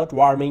is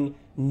heartwarming,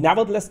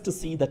 nevertheless, to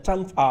see the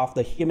triumph of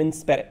the human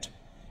spirit.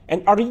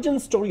 An origin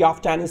story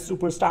of tennis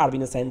superstar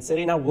Venus and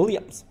Serena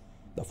Williams.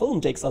 The film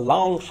takes a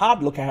long,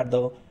 hard look at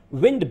the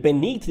wind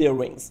beneath their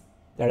wings,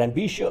 their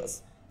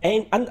ambitious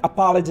and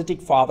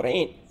unapologetic father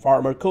and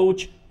former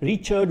coach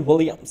Richard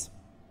Williams.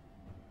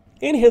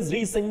 In his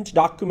recent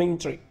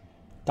documentary,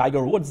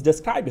 Tiger Woods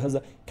described his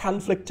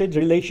conflicted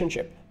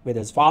relationship with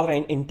his father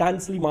and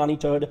intensely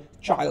monitored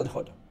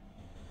childhood.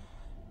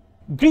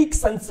 Greek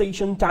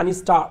sensation tennis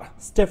star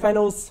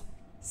Stefanos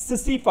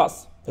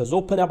Tsitsipas is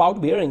open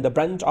about bearing the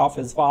brunt of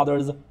his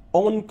father's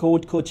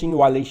on-court coaching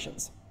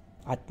violations.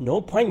 At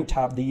no point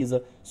have these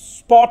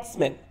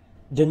sportsmen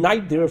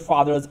denied their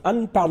father's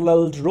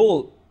unparalleled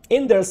role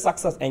in their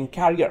success and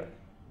career,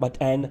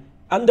 but an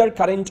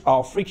undercurrent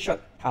of friction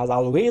has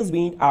always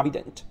been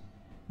evident.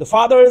 The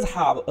fathers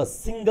have a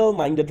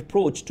single-minded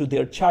approach to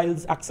their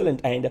child's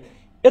excellence, and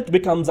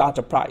it comes at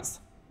a price.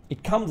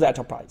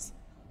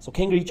 So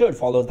King Richard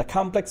follows the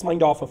complex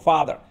mind of a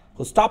father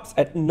who stops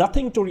at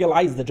nothing to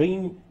realize the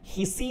dream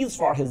he sees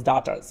for his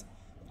daughters.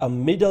 A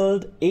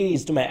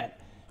middle-aged man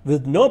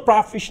with no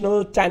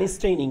professional tennis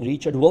training,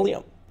 Richard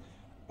Williams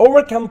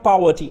overcome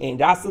poverty and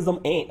racism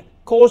and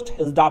coached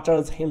his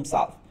daughters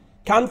himself,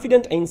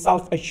 confident and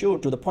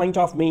self-assured to the point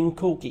of being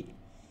cocky.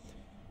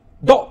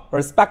 Though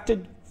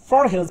respected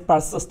for his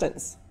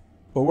persistence,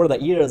 over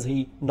the years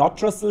he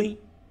notoriously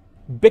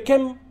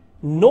became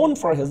known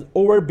for his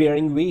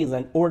overbearing ways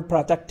and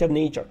overprotective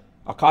nature.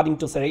 According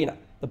to Serena,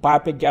 the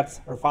biopic gets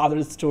her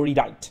father's story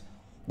right.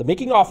 The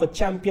making of a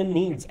champion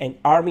needs an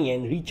army,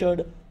 and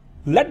Richard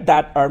led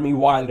that army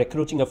while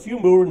recruiting a few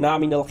more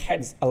nominal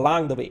heads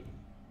along the way.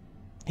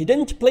 He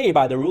didn't play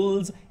by the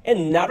rules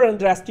and never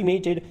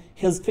underestimated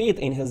his faith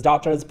in his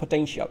daughter's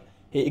potential.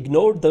 He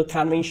ignored the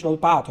conventional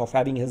path of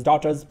having his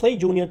daughters play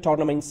junior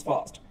tournaments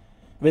first.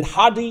 With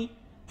hardly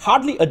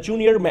a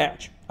junior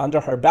match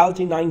under her belt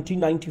in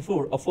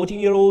 1994, a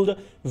 14-year-old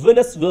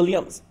Venus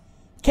Williams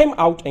came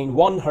out and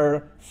won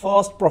her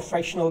first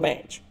professional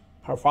match.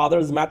 Her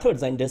father's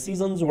methods and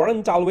decisions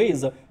weren't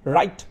always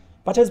right,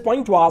 but his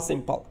point was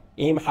simple: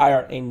 aim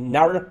higher and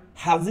never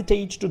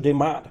hesitate to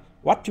demand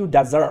what you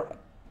deserve.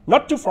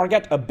 Not to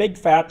forget a big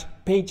fat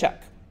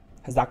paycheck.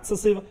 His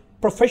excessive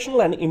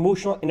professional and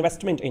emotional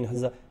investment in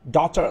his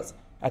daughters,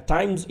 at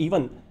times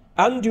even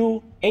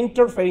undue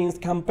interference,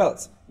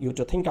 compels you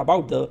to think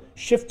about the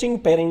shifting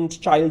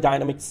parent-child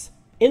dynamics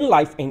in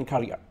life and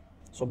career.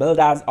 So billed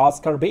as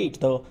Oscar bait,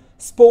 the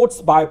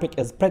sports biopic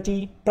is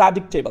pretty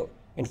predictable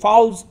and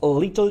falls a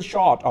little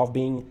short of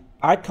being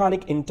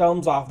iconic in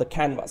terms of the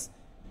canvas.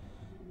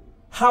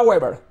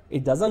 However,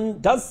 it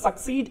does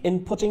succeed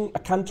in putting a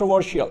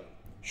controversial,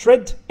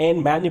 shred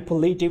and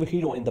manipulative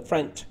hero in the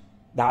front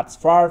that's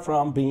far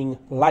from being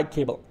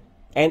likable.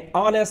 An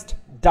honest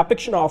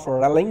depiction of a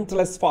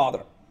relentless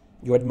father.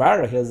 You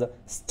admire his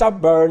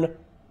stubborn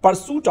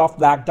pursuit of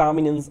black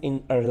dominance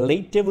in a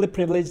relatively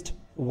privileged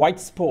white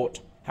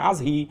sport, as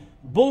he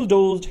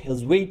bulldozed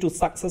his way to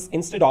success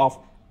instead of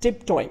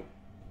tiptoeing,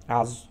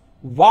 as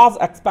was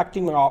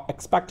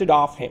expected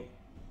of him.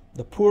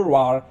 The poor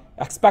were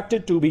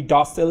expected to be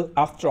docile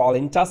after all.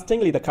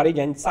 Interestingly, the courage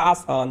and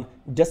sass on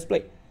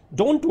display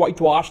don't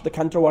whitewash the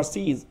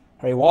controversies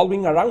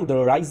revolving around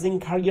the rising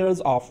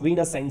careers of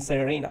Venus and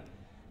Serena.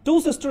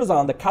 Two sisters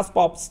on the cusp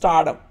of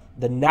stardom,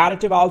 the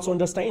narrative also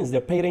understands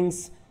their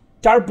parents'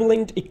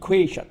 turbulent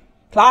equation,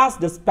 class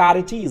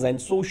disparities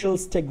and social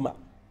stigma,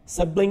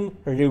 sibling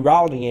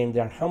rivalry and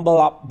their humble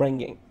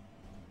upbringing.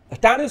 The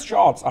tennis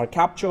shots are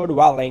captured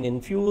well and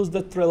infuse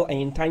the thrill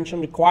and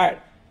tension required.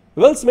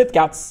 Will Smith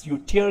gets you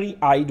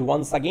teary-eyed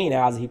once again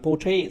as he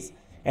portrays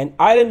an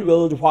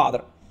iron-willed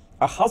father,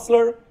 a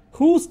hustler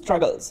who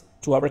struggles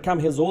to overcome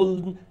his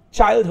own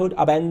childhood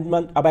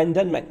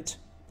abandonment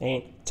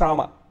and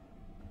trauma.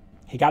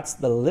 He gets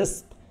the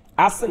lisp,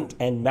 accent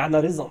and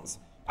mannerisms.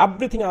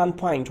 Everything on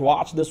point.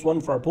 Watch this one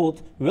for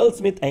both Will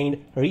Smith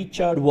and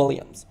Richard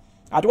Williams.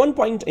 At one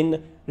point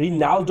in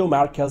Reinaldo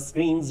Marcus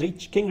Green's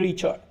King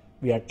Richard,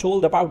 we are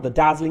told about the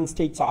dazzling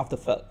stakes of the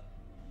film.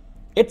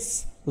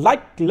 It's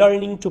like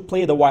learning to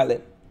play the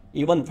violin.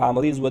 Even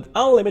families with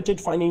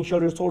unlimited financial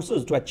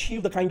resources to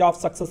achieve the kind of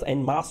success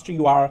and mastery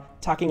you are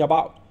talking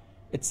about.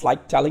 It's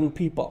like telling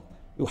people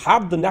you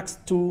have the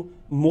next two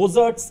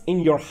Mozarts in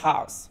your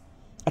house.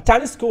 A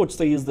tennis coach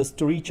says this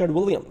to Richard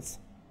Williams,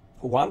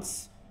 who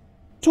wants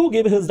to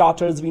give his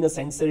daughters Venus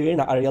and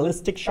Serena a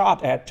realistic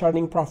shot at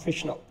turning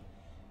professional.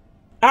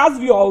 As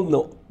we all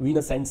know,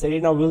 Venus and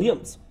Serena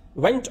Williams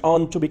went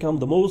on to become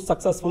the most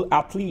successful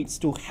athletes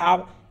to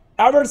have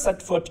ever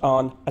set foot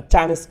on a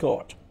tennis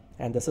court.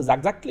 And this is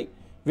exactly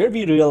where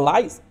we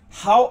realize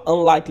how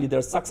unlikely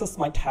their success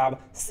might have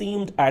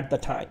seemed at the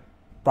time.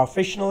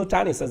 Professional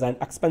tennis is an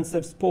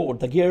expensive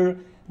sport. The gear,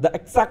 the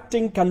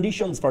exacting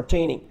conditions for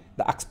training,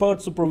 the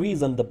expert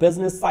supervision, the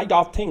business side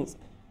of things,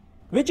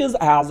 which is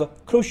as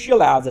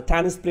crucial as a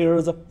tennis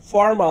player's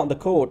form on the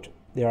court.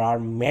 There are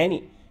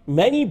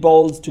many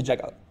balls to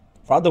juggle.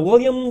 For the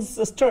Williams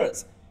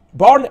sisters,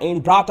 born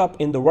and brought up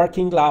in the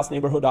working-class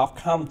neighborhood of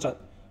Compton,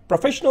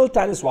 professional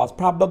tennis was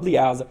probably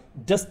as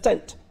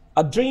distant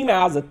a dream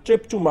as a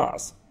trip to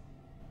Mars.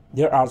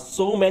 There are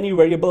so many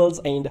variables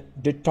and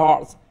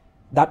detours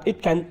that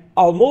it can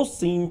almost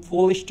seem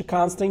foolish to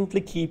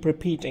constantly keep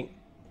repeating.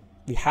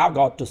 We have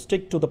got to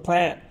stick to the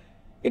plan.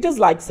 It is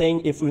like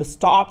saying if we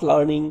start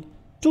learning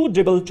to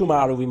dribble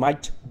tomorrow, we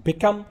might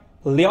become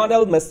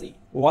Lionel Messi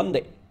one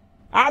day.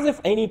 As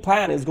if any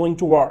plan is going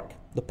to work.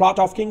 The plot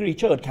of King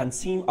Richard can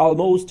seem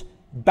almost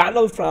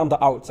banal from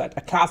the outset,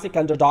 a classic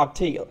underdog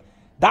tale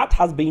that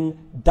has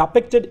been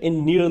depicted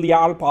in nearly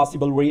all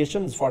possible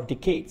variations for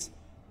decades.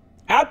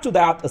 Add to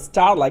that a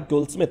star like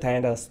Goldsmith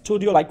and a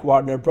studio like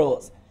Warner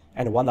Bros.,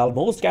 and one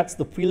almost gets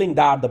the feeling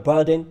that the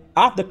burden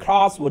of the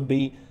cross would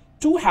be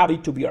too heavy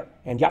to bear.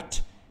 And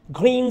yet,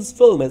 Green's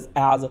film is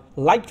as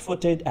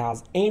light-footed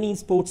as any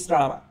sports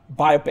drama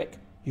biopic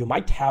you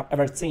might have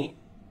ever seen.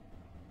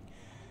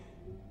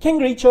 King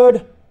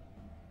Richard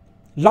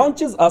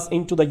launches us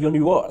into the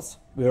universe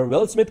where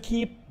Will Smith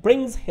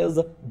brings his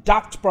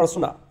daft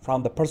persona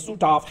from the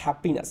pursuit of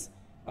happiness,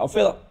 a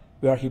film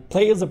where he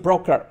plays a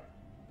broker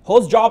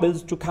whose job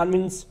is to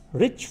convince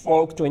rich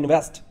folk to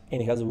invest in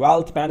his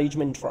wealth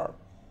management firm.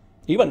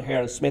 Even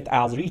here, Smith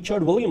as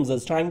Richard Williams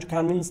is trying to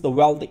convince the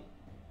wealthy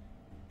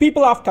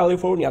people of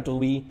California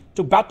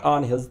to bet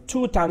on his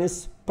two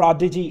tennis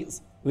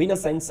prodigies,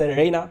 Venus and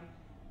Serena.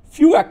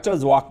 Few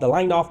actors walk the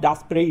line of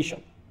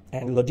desperation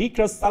and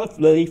ludicrous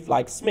self-belief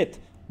like Smith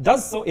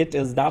does, so it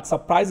is not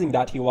surprising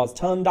that he was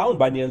turned down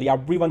by nearly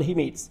everyone he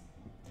meets.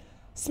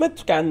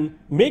 Smith can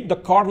make the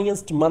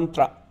corniest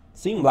mantra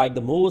seem like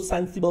the most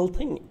sensible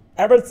thing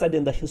ever said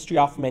in the history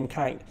of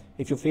mankind.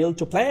 If you fail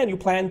to plan, you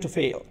plan to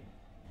fail,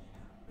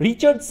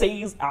 Richard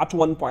says at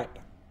one point,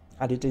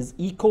 and it is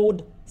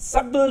echoed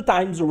several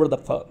times over the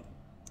film.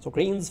 So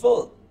Green's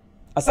film,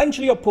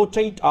 essentially a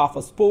portrait of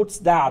a sports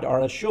dad or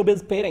a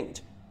showbiz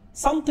parent,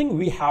 something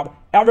we have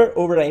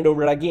over and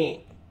over again,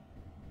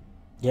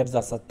 gives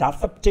us a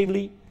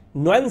deceptively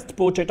nuanced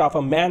portrait of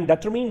a man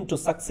determined to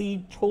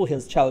succeed through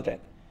his children.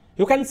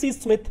 You can see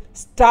Smith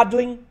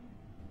straddling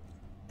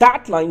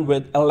that line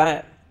with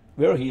Elan,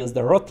 where he is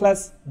the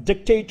ruthless,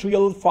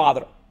 dictatorial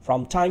father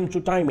from time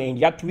to time, and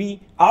yet we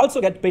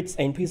also get bits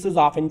and pieces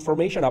of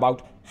information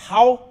about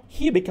how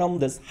he became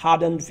this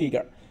hardened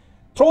figure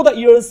through the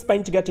years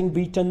spent getting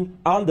beaten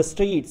on the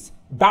streets,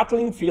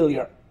 battling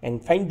failure,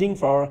 and fending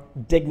for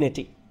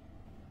dignity.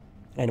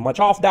 And much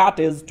of that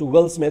is to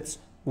Will Smith's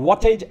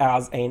wattage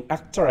as an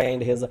actor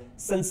and his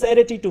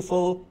sincerity to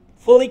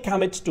fully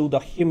commit to the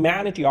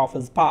humanity of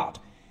his part,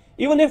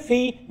 even if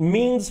he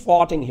means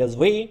fighting his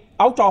way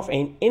out of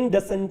an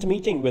indecent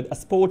meeting with a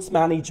sports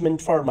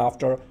management firm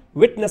after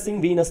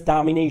witnessing Venus'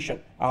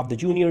 domination of the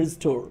juniors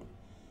tour.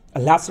 A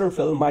lesser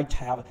film might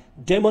have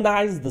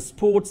demonized the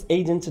sports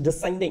agent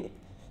descending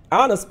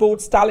on a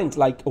sports talent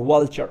like a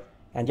vulture,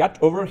 and yet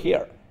over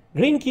here,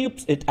 Green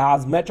keeps it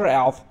as matter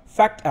of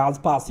fact as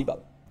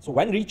possible. So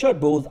when Richard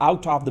goes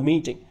out of the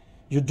meeting,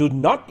 you do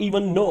not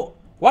even know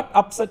what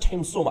upset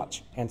him so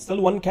much, and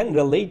still one can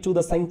relate to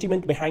the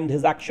sentiment behind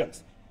his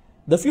actions.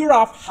 The fear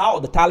of how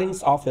the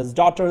talents of his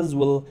daughters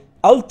will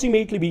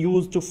ultimately be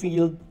used to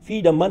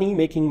feed a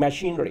money-making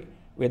machinery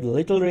with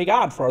little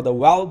regard for the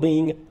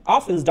well-being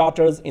of his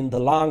daughters in the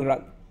long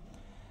run.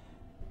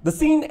 The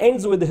scene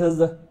ends with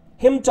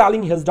him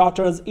telling his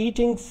daughters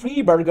eating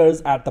free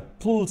burgers at the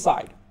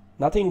poolside.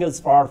 Nothing is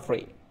for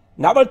free.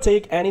 Never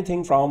take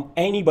anything from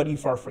anybody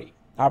for free.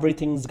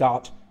 Everything's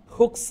got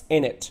hooks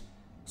in it.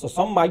 So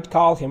some might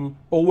call him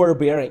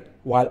overbearing,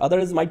 while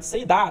others might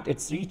say that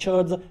it's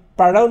Richard's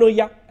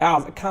paranoia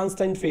as a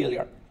constant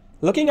failure.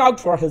 Looking out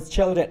for his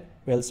children,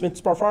 Will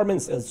Smith's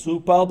performance is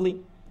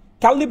superbly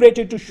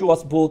calibrated to show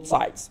us both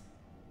sides.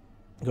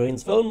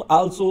 Green's film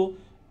also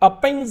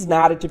appends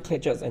narrative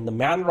glitches in the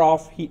manner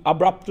of he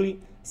abruptly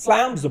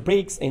slams the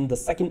brakes in the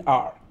second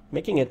hour,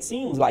 making it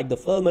seem like the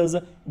film is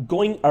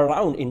going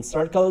around in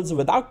circles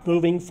without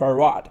moving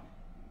forward.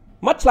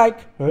 Much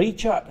like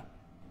Richard,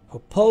 who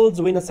pulls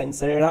Venus and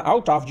Serena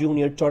out of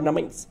junior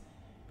tournaments,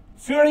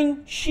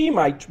 fearing she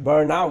might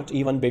burn out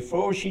even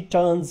before she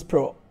turns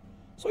pro.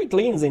 So it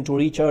leans into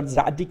Richard's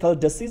radical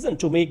decision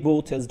to make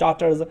both his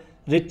daughters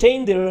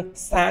retain their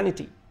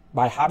sanity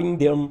by having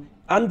them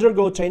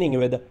undergo training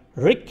with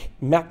Rick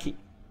Mackey,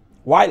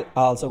 while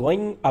also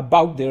going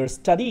about their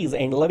studies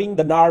and living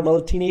the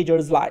normal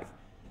teenager's life.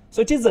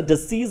 So it is a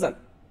decision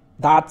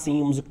that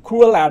seems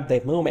cruel at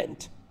the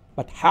moment,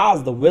 but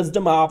has the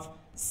wisdom of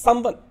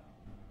someone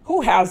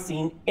who has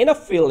seen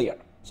enough failure.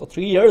 So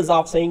 3 years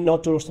of saying no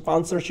to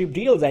sponsorship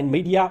deals and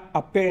media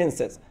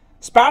appearances,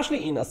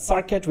 especially in a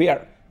circuit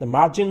where the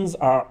margins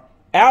are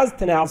as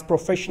thin as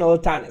professional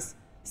tennis,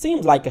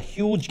 seems like a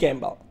huge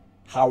gamble.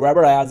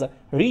 However, as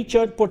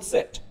Richard puts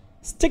it,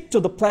 stick to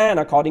the plan.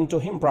 According to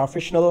him,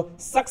 professional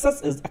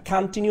success is a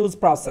continuous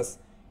process,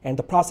 and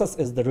the process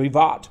is the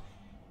reward.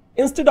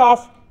 Instead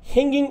of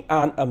hanging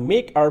on a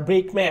make or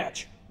break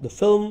match, the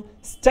film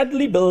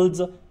steadily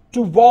builds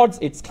towards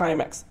its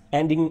climax,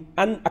 ending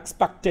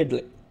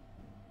unexpectedly.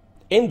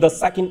 In the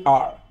second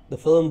hour, the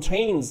film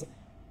trains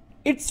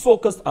its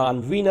focus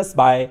on Venus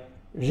by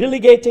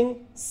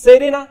relegating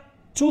Serena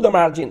to the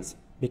margins,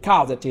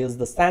 because it is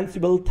the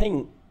sensible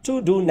thing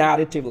to do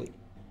narratively,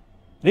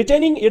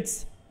 retaining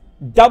its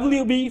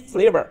WB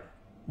flavor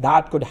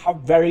that could have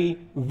very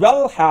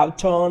well have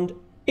turned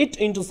it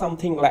into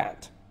something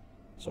bland.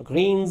 So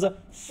Green's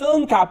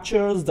film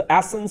captures the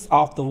essence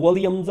of the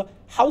Williams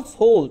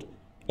household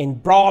in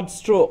broad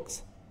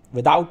strokes,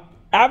 without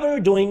ever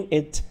doing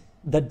it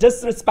the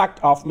disrespect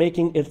of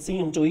making it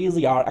seem too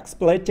easy or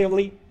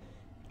exploitatively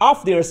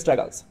of their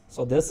struggles.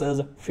 So this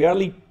is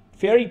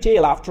fairy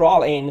tale after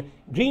all, and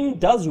Green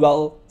does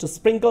well to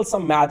sprinkle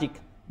some magic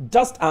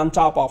dust on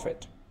top of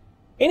it.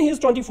 In his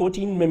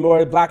 2014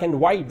 memoir Black and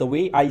White, The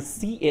Way I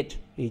See It,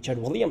 Richard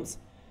Williams,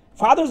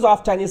 fathers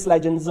of tennis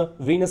legends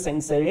Venus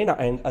and Serena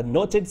and a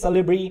noted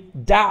celebrity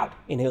dad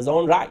in his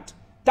own right,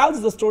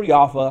 tells the story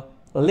of a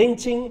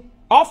lynching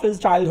of his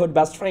childhood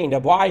best friend, a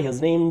boy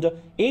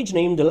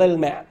age-named Little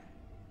Man.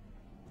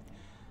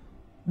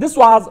 This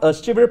was a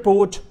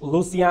Shreveport,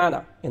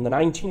 Louisiana in the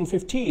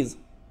 1950s.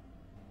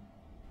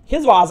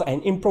 His was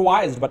an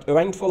improvised but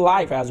eventful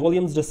life, as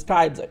Williams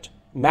describes it,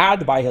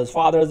 marred by his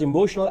father's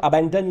emotional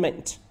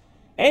abandonment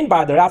and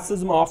by the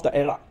racism of the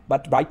era,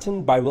 but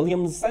brightened by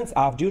Williams' sense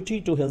of duty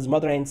to his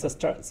mother and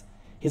sisters.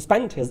 He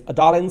spent his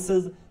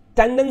adolescence's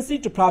tendency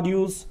to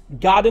produce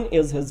garden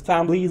is his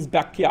family's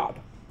backyard,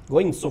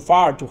 going so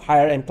far to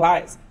hire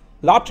employees.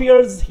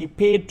 Lotteries he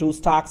paid to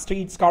stock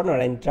streets corner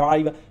and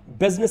drive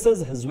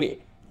businesses his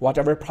way.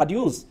 Whatever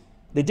produce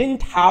they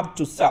didn't have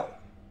to sell,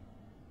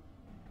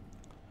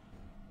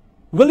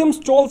 Williams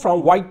stole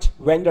from white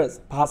vendors,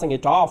 passing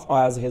it off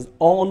as his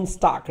own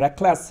stock.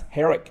 Reckless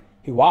heroic,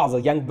 he was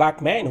a young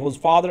black man whose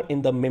father,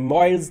 in the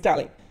memoirs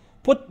telling,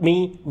 put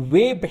me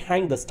way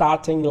behind the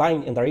starting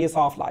line in the race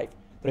of life.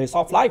 The race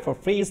of life, a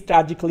phrase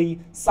tragically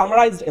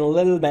summarized in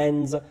Little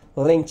Man's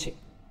lynching.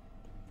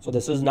 So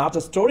this is not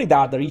a story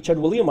that the Richard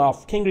Williams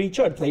of King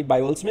Richard, played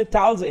by Will Smith,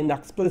 tells in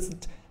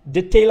explicit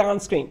detail on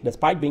screen,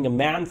 despite being a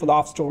man full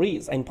of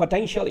stories and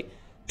potentially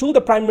to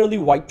the primarily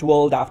white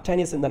world of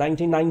tennis in the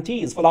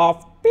 1990s, full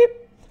of beep.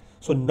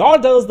 So nor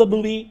does the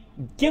movie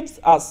gives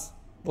us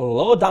the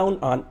lowdown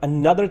on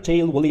another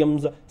tale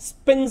Williams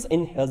spins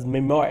in his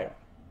memoir,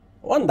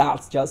 one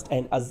that's just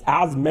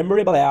as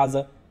memorable as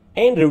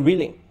and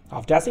revealing,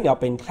 of dressing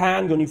up in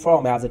clan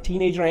uniform as a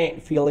teenager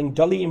and feeling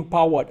dully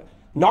empowered,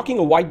 knocking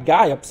a white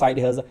guy upside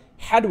his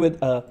head with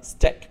a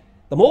stick.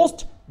 The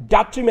most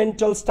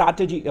detrimental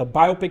strategy a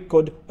biopic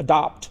could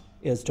adopt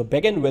is to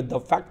begin with the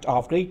fact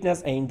of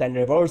greatness and then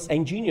reverse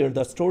engineer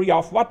the story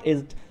of what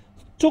it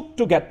took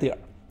to get there.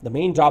 The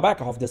main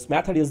drawback of this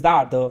method is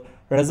that the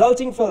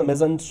resulting film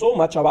isn't so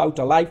much about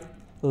a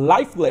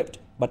life lived,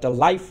 but a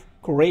life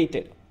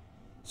created.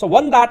 So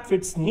one that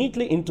fits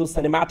neatly into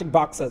cinematic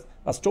boxes,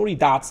 a story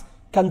that's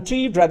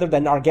conceived rather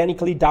than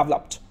organically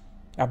developed.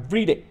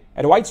 Every day,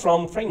 advice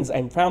from friends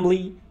and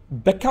family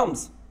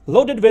becomes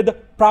loaded with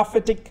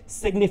prophetic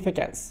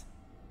significance.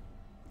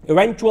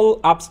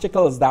 Eventual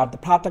obstacles that the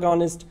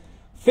protagonist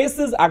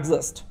faces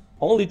exist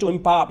only to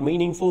impart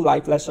meaningful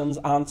life lessons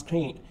on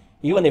screen,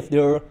 even if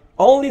their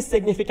only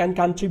significant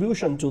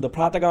contribution to the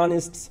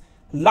protagonist's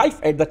life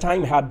at the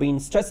time had been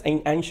stress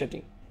and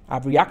anxiety.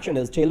 Every action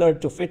is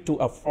tailored to fit to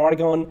a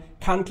foregone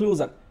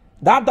conclusion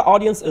that the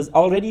audience is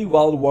already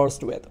well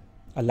versed with.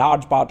 A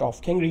large part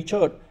of King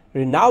Richard,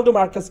 Reinaldo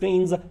Marcus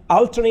Green's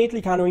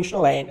alternately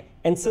conventional and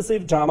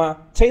incisive drama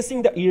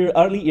chasing the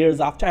early years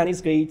of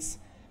tennis greats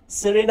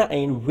Serena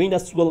and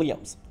Venus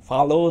Williams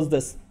follows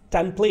this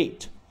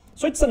template.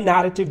 So it's a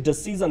narrative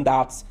decision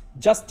that's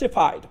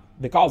justified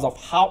because of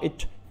how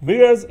it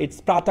mirrors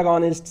its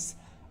protagonist's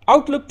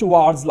outlook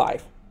towards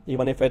life,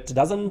 even if it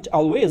doesn't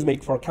always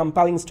make for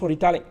compelling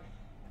storytelling.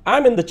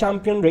 "I'm in the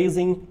champion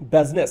racing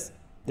business,"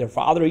 their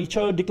father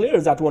Richard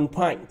declares at one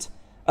point,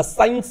 a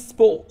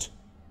signpost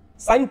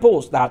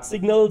that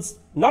signals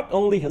not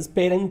only his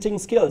parenting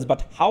skills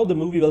but how the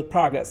movie will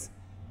progress.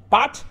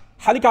 Part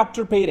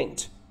helicopter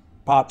parent,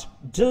 part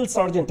drill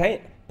sergeant,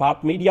 and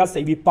part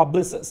media-savvy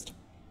publicist.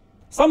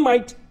 Some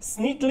might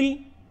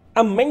sneakily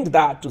amend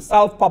that to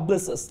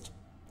self-publicist.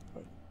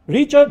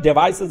 Richard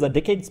devises a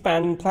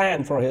decade-spanning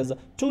plan for his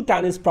two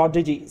tennis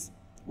prodigies,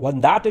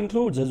 one that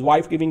includes his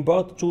wife giving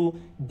birth to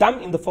them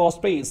in the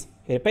first place.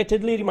 He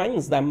repeatedly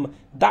reminds them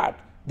that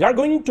they are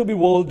going to be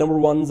world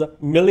 #1s,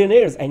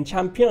 millionaires and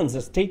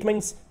champions,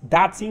 statements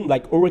that seem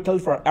like oracle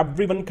for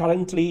everyone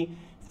currently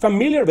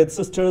familiar with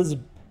sisters'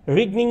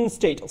 reigning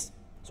status.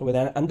 So with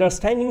an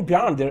understanding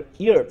beyond their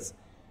years,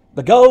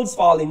 the girls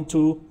fall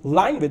into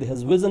line with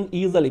his vision,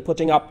 easily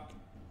putting up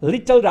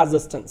little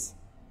resistance.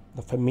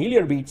 The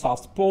familiar beats of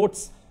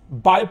sports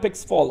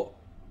biopics follow.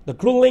 The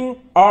grueling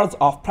hours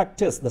of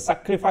practice, the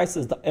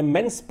sacrifices, the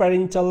immense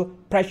parental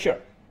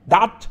pressure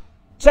that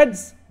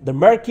treads the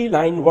murky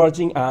line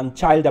verging on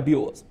child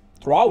abuse.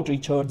 Throughout,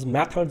 Richard's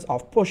methods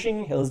of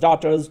pushing his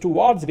daughters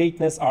towards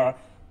greatness are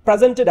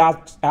presented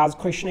as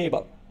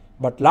questionable,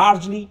 but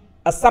largely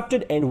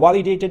accepted and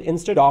validated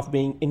instead of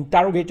being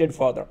interrogated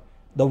further.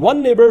 The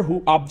one neighbor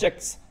who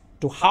objects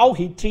to how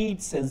he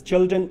treats his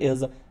children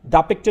is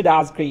depicted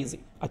as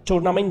crazy. A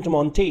tournament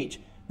montage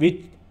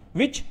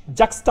which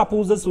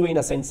juxtaposes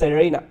Venus and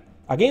Serena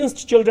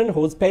against children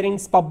whose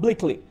parents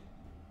publicly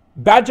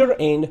badger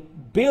and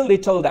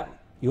belittle them,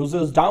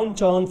 uses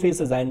downturned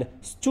faces and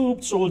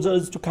stooped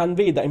shoulders to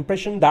convey the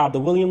impression that the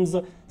Williams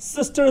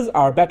sisters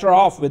are better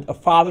off with a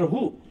father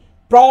who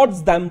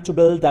prods them to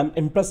build them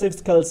impressive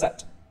skill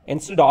set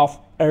instead of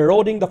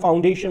eroding the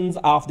foundations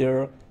of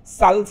their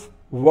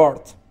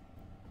self-worth.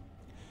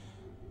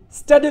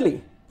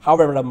 Steadily,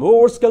 however, a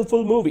more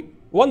skillful movie,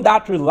 one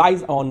that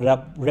relies on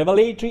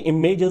revelatory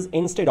images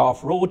instead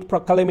of rote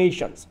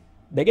proclamations,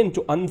 begin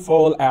to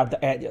unfold at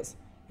the edges.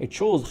 It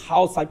shows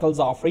how cycles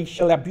of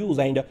racial abuse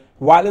and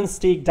violence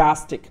take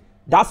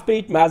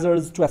desperate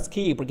measures to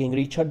escape. King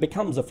Richard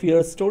becomes a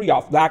fierce story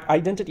of black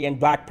identity and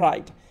black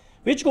pride,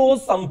 which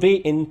goes some way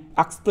in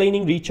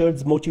explaining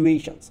Richard's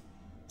motivations.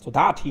 So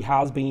that he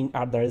has been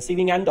at the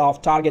receiving end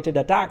of targeted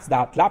attacks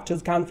that left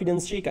his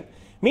confidence shaken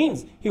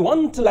means he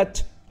won't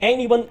let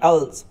anyone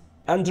else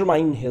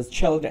undermine his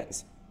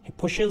children's. He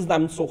pushes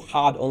them so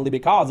hard only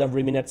because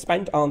every minute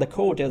spent on the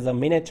court is a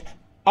minute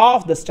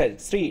off the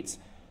streets.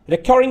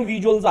 Recurring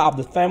visuals of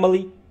the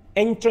family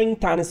entering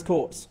tennis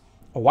courts,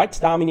 a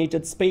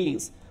white-dominated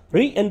space,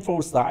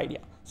 reinforce the idea.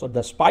 So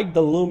despite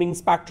the looming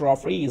specter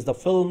of race, the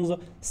film's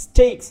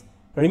stakes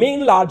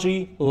remain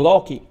largely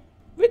low-key,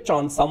 which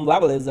on some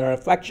level is a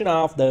reflection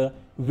of the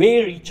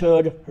way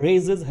Richard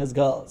raises his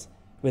girls,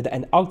 with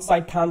an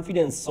outside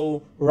confidence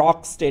so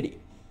rock-steady.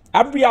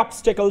 Every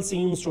obstacle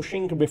seems to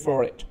shrink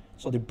before it,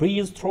 so they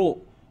breeze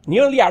through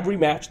nearly every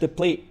match they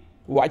play,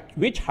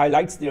 which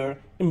highlights their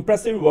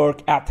impressive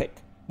work ethic,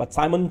 but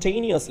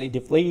simultaneously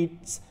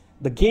deflates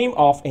the game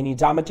of any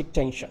dramatic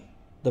tension.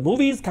 The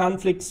movie's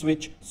conflicts,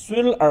 which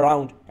swirl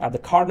around at the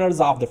corners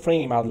of the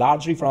frame, are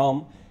largely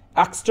from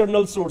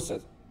external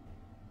sources,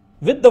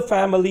 with the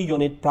family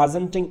unit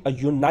presenting a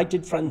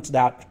united front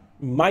that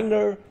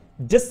minor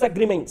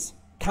disagreements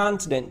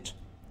can't dent.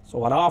 So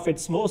one of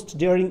its most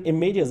daring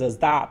images is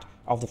that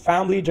of the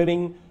family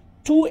driving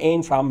to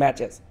and from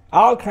matches,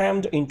 all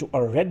crammed into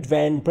a red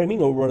van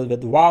brimming over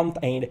with warmth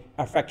and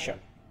affection.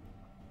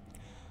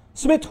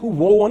 Smith, who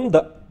won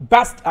the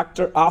Best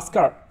Actor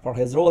Oscar for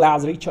his role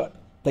as Richard,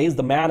 plays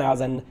the man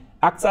as an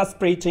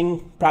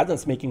exasperating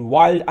presence, making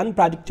wild,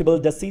 unpredictable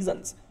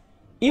decisions,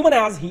 even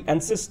as he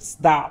insists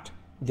that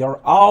they are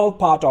all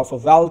part of a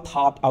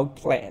well-thought-out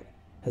plan.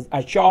 His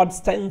assured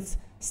stance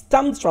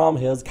stems from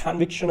his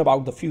conviction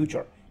about the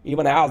future,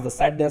 even as the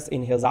sadness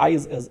in his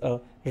eyes is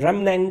a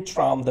remnant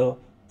from the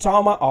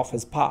trauma of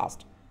his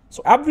past.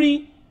 So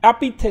every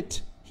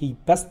epithet he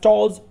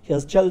bestows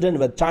his children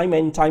with time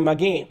and time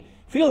again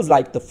feels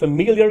like the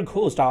familiar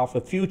ghost of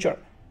a future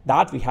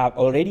that we have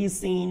already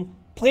seen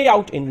play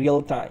out in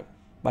real time.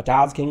 But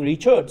as King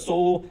Richard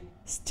so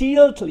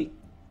stealthily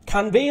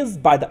conveys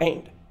by the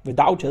end,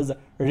 without his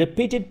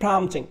repeated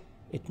prompting,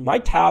 it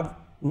might have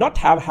not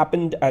have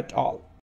happened at all.